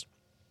Sports,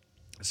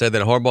 said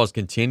that Harbaugh is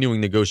continuing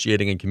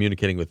negotiating and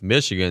communicating with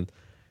Michigan,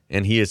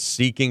 and he is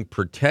seeking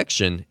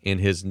protection in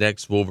his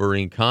next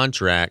Wolverine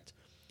contract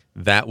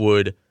that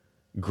would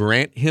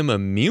grant him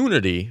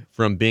immunity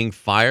from being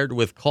fired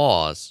with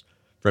cause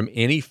from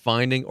any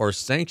finding or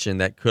sanction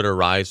that could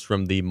arise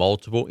from the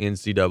multiple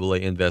NCAA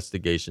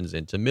investigations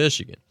into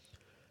Michigan.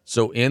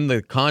 So in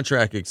the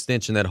contract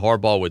extension that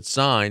Harbaugh would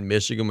sign,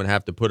 Michigan would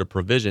have to put a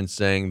provision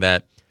saying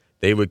that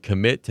they would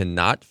commit to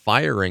not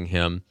firing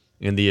him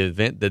in the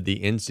event that the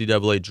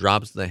NCAA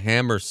drops the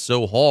hammer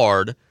so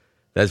hard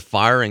that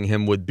firing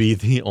him would be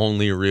the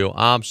only real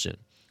option.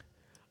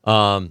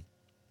 And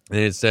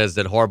it says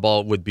that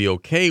Harbaugh would be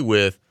okay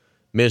with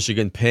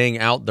Michigan paying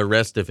out the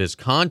rest of his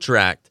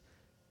contract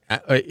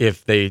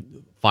if they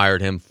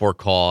fired him for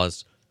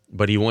cause,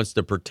 but he wants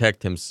to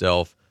protect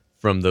himself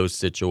from those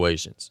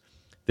situations.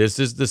 This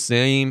is the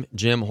same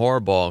Jim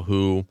Harbaugh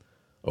who,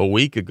 a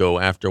week ago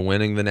after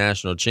winning the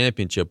national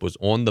championship, was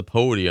on the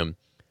podium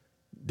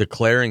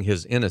declaring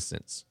his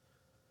innocence.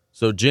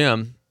 So,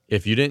 Jim,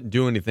 if you didn't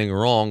do anything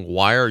wrong,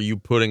 why are you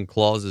putting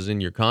clauses in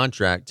your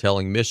contract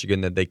telling Michigan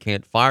that they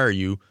can't fire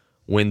you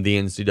when the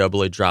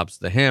NCAA drops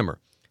the hammer?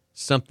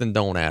 Something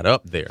don't add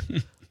up there.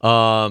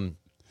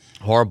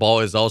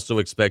 Harbaugh is also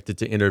expected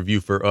to interview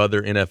for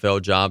other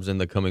NFL jobs in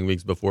the coming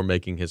weeks before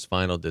making his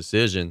final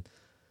decision.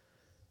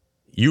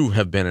 you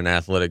have been an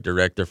athletic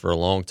director for a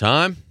long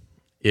time.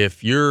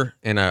 If you're,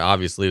 and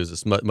obviously it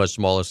was a much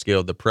smaller scale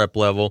at the prep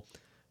level,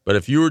 but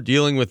if you were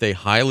dealing with a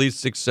highly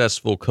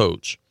successful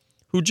coach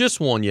who just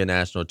won you a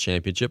national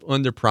championship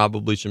under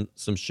probably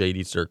some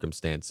shady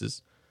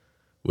circumstances,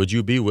 would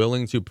you be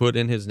willing to put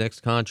in his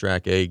next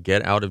contract a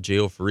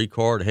get-out-of-jail-free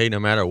card? Hey, no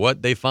matter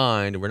what they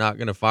find, we're not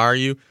going to fire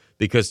you?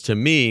 Because to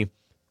me,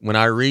 when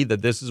I read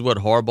that this is what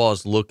Harbaugh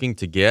is looking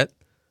to get,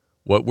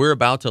 what we're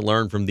about to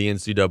learn from the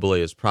NCAA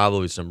is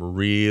probably some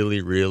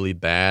really, really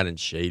bad and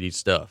shady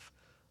stuff.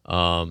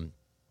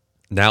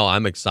 Now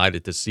I'm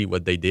excited to see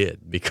what they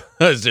did,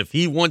 because if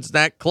he wants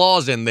that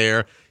clause in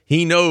there,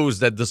 he knows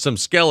that some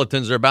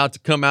skeletons are about to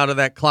come out of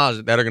that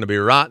closet that are going to be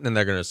rotten and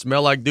they're going to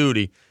smell like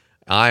duty.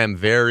 I am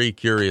very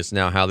curious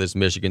now how this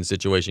Michigan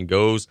situation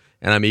goes,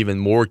 and I'm even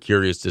more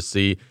curious to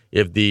see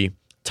if the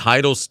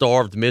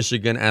title-starved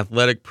Michigan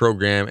athletic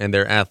program and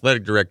their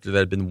athletic director that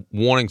have been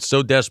wanting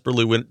so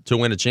desperately to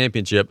win a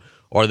championship,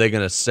 are they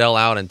going to sell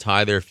out and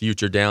tie their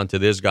future down to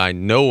this guy,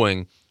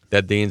 knowing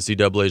that the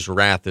NCAA's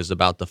wrath is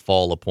about to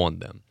fall upon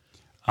them?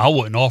 I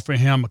wouldn't offer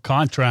him a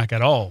contract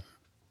at all,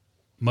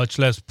 much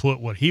less put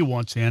what he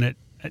wants in it.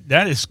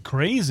 That is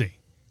crazy.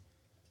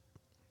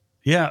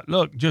 Yeah,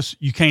 look,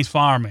 you can't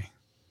fire me.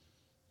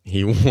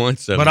 He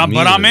wants immunity.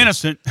 But I'm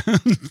innocent.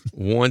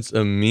 Wants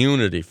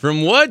immunity.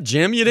 From what,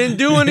 Jim? You didn't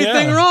do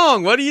anything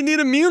wrong. What do you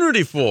need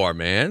immunity for,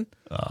 man?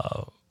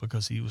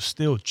 Because he was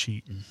still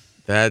cheating.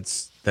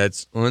 That's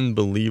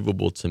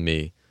unbelievable to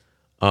me.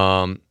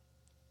 Do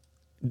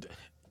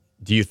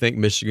you think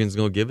Michigan's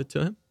going to give it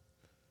to him?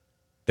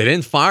 They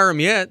didn't fire him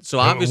yet, so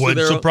obviously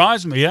wouldn't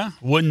surprise me. Yeah,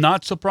 would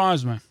not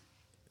surprise me.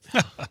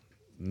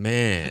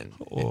 Man.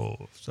 Oh,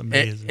 it's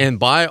amazing. And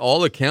by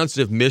all accounts,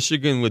 if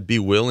Michigan would be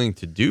willing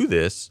to do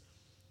this,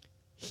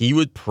 he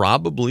would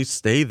probably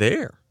stay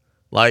there.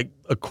 Like,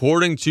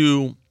 according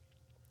to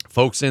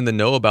folks in the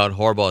know about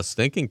Harbaugh's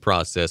thinking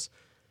process,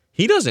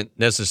 he doesn't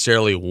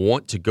necessarily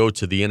want to go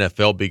to the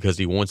NFL because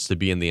he wants to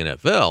be in the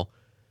NFL.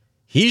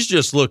 He's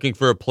just looking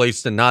for a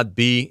place to not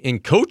be in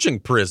coaching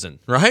prison,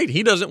 right?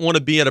 He doesn't want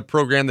to be at a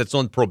program that's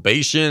on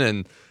probation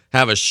and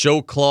have a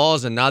show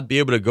clause and not be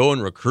able to go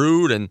and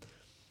recruit. And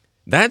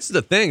that's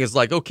the thing. Is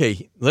like,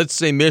 okay, let's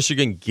say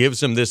Michigan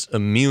gives him this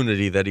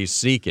immunity that he's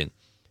seeking.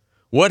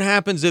 What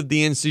happens if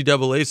the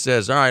NCAA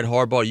says, all right,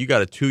 Harbaugh, you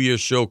got a 2-year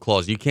show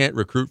clause. You can't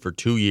recruit for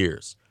 2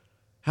 years.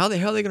 How the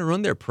hell are they going to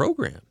run their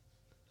program?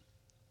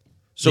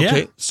 So,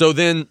 okay, so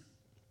then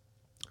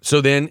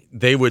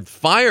they would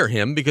fire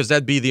him because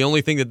that'd be the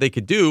only thing that they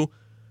could do.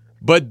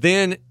 But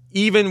then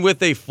even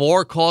with a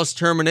for-cause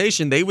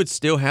termination, they would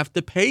still have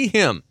to pay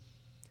him.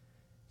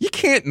 You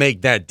can't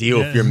make that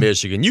deal if you're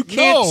Michigan. You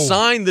can't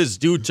sign this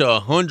dude to a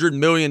 $100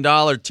 million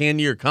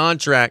 10-year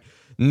contract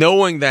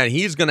knowing that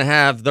he's going to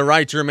have the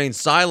right to remain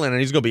silent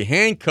and he's going to be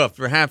handcuffed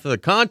for half of the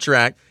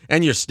contract,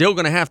 and you're still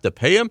going to have to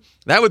pay him.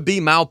 That would be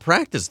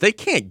malpractice. They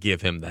can't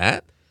give him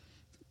that.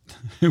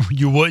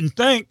 You wouldn't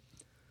think.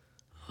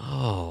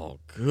 Oh,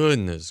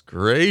 goodness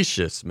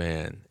gracious,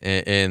 man.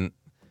 And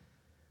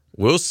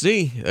we'll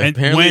see. And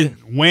apparently,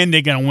 when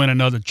they're going to win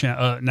another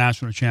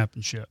national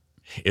championship?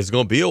 It's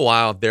going to be a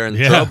while if they're in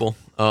trouble.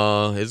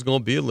 It's going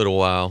to be a little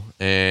while.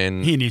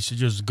 And he needs to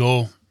just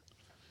go.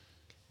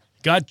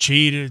 Got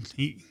cheated.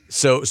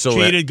 So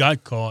cheated,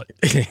 got caught.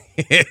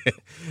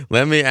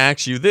 Let me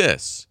ask you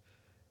this.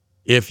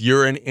 If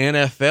you're an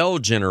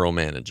NFL general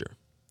manager,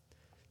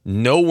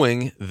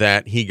 knowing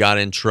that he got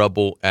in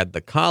trouble at the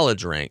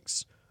college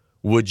ranks,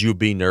 would you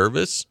be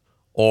nervous?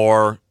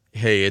 Or,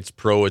 hey, it's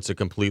pro, it's a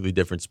completely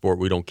different sport,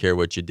 we don't care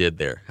what you did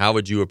there? How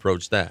would you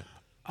approach that?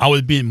 I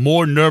would be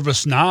more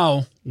nervous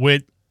now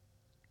with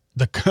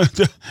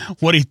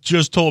what he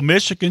just told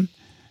Michigan.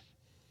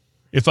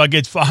 If I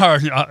get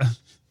fired,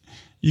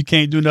 you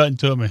can't do nothing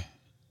to me.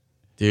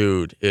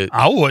 Dude,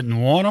 I wouldn't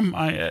want him.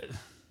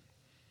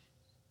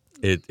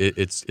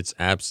 It's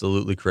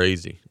absolutely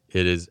crazy.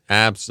 It is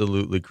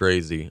absolutely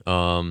crazy.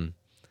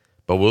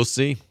 But we'll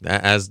see.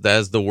 As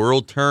the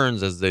world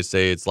turns, as they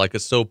say, it's like a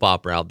soap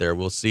opera out there.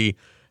 We'll see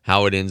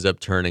how it ends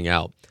up turning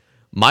out.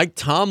 Mike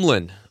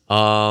Tomlin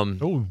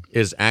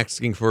is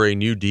asking for a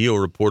new deal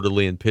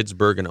reportedly in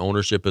Pittsburgh, and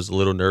ownership is a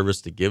little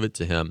nervous to give it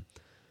to him.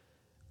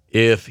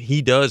 If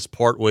he does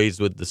part ways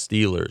with the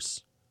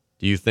Steelers,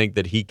 do you think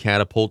that he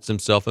catapults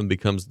himself and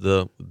becomes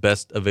the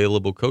best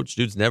available coach?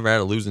 Dude's never had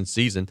a losing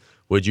season.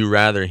 Would you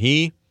rather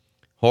he,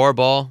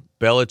 Harbaugh,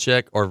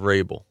 Belichick, or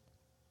Vrabel?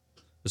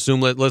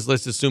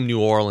 Let's assume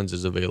New Orleans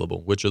is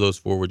available. Which of those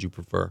four would you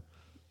prefer?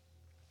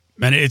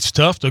 Man, it's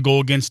tough to go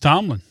against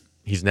Tomlin.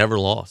 He's never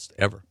lost,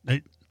 ever.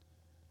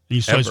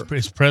 You saw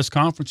his press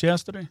conference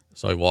yesterday?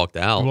 So he walked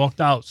out. He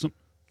walked out.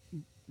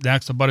 They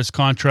asked about his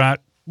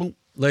contract. Boom.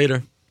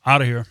 Later.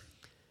 Out of here.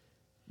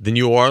 The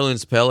New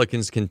Orleans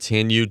Pelicans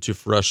continued to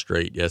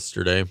frustrate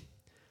yesterday.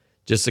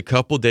 Just a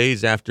couple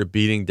days after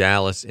beating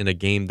Dallas in a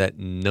game that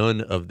none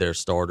of their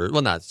starters,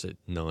 well, not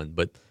none,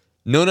 but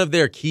none of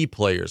their key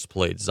players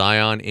played.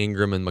 Zion,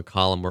 Ingram, and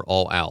McCollum were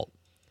all out.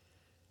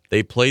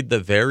 They played the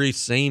very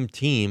same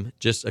team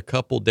just a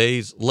couple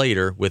days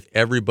later with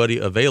everybody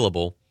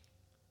available,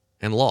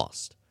 and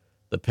lost.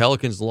 The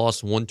Pelicans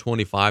lost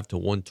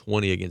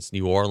 125-120 against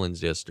New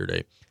Orleans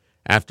yesterday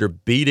after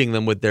beating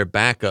them with their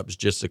backups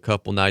just a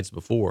couple nights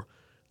before.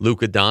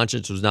 Luka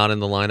Doncic was not in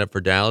the lineup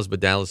for Dallas, but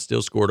Dallas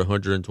still scored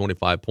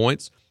 125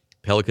 points.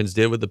 Pelicans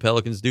did what the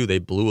Pelicans do. They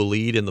blew a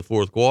lead in the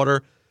fourth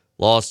quarter,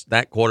 lost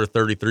that quarter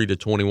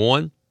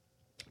 33-21.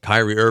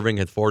 Kyrie Irving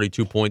had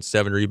 42 points,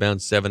 7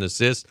 rebounds, 7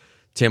 assists.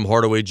 Tim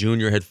Hardaway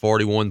Jr. had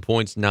 41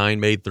 points, 9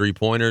 made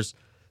three-pointers.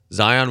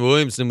 Zion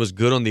Williamson was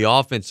good on the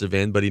offensive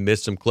end, but he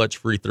missed some clutch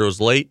free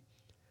throws late.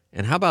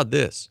 And how about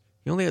this?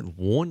 He only had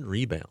 1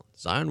 rebound.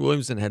 Zion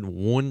Williamson had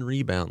 1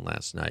 rebound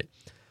last night.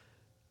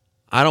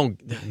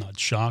 Not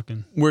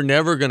shocking. We're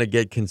never going to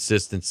get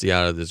consistency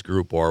out of this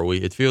group, are we?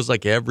 It feels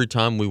like every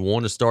time we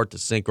want to start to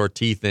sink our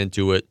teeth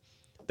into it,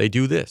 they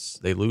do this.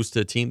 They lose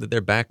to a team that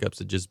their backups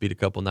had just beat a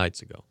couple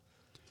nights ago.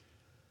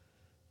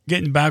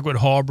 Getting back with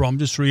Harbaugh, I'm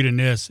just reading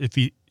this. If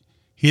he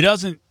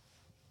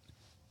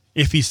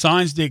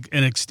signs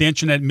an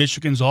extension that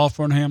Michigan's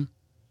offering him,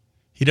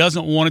 he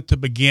doesn't want it to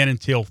begin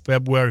until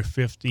February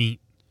 15th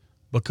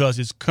because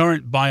his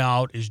current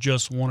buyout is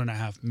just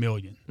 $1.5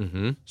 million.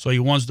 Mm-hmm. So he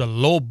wants the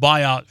low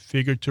buyout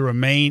figure to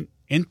remain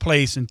in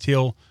place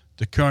until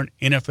the current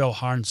NFL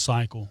hiring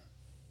cycle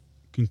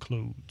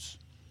concludes.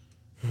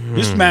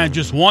 This man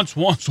just wants.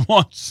 Man.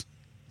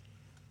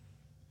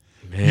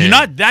 You're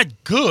not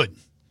that good.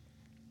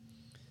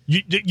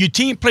 Your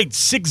team played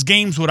 6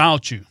 games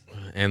without you.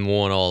 And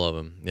won all of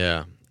them.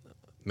 Yeah.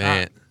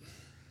 Man.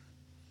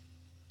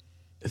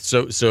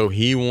 So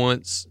he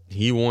wants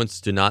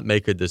to not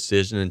make a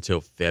decision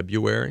until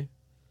February?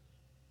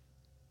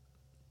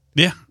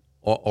 Yeah.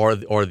 Or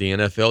the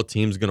NFL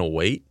team's going to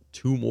wait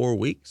 2 more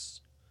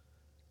weeks?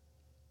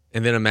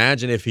 And then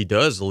imagine if he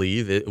does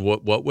leave,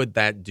 what would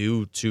that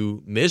do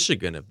to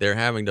Michigan if they're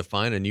having to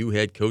find a new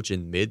head coach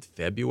in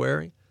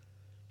mid-February?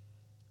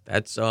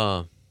 That's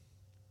not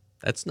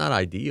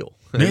ideal.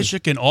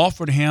 Michigan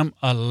offered him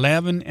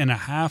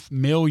 $11.5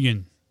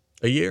 million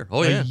a year.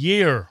 Oh, a yeah.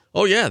 year.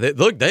 Oh, yeah.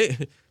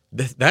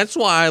 That's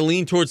why I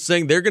lean towards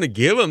saying they're going to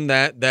give him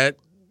that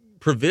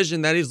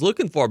provision that he's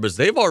looking for, because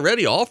they've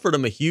already offered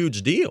him a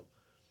huge deal.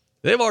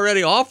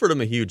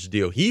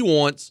 He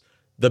wants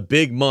the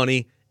big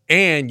money,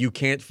 and you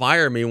can't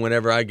fire me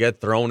whenever I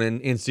get thrown in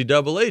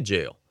NCAA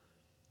jail.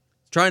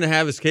 He's trying to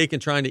have his cake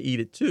and trying to eat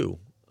it too.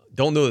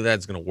 Don't know that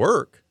that's going to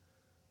work.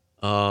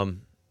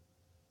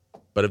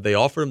 But if they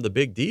offer him the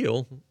big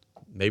deal,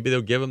 maybe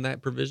they'll give him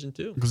that provision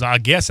too. Because I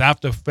guess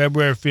after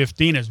February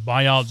 15th, his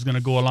buyout is going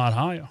to go a lot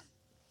higher.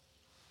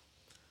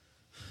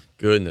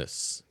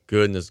 Goodness.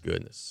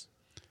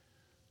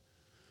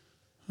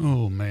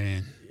 Oh,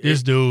 man.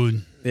 This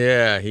dude.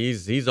 Yeah,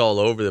 he's all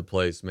over the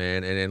place,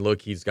 man. And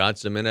look, he's got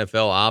some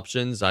NFL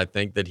options. I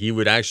think that he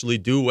would actually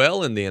do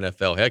well in the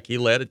NFL. Heck, he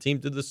led a team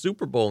to the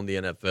Super Bowl in the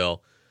NFL.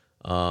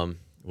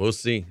 We'll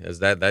see as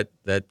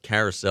that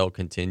carousel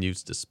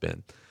continues to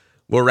spin.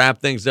 We'll wrap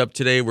things up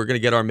today. We're going to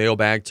get our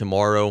mailbag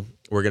tomorrow.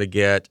 We're going to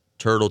get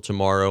Turtle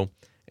tomorrow.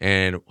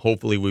 And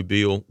hopefully we'll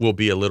be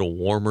a little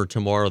warmer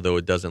tomorrow, though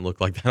it doesn't look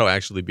like that'll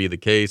actually be the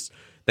case.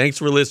 Thanks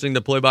for listening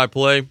to Play by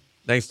Play.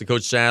 Thanks to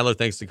Coach Sadler.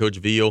 Thanks to Coach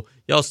Veal.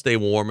 Y'all stay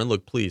warm. And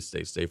look, please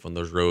stay safe on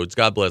those roads.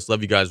 God bless.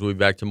 Love you guys. We'll be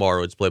back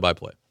tomorrow. It's Play by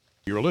Play.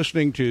 You're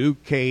listening to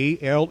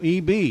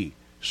KLEB,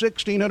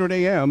 1600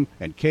 AM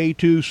and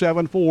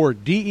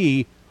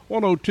K274DE,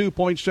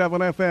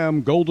 102.7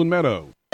 FM, Golden Meadow.